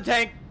god, it's a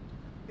tank!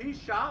 He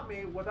shot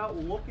me without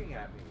looking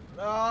at me. He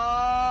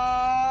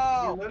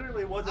No.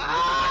 literally wasn't looking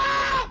at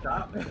me when he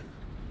shot me.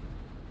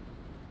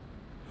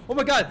 Oh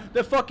my god,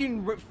 the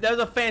fucking... That was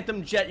a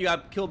phantom jet you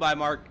got killed by,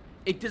 Mark.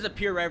 It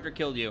disappeared right after it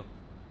killed you.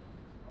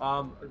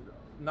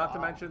 Not to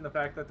mention the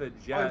fact that the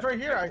jet. Oh, it's right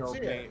here, that I killed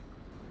see me- it.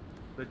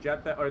 The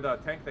jet that, or the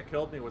tank that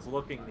killed me was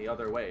looking the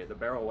other way. The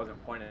barrel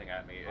wasn't pointing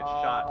at me. It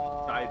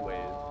shot sideways.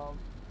 Oh,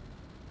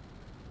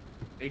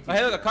 hey,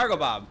 look, a Cargo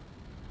Bob.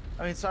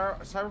 I mean,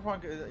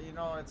 Cyberpunk, you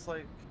know, it's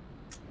like.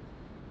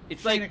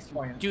 It's Shane, like,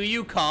 explain it. do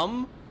you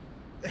come?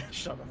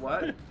 Shut up.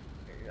 What?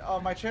 Oh,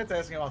 my chat's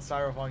asking about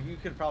Cyberpunk. You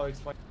could probably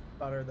explain it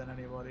better than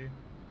anybody.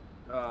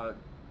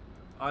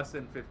 Us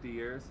in 50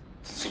 years.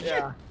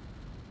 Yeah.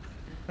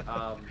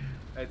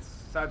 It's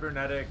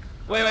cybernetic.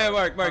 Wait,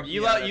 Mark, funky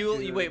you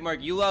attitude. wait,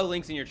 Mark, you allow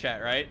links in your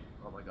chat, right?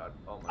 Oh my god.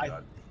 Oh my I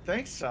god.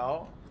 think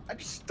so. I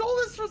just stole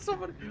this from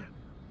somebody.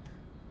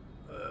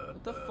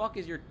 What the fuck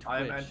is your Twitch?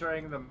 I'm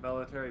entering the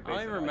military base. I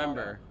don't even in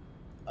remember.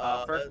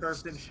 First It's-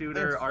 person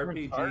shooter, it's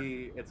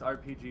RPG. It's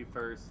RPG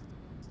first,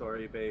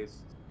 story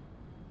based.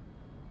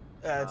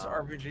 Yeah, it's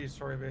RPG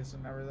story based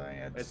and everything.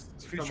 It's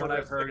futuristic from what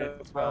I've heard, as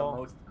it's well. the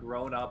most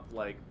grown up,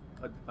 like,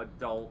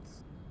 adult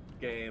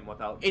game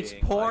without It's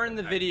being, porn,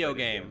 like, the video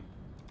actually- game.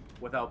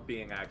 Without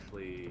being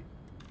actually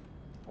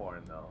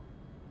porn, though.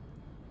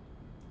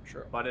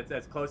 True. But it's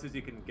as close as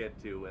you can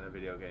get to in a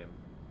video game.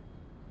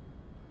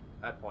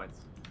 At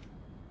points.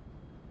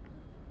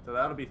 So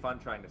that'll be fun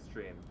trying to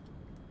stream.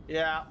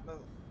 Yeah.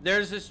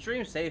 There's a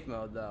stream safe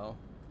mode though.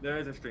 There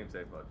is a stream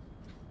safe mode.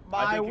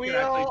 My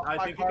wheel. I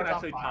my think you can car's on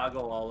actually fire.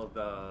 toggle all of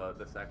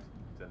the sections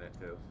in it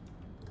too.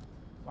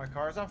 My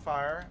car's on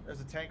fire.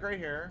 There's a tank right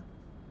here.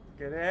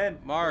 Get in,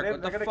 Mark, get in.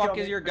 what the They're gonna fuck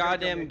kill is me. your They're gonna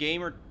kill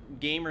goddamn me.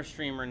 gamer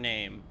streamer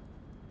name?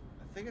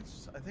 I think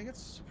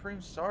it's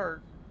Supreme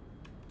Stark.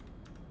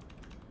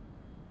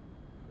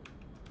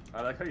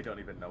 I like how you don't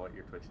even know what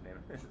your Twitch name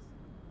is.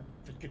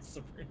 I think it's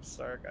Supreme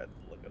Stark. I had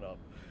to look it up.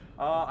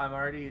 Oh, I'm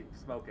already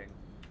smoking.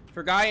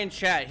 For guy in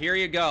chat, here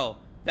you go.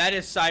 That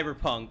is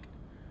Cyberpunk.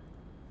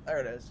 There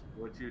it is.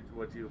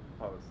 What'd you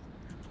post?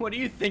 What do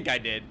you think I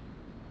did?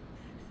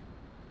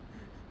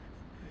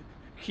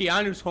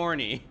 Keanu's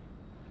horny.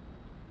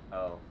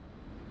 Oh.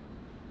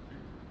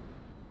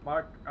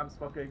 Mark, I'm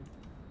smoking.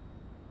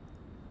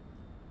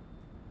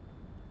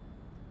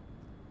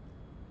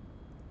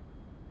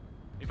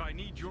 If I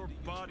need your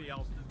body,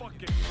 I'll fuck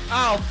it.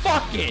 Oh,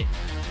 fuck it!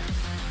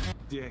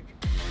 Dick.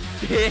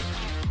 Dick.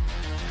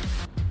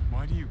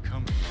 Why do you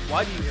come?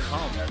 Why do you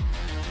come?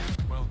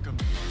 Welcome.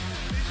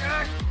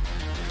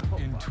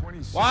 In What?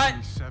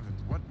 2077,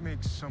 what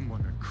makes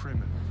someone a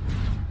criminal?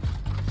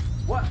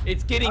 What?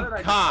 It's getting How did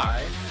I cocked.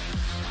 die?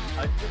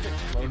 I just In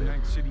exploded.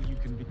 Night City, you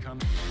can become.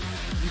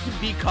 You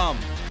can become.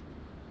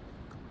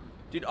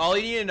 Dude, all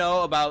you need to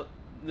know about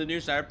the new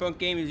Cyberpunk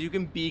game is you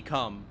can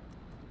become.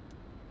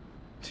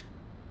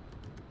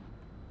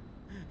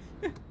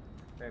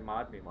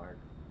 mod me, Mark.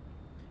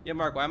 Yeah,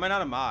 Mark, why am I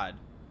not a mod?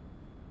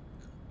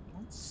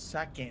 1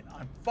 second.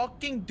 I'm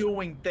fucking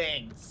doing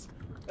things.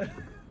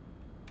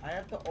 I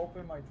have to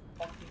open my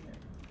fucking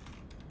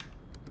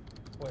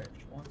Twitch.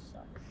 1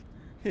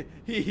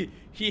 second.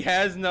 he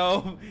has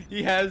no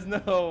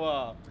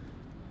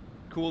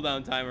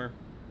cooldown timer,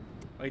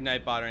 like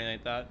Nightbot or anything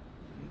like that.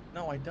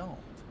 No, I don't.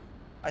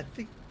 I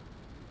think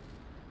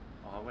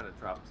Oh, I'm gonna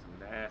drop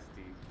some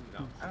nasty.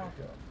 No. I don't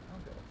give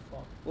a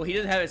fuck. Well, he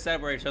doesn't have it set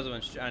up where it shows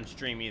them on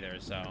stream either,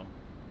 so.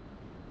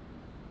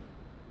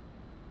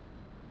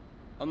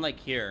 Unlike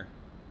here,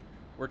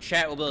 where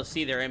chat will be able to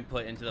see their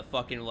input into the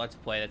fucking Let's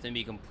Play, that's gonna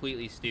be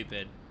completely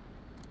stupid.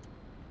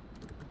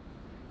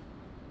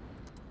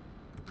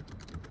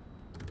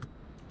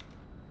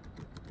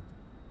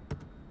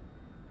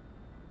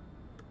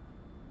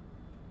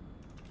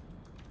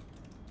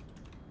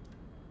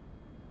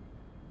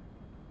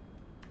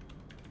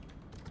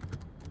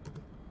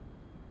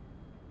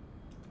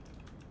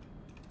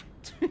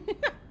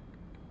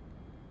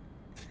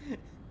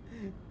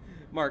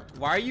 Mark,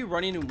 why are you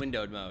running in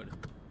windowed mode?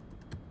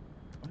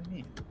 What do you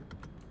mean?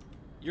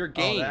 Your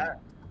game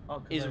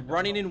is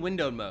running in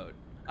windowed mode.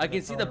 I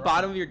can see the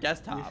bottom of your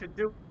desktop. You should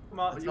do.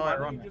 Why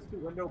don't you just do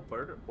window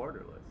borderless?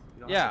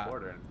 You don't have to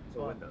border and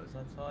go Windows.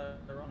 That's how I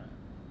run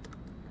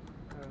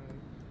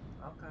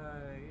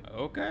it.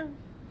 Okay.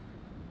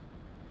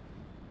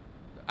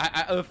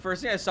 Okay. The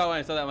first thing I saw when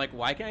I saw that, I'm like,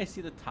 why can't I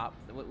see the top?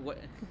 What?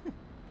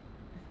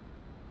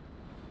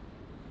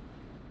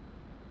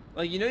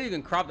 Like, you know you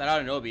can crop that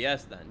out in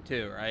OBS then,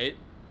 too, right?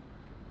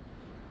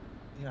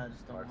 Yeah, I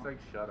just don't. Mark's like,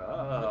 shut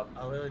up.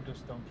 I literally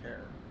just don't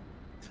care.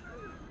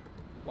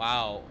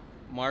 Wow.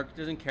 Mark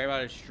doesn't care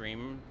about his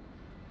stream.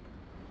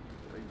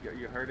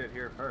 You heard it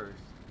here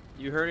first.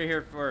 You heard it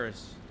here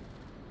first.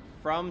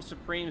 From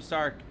Supreme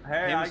Sark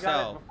Hey, himself. I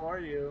got it before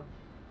you.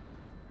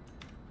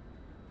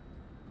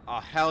 Oh,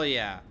 hell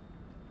yeah.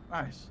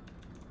 Nice.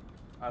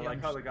 I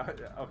like how the guy.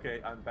 Okay,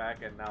 I'm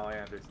back and now I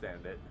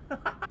understand it.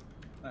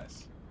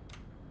 Nice.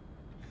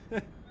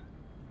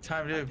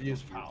 Time to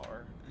abuse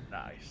power.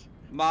 Nice.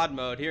 Mod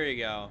mode, here you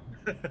go.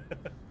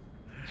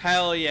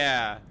 Hell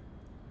yeah.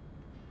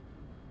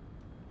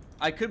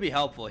 I could be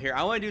helpful here.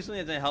 I want to do something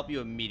that's going to help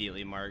you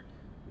immediately, Mark.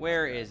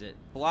 Where is it?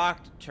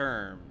 Blocked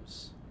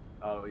terms.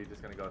 Oh, you're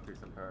just going to go through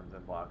some terms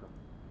and block them.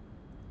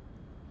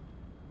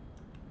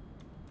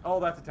 Oh,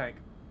 that's a tank.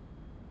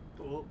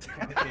 Oh,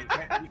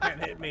 you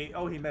can't hit me.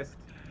 Oh, he missed.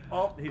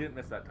 Oh, he didn't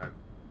miss that time.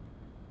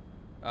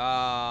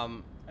 I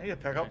need to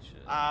pick up.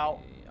 Ow.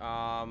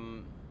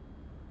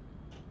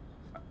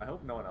 I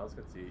hope no one else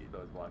can see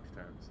those blocked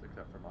terms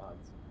except for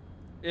mods.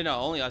 You know,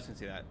 only us can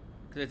see that.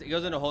 Because it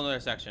goes into a whole other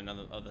section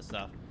of the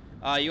stuff.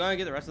 You want to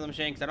get the rest of them,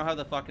 Shane? Because I don't have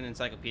the fucking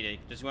encyclopedia.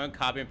 Just want to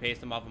copy and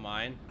paste them off of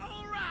mine.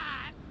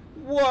 Alright!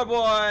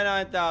 Warboy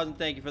 9000,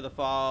 thank you for the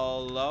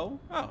follow.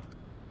 Oh.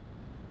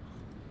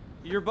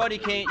 Your buddy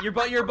came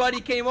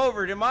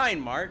over to mine,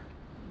 Mark.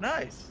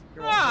 Nice.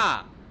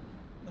 Ah!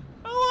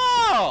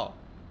 Hello!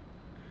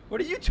 What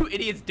are you two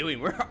idiots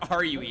doing? Where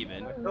are you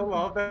even? I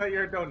love that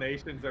your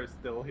donations are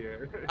still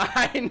here.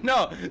 I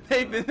know.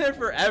 They've been there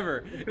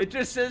forever. It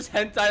just says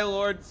Hentai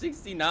Lord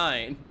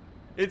 69.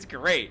 It's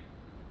great.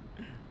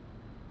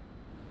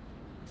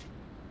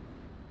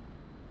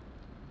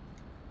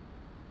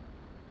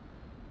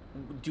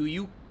 Do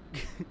you...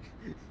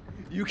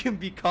 You can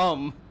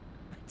become...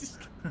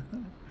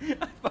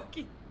 I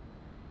fucking...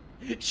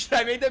 Should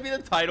I make that be the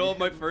title of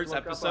my first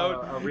episode?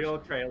 A real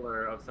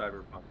trailer of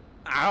Cyberpunk.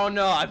 I don't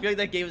know. I feel like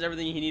that gave us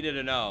everything he needed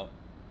to know.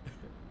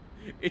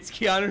 It's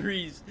Keanu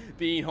Reeves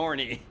being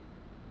horny.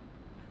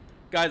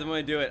 Guys, I'm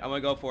gonna do it. I'm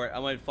gonna go for it.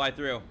 I'm gonna fly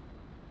through.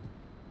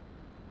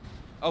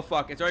 Oh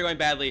fuck, it's already going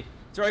badly.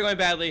 It's already going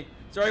badly.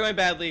 It's already going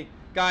badly.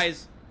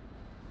 Guys.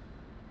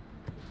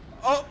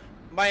 Oh,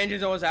 my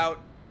engine's almost out.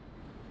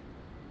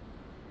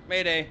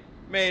 Mayday.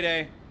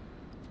 Mayday.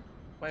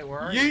 Wait,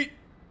 where are you? Yeet.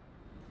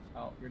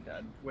 Oh, you're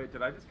dead. Wait,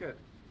 did I just get...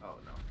 Oh,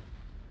 no.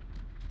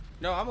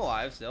 No, I'm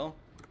alive still.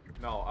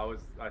 No,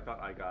 I thought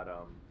I got,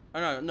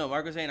 Oh, no,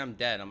 Mark was saying I'm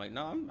dead. I'm like,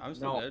 no, I'm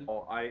still good.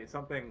 No,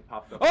 something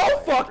popped up. Oh,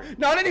 fuck!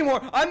 Not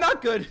anymore! I'm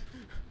not good!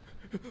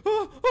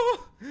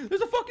 Oh,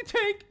 there's a fucking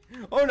tank!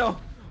 Oh, no!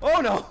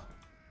 Oh, no!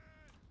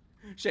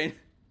 Shane.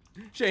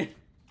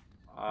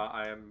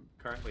 I am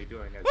currently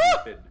doing a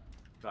stupid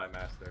Die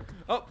Master.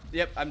 Oh,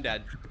 yep, I'm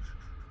dead.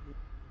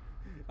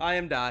 I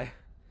am die.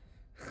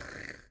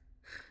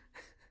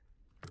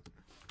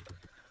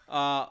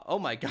 Oh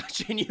my gosh,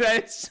 Shane, you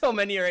added so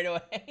many right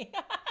away.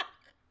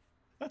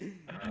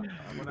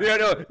 Yeah,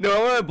 no, I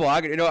want to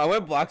block it. No, I want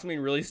to block something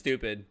really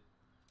stupid.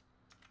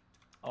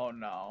 Oh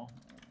no.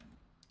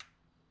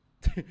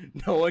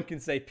 No one can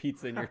say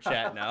pizza in your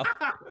chat now.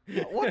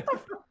 What the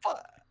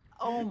fuck?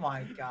 Oh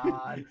my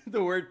god.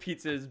 The word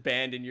pizza is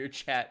banned in your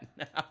chat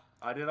now.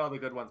 I did all the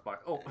good ones,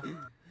 Mark. Oh.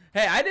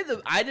 Hey, I did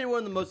one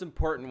of the most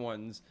important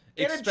ones,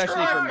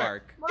 especially for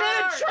Mark.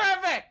 Get in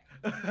traffic!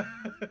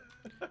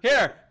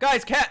 Here,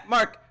 guys,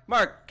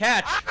 Mark,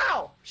 catch.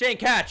 Ow! Shane,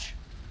 catch.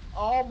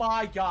 Oh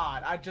my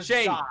god, I just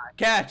Shane, died.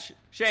 catch.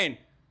 Shane,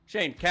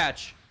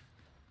 catch.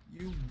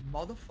 You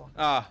motherfucker.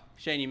 Ah,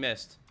 Shane, you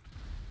missed.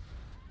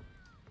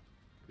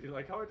 You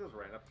like how I just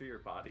ran up to your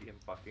body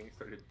and fucking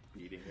started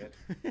beating it?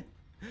 Dude,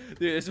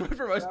 this is what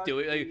from us Just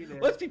doing. Like, eat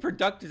it. let's be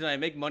productive tonight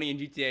and make money in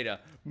GTA to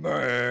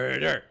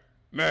murder.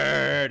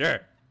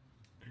 Murder.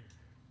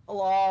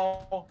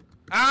 Hello.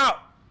 Ow!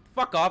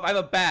 Fuck off, I have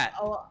a bat.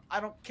 Oh, I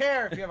don't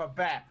care if you have a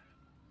bat.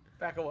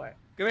 Back away.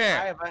 Come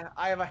here.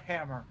 I have a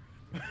hammer.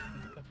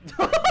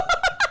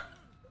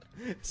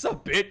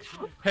 Sup, bitch?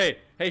 Hey,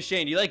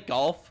 Shane, do you like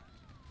golf?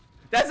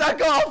 That's not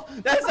golf!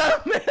 That's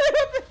not a man!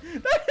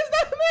 That is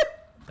not a man!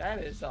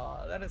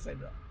 That is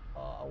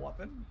a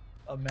weapon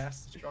of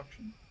mass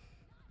destruction.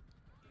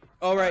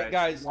 Alright, Alright,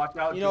 guys. watch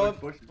out, You know George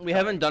what? Bush is We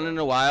haven't done it coming.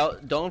 in a while.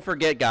 Don't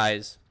forget,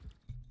 guys.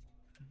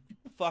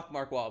 Fuck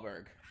Mark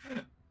Wahlberg.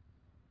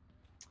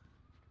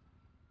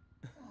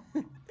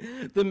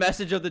 The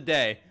message of the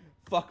day.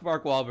 Fuck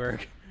Mark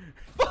Wahlberg.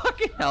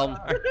 Fucking hell,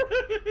 Mark.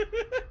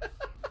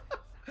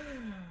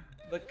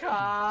 The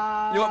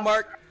cops. You know what,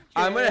 Mark?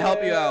 I'm gonna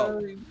help you out.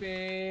 killing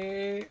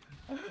me.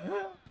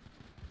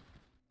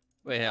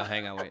 Wait, no,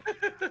 hang on, wait.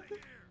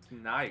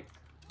 Snipe.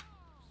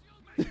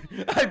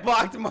 I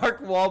blocked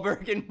Mark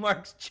Wahlberg in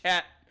Mark's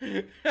chat.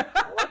 What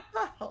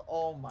the hell?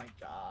 Oh my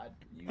god.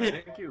 I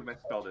think you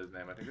misspelled his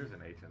name. I think there's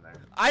an H in there.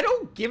 I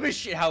don't give a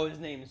shit how his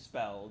name is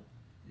spelled.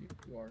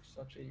 You are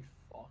such a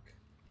fuck.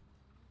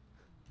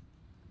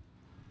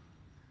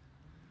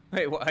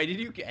 Wait, why did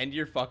you end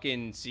your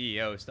fucking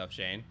CEO stuff,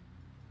 Shane?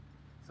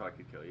 So I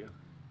could kill you.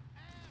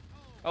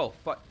 Oh,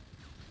 fuck.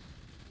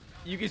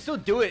 You can still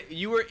do it.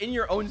 You were in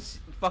your own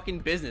fucking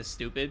business,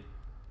 stupid.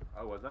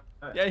 Oh, was that?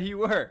 Yeah, you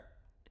were.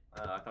 I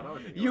thought I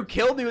was in You yours.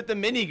 killed me with the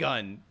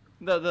minigun.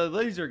 The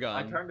laser I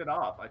gun. turned it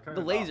off. I turned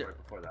The it laser. off right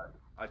before that.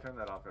 I turned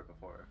that off right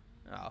before.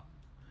 Oh.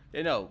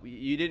 Yeah, no,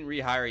 you didn't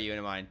rehire you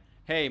into mine.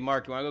 Hey,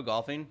 Mark, you want to go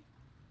golfing?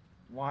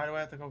 Why do I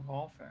have to go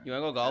golfing? You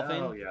want to go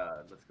golfing? Oh yeah,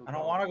 let's go. I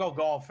don't want to go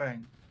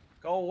golfing.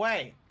 Go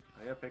away.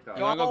 I gotta pick up.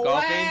 You want to go Go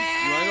golfing? away!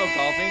 You want to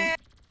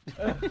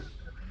go golfing?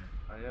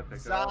 I gotta pick up.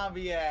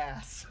 Zombie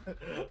ass.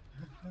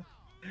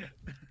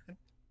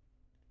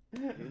 We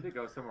need to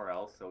go somewhere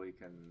else so we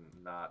can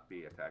not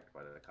be attacked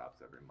by the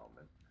cops every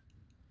moment.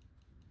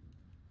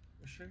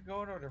 We should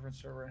go to a different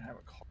server and have a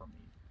car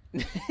meet.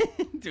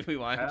 Do we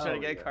want to try to Hell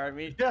get a yeah. card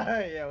meet?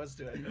 Yeah, let's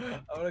do it.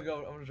 I'm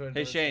gonna join.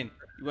 Hey, Shane,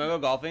 you want to go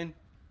golfing?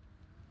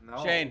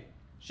 No. Shane,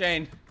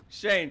 you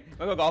want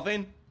to go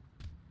golfing?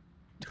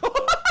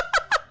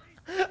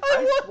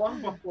 I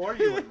swung before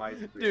you in my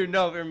screen. Dude,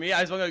 no, for me,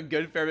 I swung a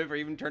good fair bit before I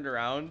even turned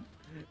around.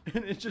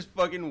 And it just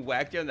fucking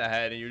whacked you on the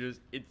head and you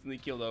just instantly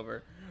keeled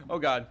over. Oh,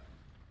 God.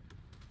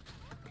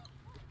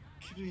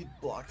 Kitty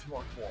blocked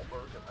Mark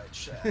Wahlberg in my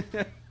chat.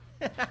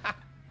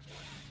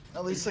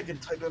 At least I can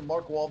type in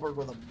Mark Wahlberg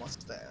with a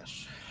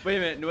mustache. Wait a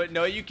minute.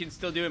 No, what you can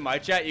still do in my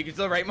chat? You can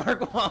still write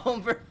Mark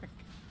Wahlberg.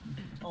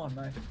 Oh,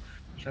 nice.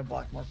 Should I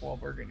block Mark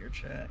Wahlberg in your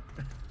chat?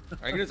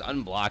 I can just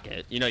unblock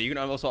it. You know, you can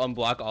also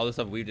unblock all the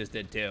stuff we just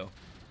did, too.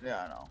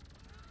 Yeah, I know.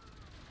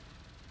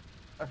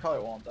 I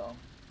probably won't, though.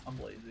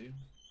 I'm lazy.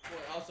 Well,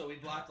 also, we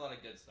blocked a lot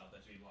of good stuff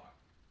that should be blocked.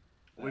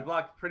 We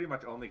blocked pretty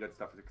much only good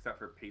stuff except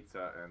for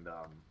pizza and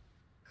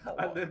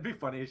Oh, it'd be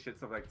funny as shit.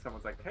 So like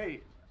someone's like,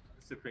 "Hey,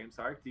 Supreme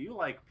Sark, do you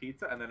like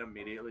pizza?" And then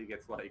immediately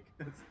gets like,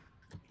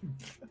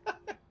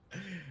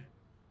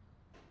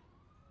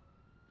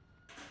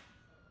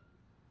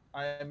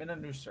 I am in a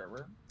new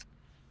server.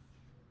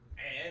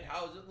 And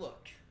how does it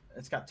look?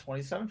 It's got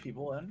 27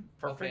 people in.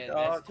 Perfect Okay,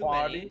 that's too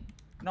quality. many.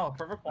 No,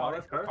 perfect "Oh, quality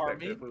that's for car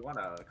perfect. meat. If we want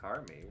a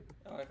car meet."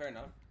 Oh, fair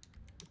enough.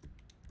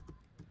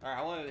 Alright,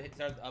 I want to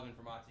start the oven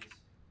for Mozzie's.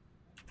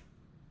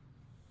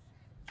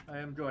 I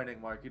am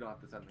joining, Mark. You don't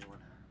have to send me one.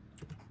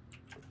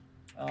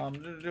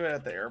 Do it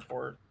at the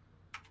airport.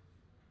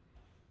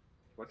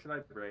 What should I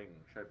bring?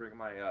 Should I bring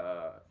my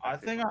I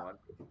think one?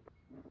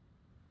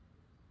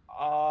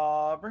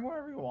 Bring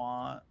whatever you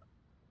want.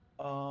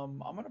 I'm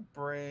gonna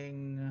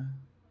bring.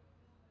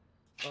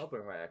 I'll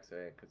bring my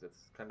XA because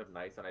it's kind of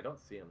nice and I don't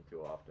see them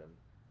too often.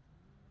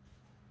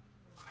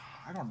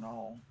 I don't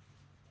know.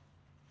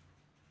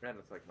 And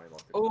it's like my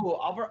most. Oh,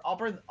 I'll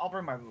bring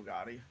my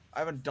Bugatti. I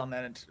haven't done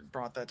that and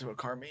brought that to a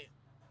car meet.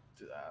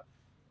 Do that.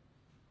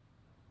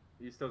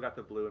 You still got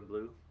the blue and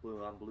blue,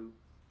 blue on blue.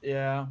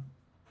 Yeah.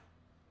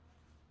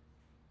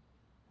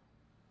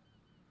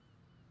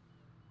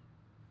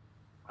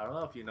 I don't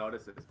know if you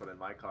noticed this, but in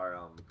my car,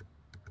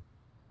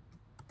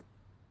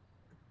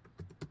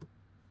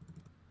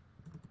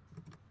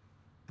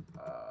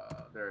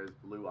 there is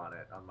blue on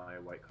it on my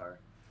white car.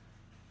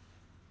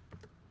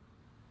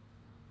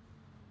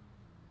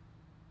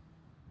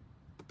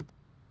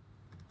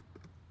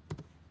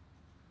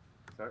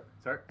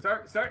 Sir!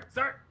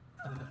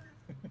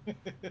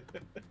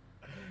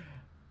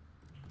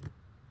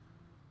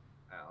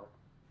 Ow.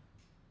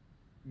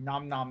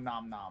 Nom nom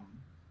nom nom.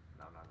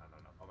 No.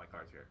 Oh, my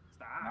car's here.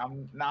 Stop!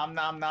 Nom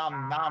nom nom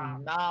nom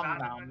nom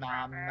nom nom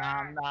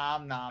nom nom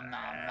nom nom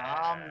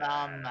nom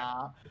nom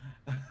nom.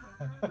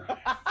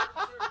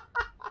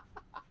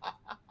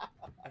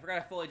 I forgot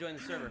I fully joined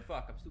the server.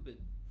 Fuck, I'm stupid.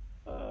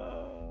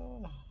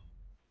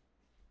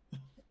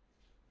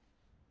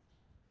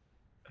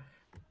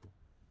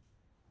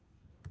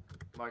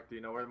 Mark, do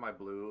you know where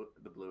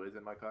the blue is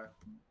in my car?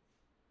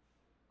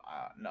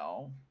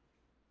 No.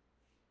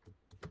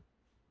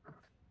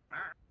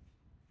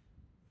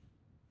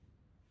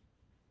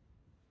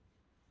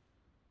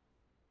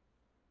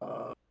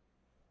 I'm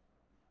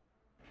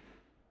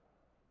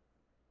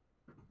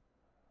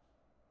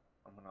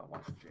gonna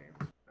watch James.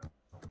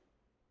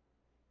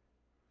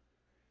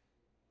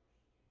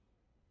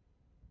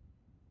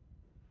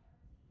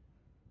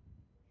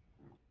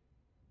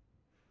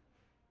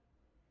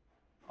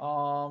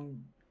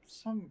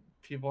 Some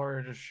people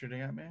are just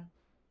shooting at me.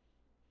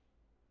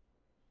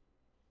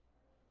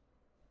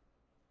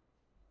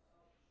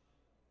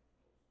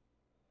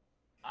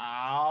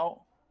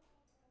 Ow.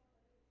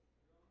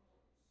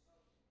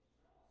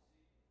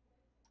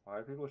 Why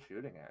are people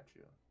shooting at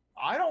you?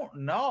 I don't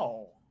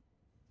know.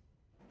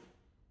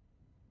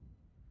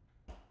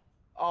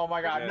 Oh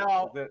my god,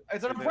 no.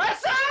 It's an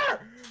oppressor!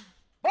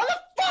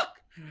 Motherfuck!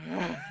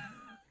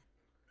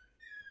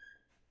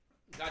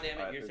 God damn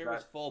it, your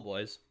server's full,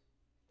 boys.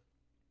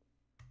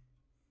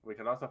 We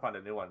can also find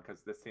a new one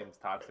because this seems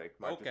toxic.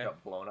 Mark just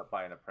got blown up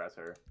by an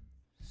oppressor.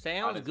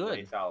 Sounds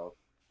good.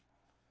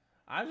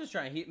 I was just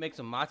trying to make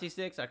some matzo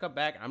sticks. I come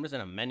back, I'm just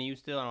in a menu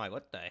still. I'm like,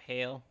 what the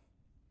hell?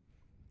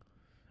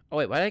 Oh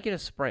wait, why did I get a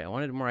Sprite? I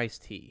wanted more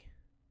iced tea.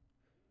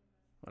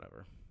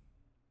 Whatever.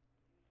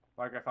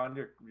 Mark, I found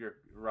your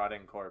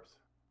rotting corpse.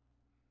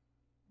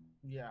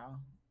 Yeah.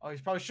 Oh,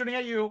 he's probably shooting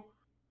at you.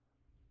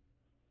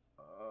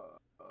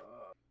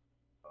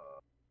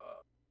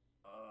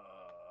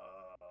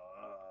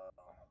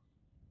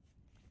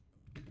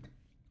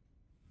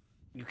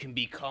 You can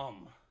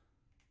become.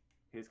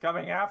 He's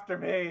coming after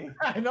me.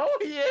 I know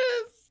he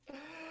is.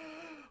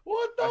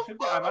 What the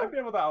fuck? I might be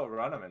able to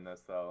outrun him in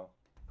this though.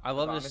 I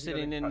love just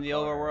sitting in the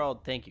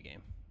overworld. Thank you,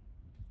 game.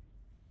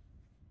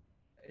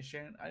 Hey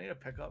Shane, I need a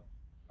pickup.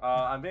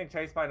 I'm being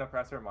chased by an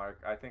oppressor,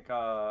 Mark. I think you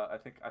know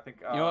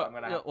I'm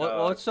gonna have to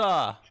let's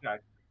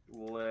check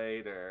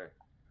later.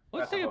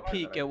 Let's take a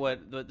peek at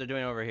what they're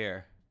doing over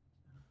here.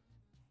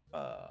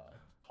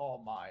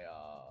 Call my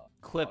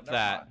clip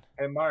that. Mind.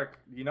 Hey Mark,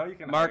 you know you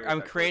can. Mark,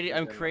 I'm creating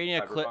a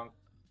clip.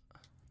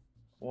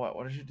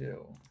 What did you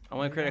do? I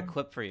want to create a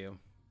clip for you.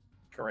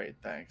 Great,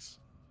 thanks.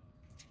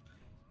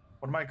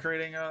 What am I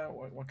creating?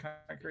 What kind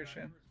of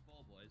creation?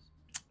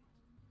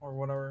 Or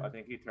whatever. I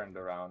think he turned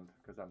around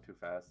because I'm too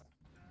fast.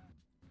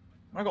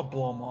 I'm gonna go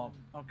blow him up.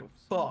 I don't give a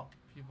fuck.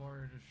 People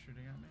are just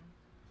shooting at me.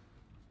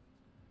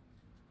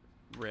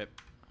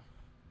 Rip.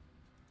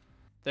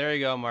 There you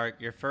go, Mark.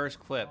 Your first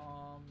clip.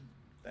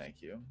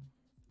 Thank you.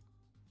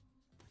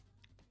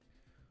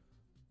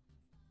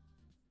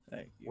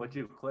 Thank you. What'd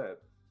you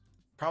clip?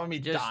 Probably me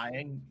Just...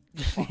 dying.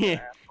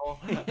 Yeah,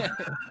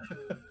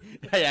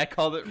 I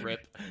called it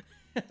rip.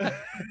 Let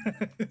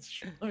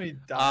me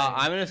die.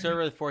 I'm in a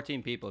server with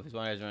 14 people. If you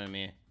want to join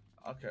me.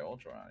 Okay, we'll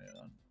join you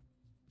then.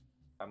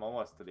 I'm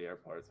almost to the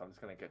airport, so I'm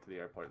just gonna get to the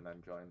airport and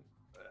then join.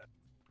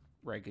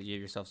 Right, because you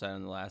have yourself set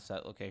in the last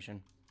set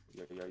location.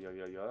 Yo.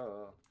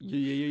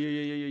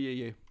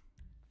 Yeah.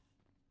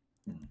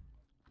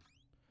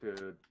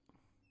 Dude.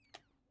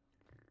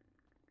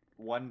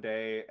 One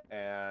day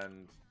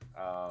and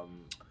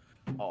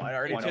Oh, I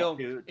already until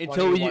you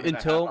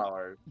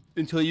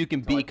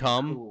can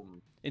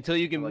become. Until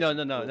you can no,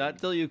 not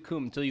until you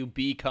come, until you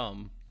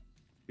become.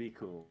 Be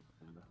cool.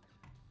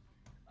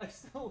 I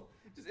still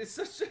it's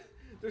such a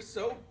they're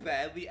so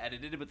badly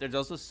edited, but they're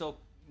also so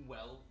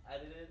well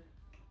edited.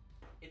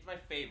 It's my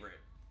favorite.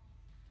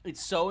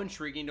 It's so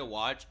intriguing to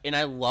watch, and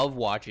I love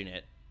watching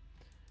it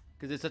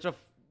because it's such a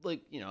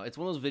it's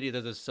one of those videos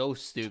that is so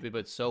stupid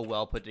but so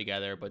well put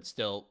together, but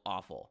still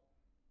awful.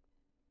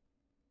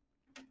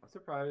 I'm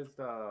surprised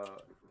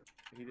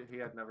he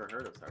had never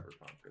heard of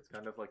Cyberpunk. It's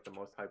kind of like the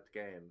most hyped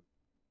game.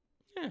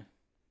 Yeah.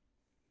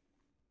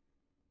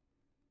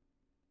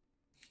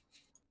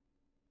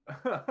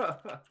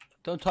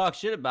 Don't talk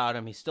shit about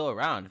him. He's still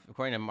around,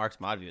 according to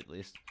Mark's mod view, at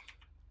least.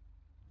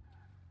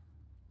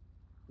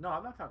 No,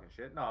 I'm not talking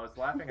shit. No, I was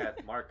laughing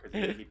at Mark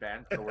because he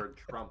banned the word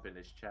Trump in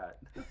his chat.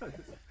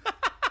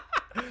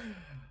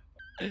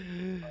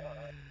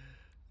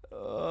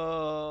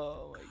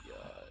 Oh my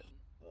god.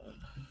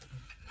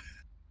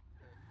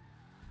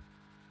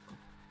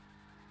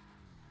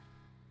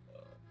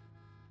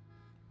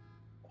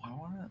 Why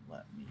won't it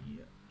let me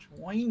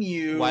join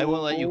you? Why won't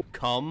it let you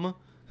come?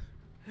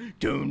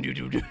 Doom. I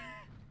don't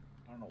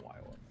know why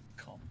it won't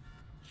come.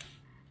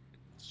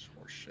 It's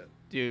horseshit.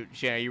 Dude,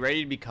 Shane, are you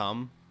ready to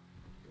become?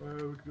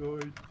 I'm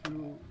going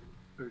to,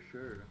 for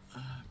sure.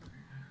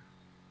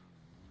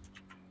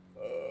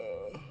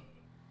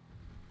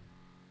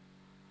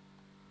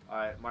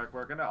 Alright, Mark,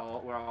 we're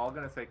all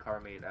gonna say car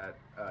meet at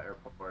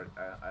airport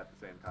at the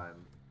same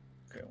time.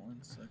 Okay, 1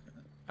 second.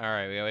 All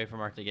right, we gotta wait for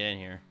Mark to get in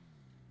here.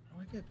 How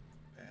do I get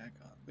back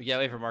on? We gotta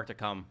wait for Mark to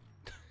come.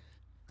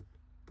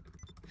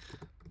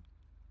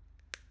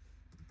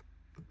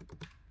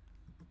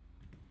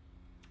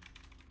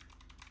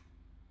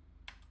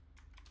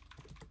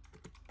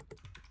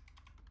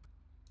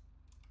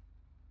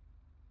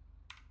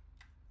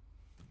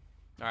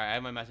 All right, I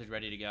have my message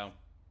ready to go.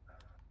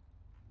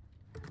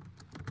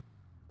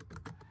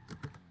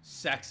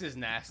 Sex is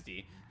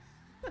nasty.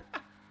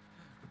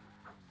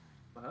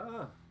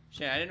 Ah.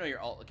 Shane, I didn't know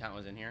your alt account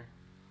was in here.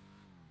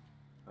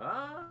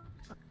 Ah.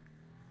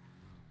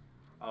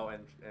 Oh,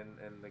 in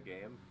the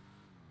game.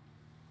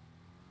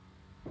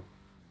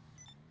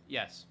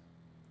 Yes.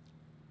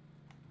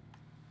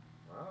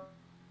 Ah.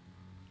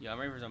 Yeah, I'm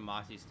ready for some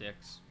mossy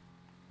sticks.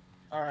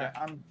 All right,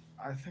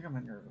 I think I'm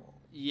in your.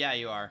 Yeah,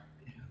 you are.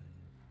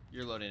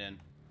 You're loading in.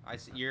 I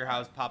see your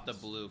house popped up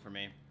blue for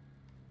me.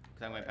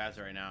 Because I'm going past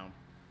it right now.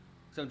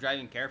 So I'm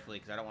driving carefully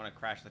because I don't want to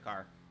crash the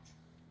car.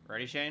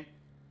 Ready, Shane?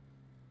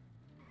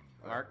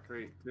 Mark?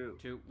 3, 2.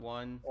 2,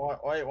 1.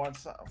 Wait,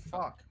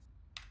 fuck.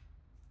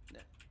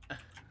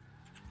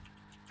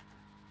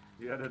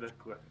 You gotta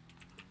quit.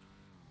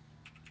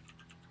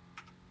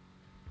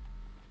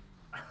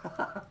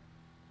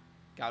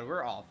 God,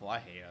 we're awful. I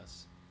hate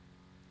us.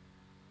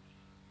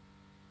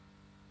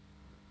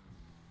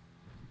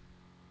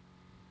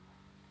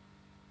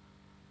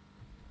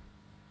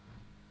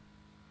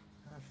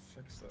 I gotta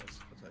fix this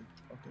because I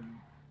fucking.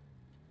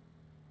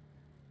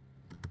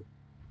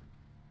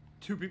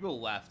 2 people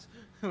left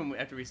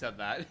after we said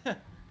that.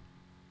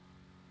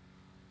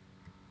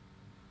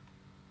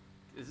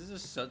 This is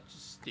just such a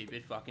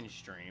stupid fucking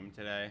stream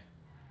today.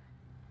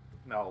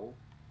 No.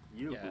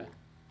 You. Yeah.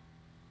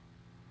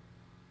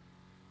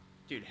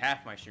 Dude,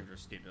 half my streams are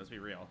stupid. Let's be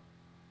real.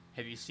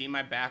 Have you seen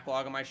my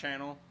backlog on my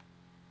channel?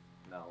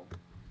 No.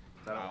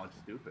 I don't Wow. want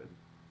stupid.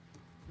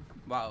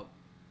 Wow.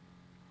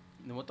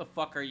 Then what the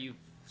fuck are you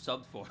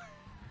subbed for?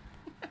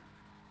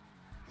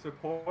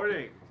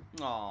 Supporting.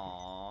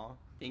 Aww.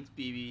 Thanks,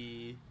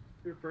 BB.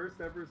 Your first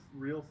ever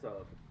real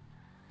sub.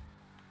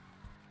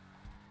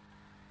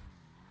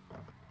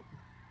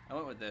 I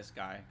went with this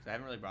guy because I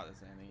haven't really brought this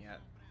to anything yet.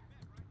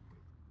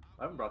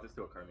 I haven't brought this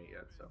to a car meet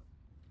yet, so.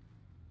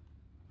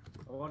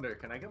 I wonder,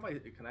 can I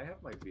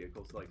have my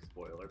vehicle's like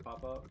spoiler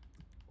pop up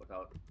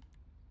without?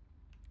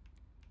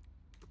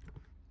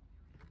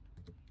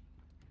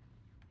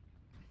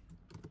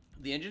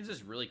 The engine's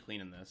just really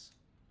clean in this.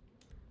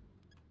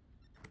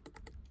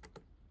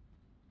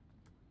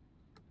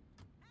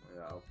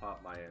 Yeah, I'll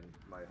pop my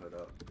hood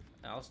up.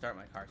 I'll start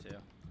my car too.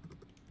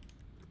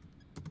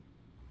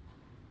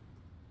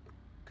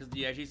 Because do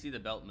you actually see the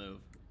belt move?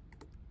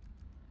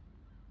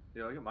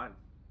 Yeah, look at mine.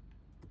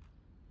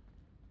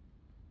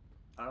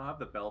 I don't have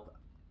the belt.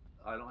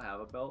 I don't have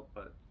a belt,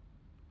 but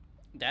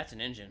That's an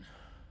engine.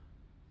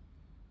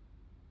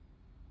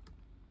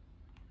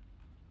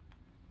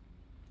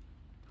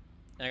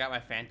 And I got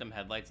my phantom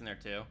headlights in there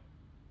too.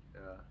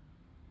 yeah.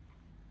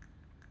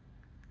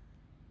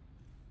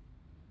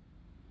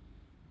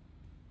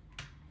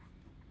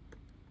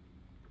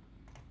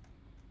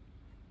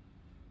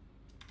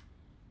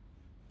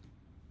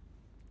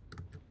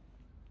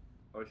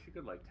 Oh, she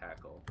could like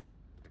tackle.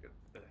 I could,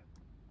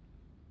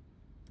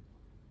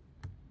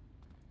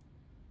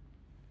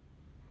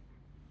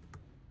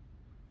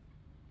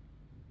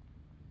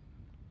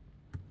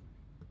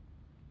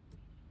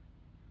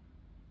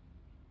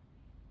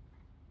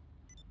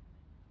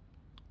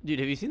 Dude,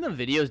 have you seen the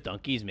videos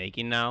Donkey's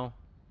making now?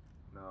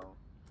 no.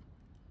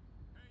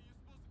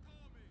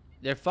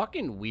 They're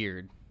fucking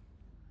weird.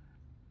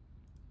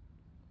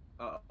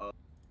 Uh-oh.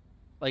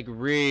 Like,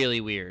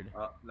 really weird.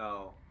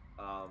 No.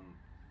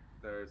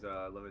 There's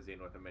a limousine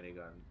with a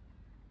minigun.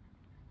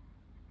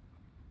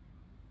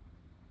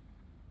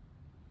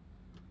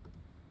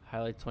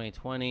 Highlight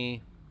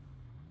 2020.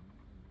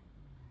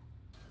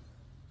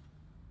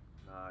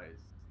 Nice.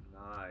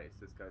 Nice.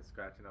 This guy's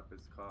scratching up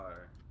his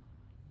car.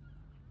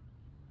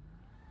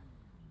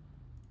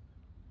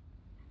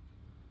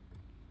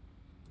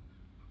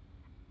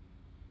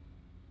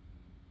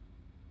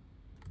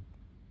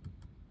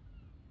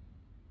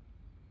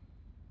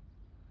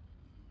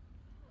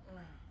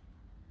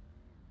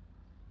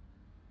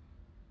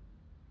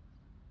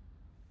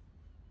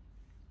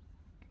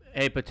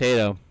 Hey,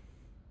 Potato.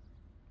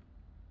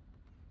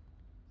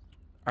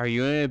 Are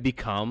you going to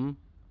become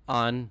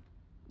on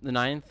the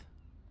 9th?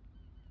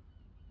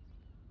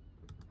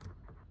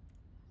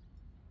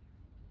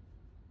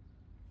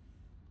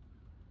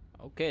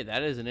 Okay,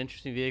 that is an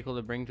interesting vehicle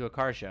to bring to a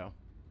car show.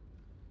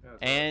 Yeah,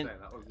 that's what I'm And, saying.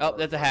 That was oh, more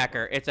that's a fun.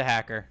 hacker. It's a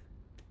hacker.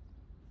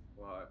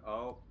 Why?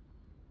 Oh,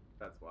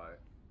 that's why.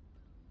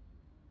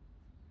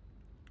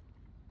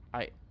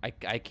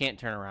 I can't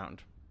turn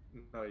around.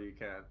 No, you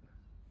can't.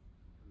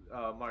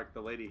 Mark,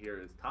 the lady here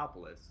is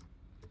topless.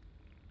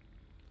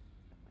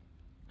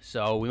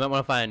 So we might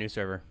want to find a new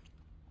server.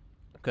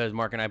 Because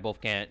Mark and I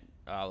both can't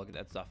look at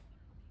that stuff.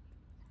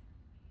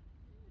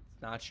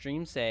 It's not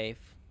stream safe.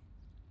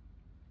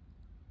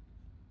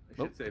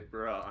 I should say,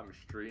 bruh, I'm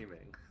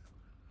streaming.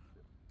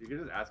 You can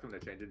just ask him to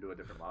change into a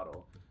different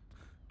model.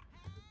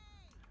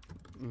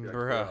 Just be like,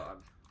 Bruh.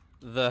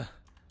 I'm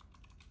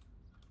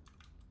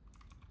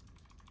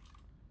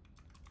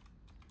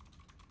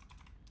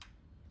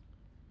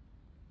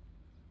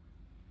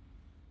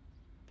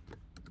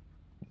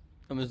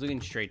I'm just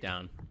looking straight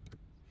down.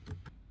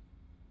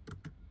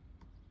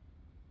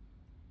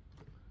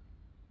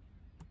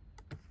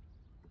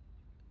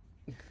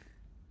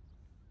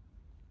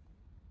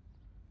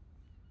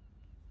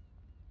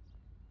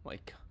 My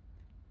God.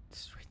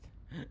 It's right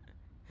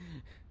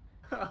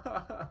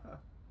there.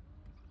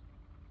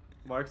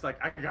 Mark's like,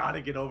 I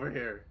gotta get over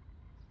here.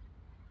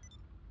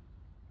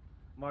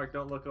 Mark,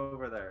 don't look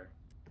over there.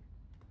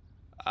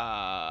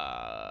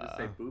 Just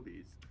say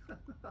boobies.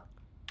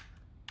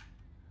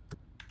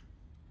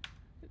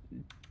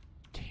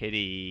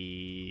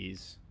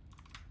 Titties.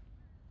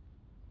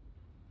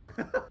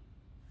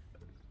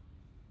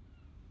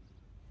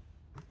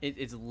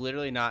 It's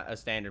literally not a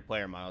standard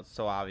player model. It's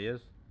so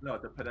obvious. No,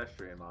 it's a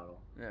pedestrian model.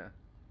 Yeah.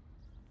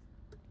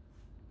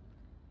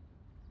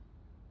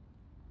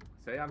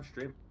 Say I'm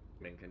streaming.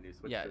 Can you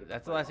switch? Yeah, to the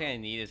that's the player last thing I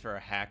model? need is for a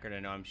hacker to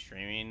know I'm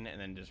streaming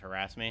and then just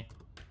harass me.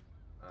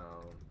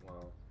 Oh,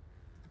 well.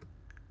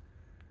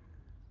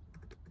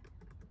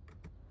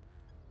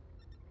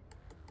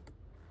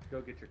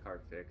 Go get your car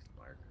fixed,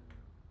 Mark.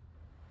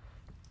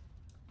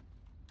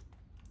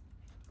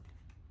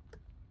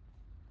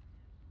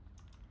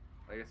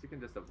 I guess you can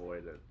just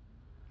avoid it.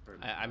 For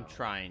I'm now.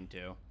 trying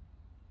to.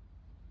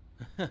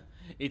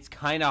 It's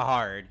kind of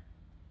hard.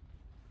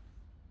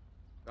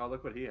 Oh,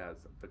 look what he has.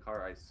 The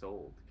car I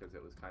sold because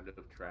it was kind of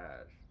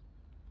trash.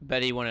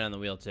 Bet he won it on the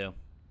wheel too.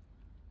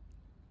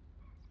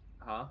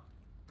 Huh?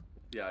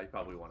 Yeah, he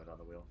probably won it on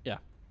the wheel. Yeah.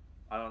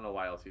 I don't know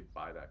why else he'd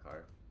buy that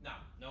car. No,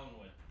 no one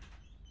would.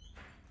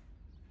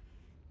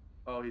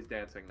 Oh, he's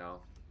dancing now.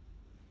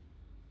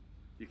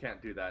 You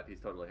can't do that. He's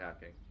totally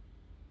hacking.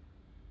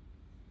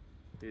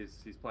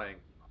 He's playing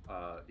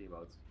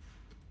emotes.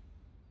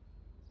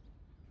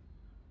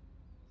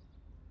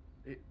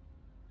 He...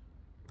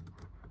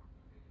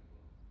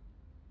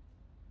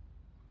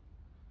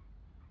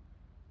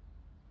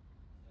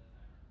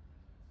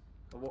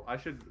 Well, I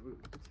should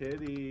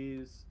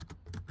titties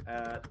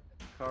at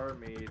car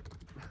meet.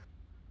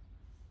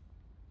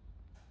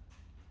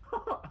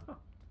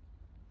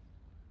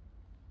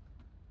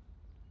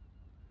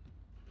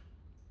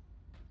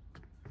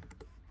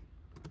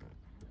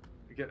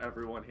 Get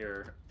everyone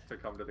here to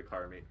come to the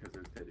car meet because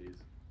there's titties.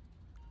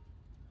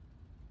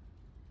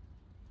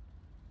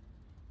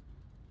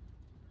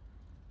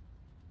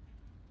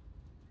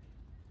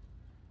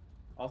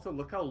 Also,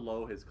 look how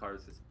low his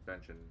car's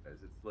suspension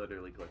is. It's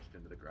literally glitched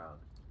into the ground.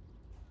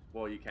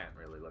 Well, you can't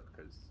really look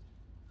because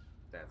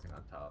dancing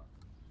on top.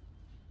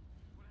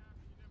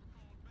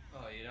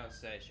 Oh, you don't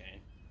say,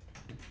 Shane.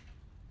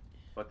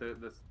 But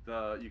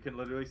the you can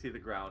literally see the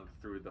ground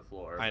through the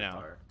floor of I the know.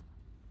 car.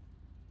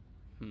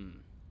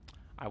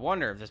 I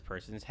wonder if this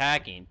person's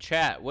hacking.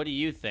 Chat, what do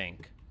you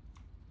think?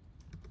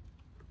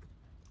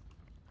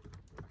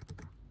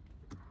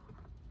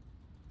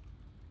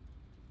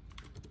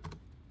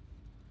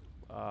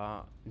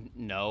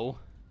 No.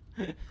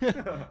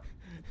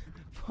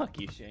 Fuck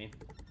you, Shane.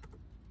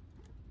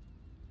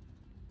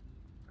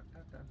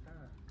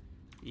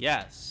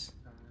 Yes.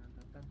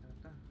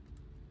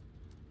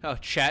 Oh,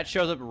 chat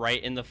shows up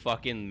right in the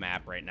fucking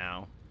map right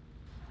now.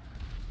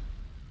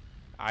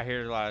 I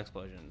hear a lot of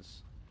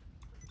explosions.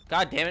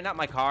 God damn it, not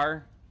my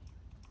car.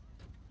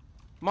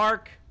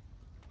 Mark.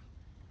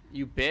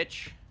 You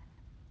bitch.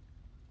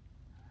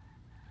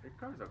 Your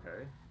car's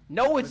okay.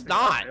 No, it's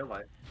not.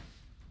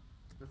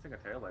 Missing a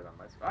taillight on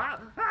my screen.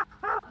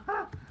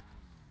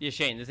 Yeah,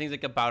 Shane, this thing's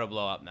like about to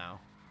blow up now.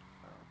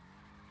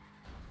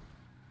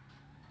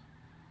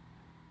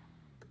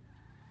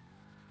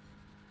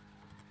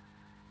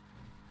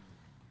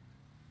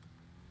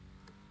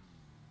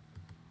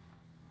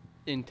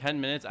 In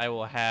 10 minutes, I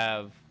will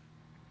have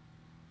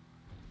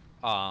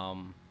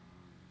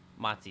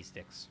Mozzie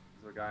sticks.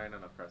 There's a guy in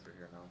an oppressor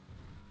here now.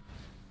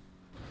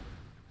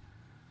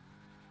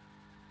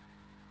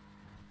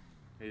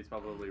 He's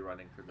probably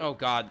running for the... Oh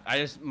god,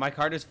 my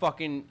car just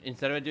fucking,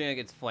 instead of it doing like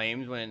its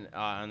flames when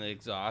on the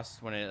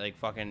exhaust when it like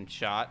fucking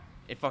shot,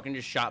 it fucking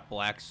just shot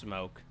black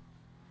smoke.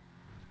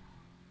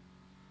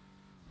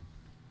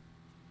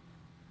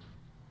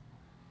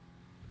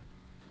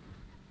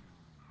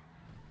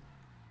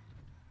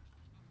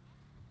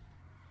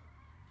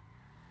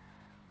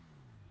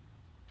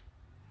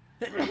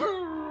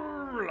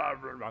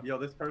 Yo,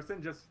 this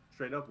person just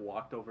straight up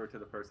walked over to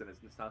the person.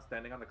 It's not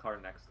standing on the car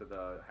next to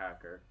the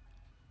hacker.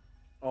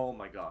 Oh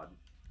my god.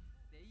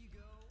 There you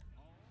go.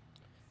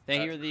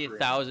 Thank you That's for the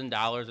cringe.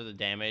 $1,000 of the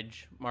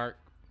damage, Mark.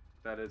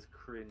 That is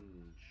cringe.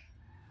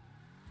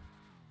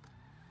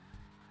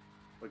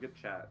 Look at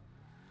chat.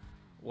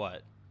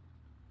 What?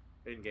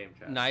 In-game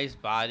chat. Nice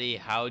body.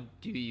 How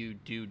do you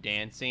do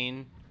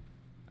dancing?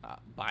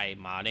 By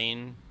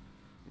modding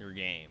your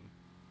game.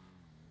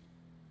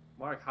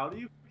 Mark, how do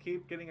you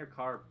keep getting your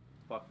car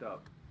fucked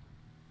up?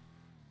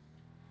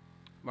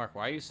 Mark,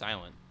 why are you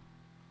silent?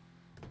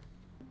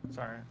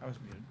 Sorry, I was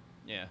muted.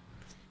 Yeah.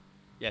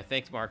 Yeah,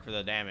 thanks, Mark, for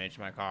the damage to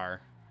my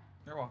car.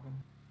 You're welcome.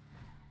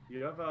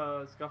 You have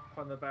a scuff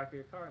on the back of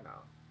your car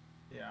now.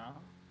 Yeah.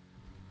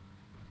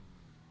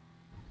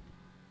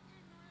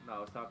 No, I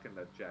was talking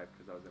to Jack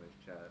because I was in his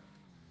chat.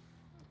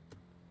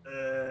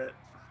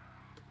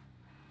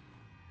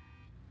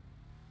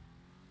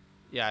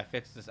 Yeah, I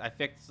fixed this. I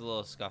fixed the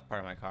little scuff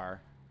part of my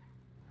car.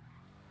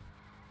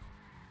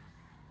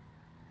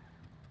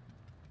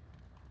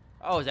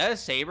 Oh, is that a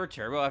Saber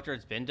Turbo after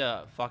it's been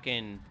to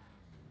fucking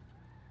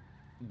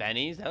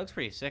Benny's? That looks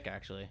pretty sick,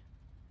 actually.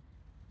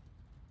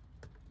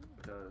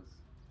 It does.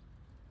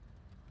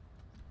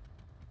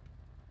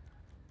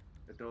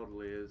 It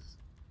totally is.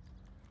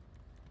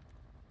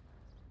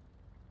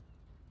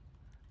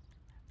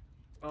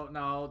 Oh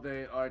no,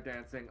 they are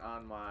dancing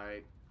on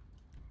my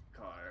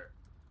car.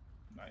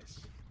 Nice.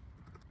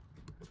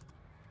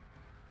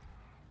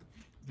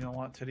 You don't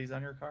want titties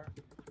on your car?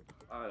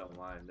 I don't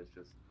mind. It's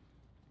just.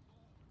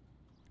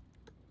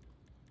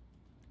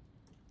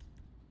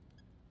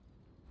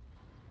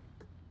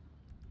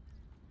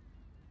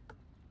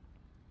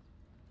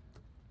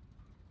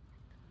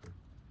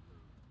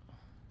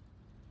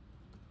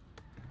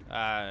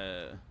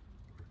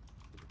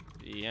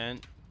 The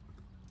end.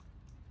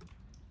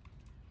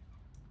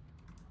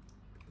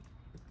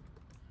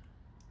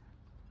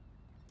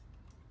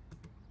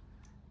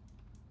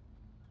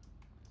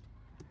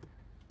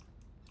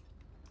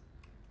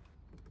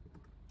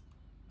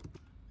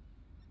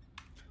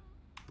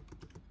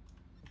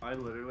 I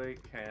literally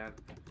can't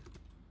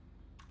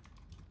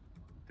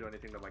do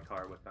anything to my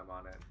car with them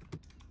on it.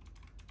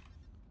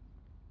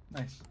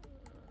 Nice.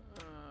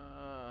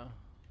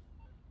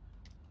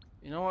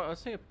 You know what?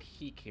 Let's take a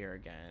peek here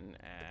again.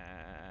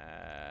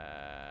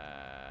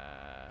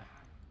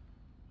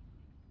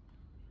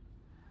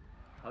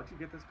 How'd you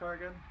get this car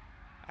again?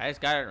 I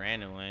just got it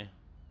randomly.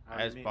 How I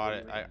do you just mean- bought what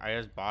it. do you mean? I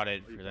just bought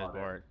it Oh, you for this bought it.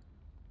 board.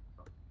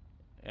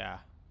 Yeah.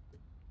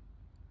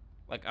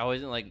 Like I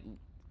wasn't like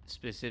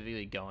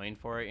specifically going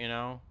for it, you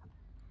know.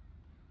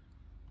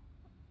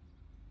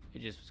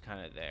 It just was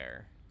kind of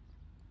there.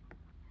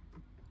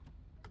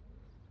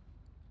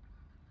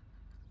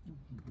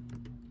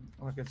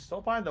 I could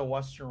still buy the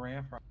Western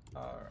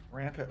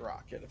Rampant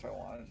Rocket if I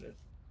wanted it.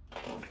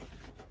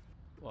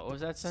 What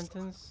was that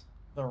sentence?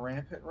 The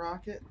Rampant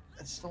Rocket?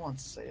 It's still on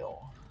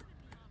sale.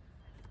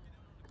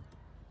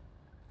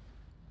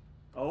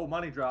 Oh,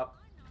 money drop.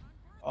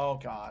 Oh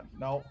god,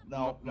 no,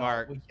 no, no,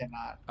 Mark. we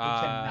cannot. We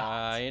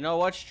cannot. You know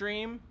what,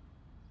 stream?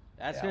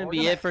 That's Yeah, gonna we're be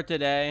gonna- it for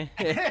today.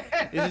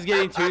 This is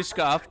getting too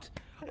scuffed.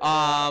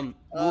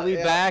 We'll be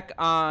Yeah. back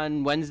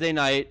on Wednesday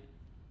night.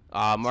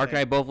 Mark and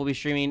I Same. both will be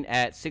streaming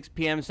at 6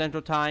 p.m.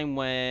 Central Time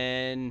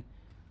when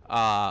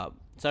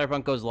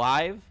Cyberpunk goes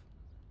live,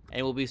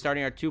 and we'll be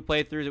starting our 2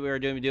 playthroughs that we were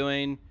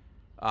doing.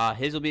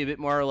 His will be a bit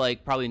more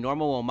like probably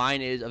normal, while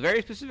mine is a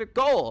very specific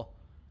goal,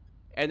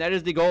 and that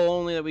is the goal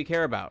only that we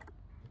care about.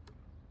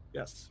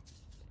 Yes.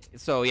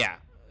 So yeah,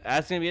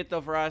 that's gonna be it though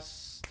for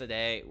us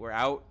today. We're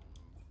out.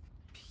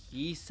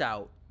 Peace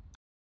out.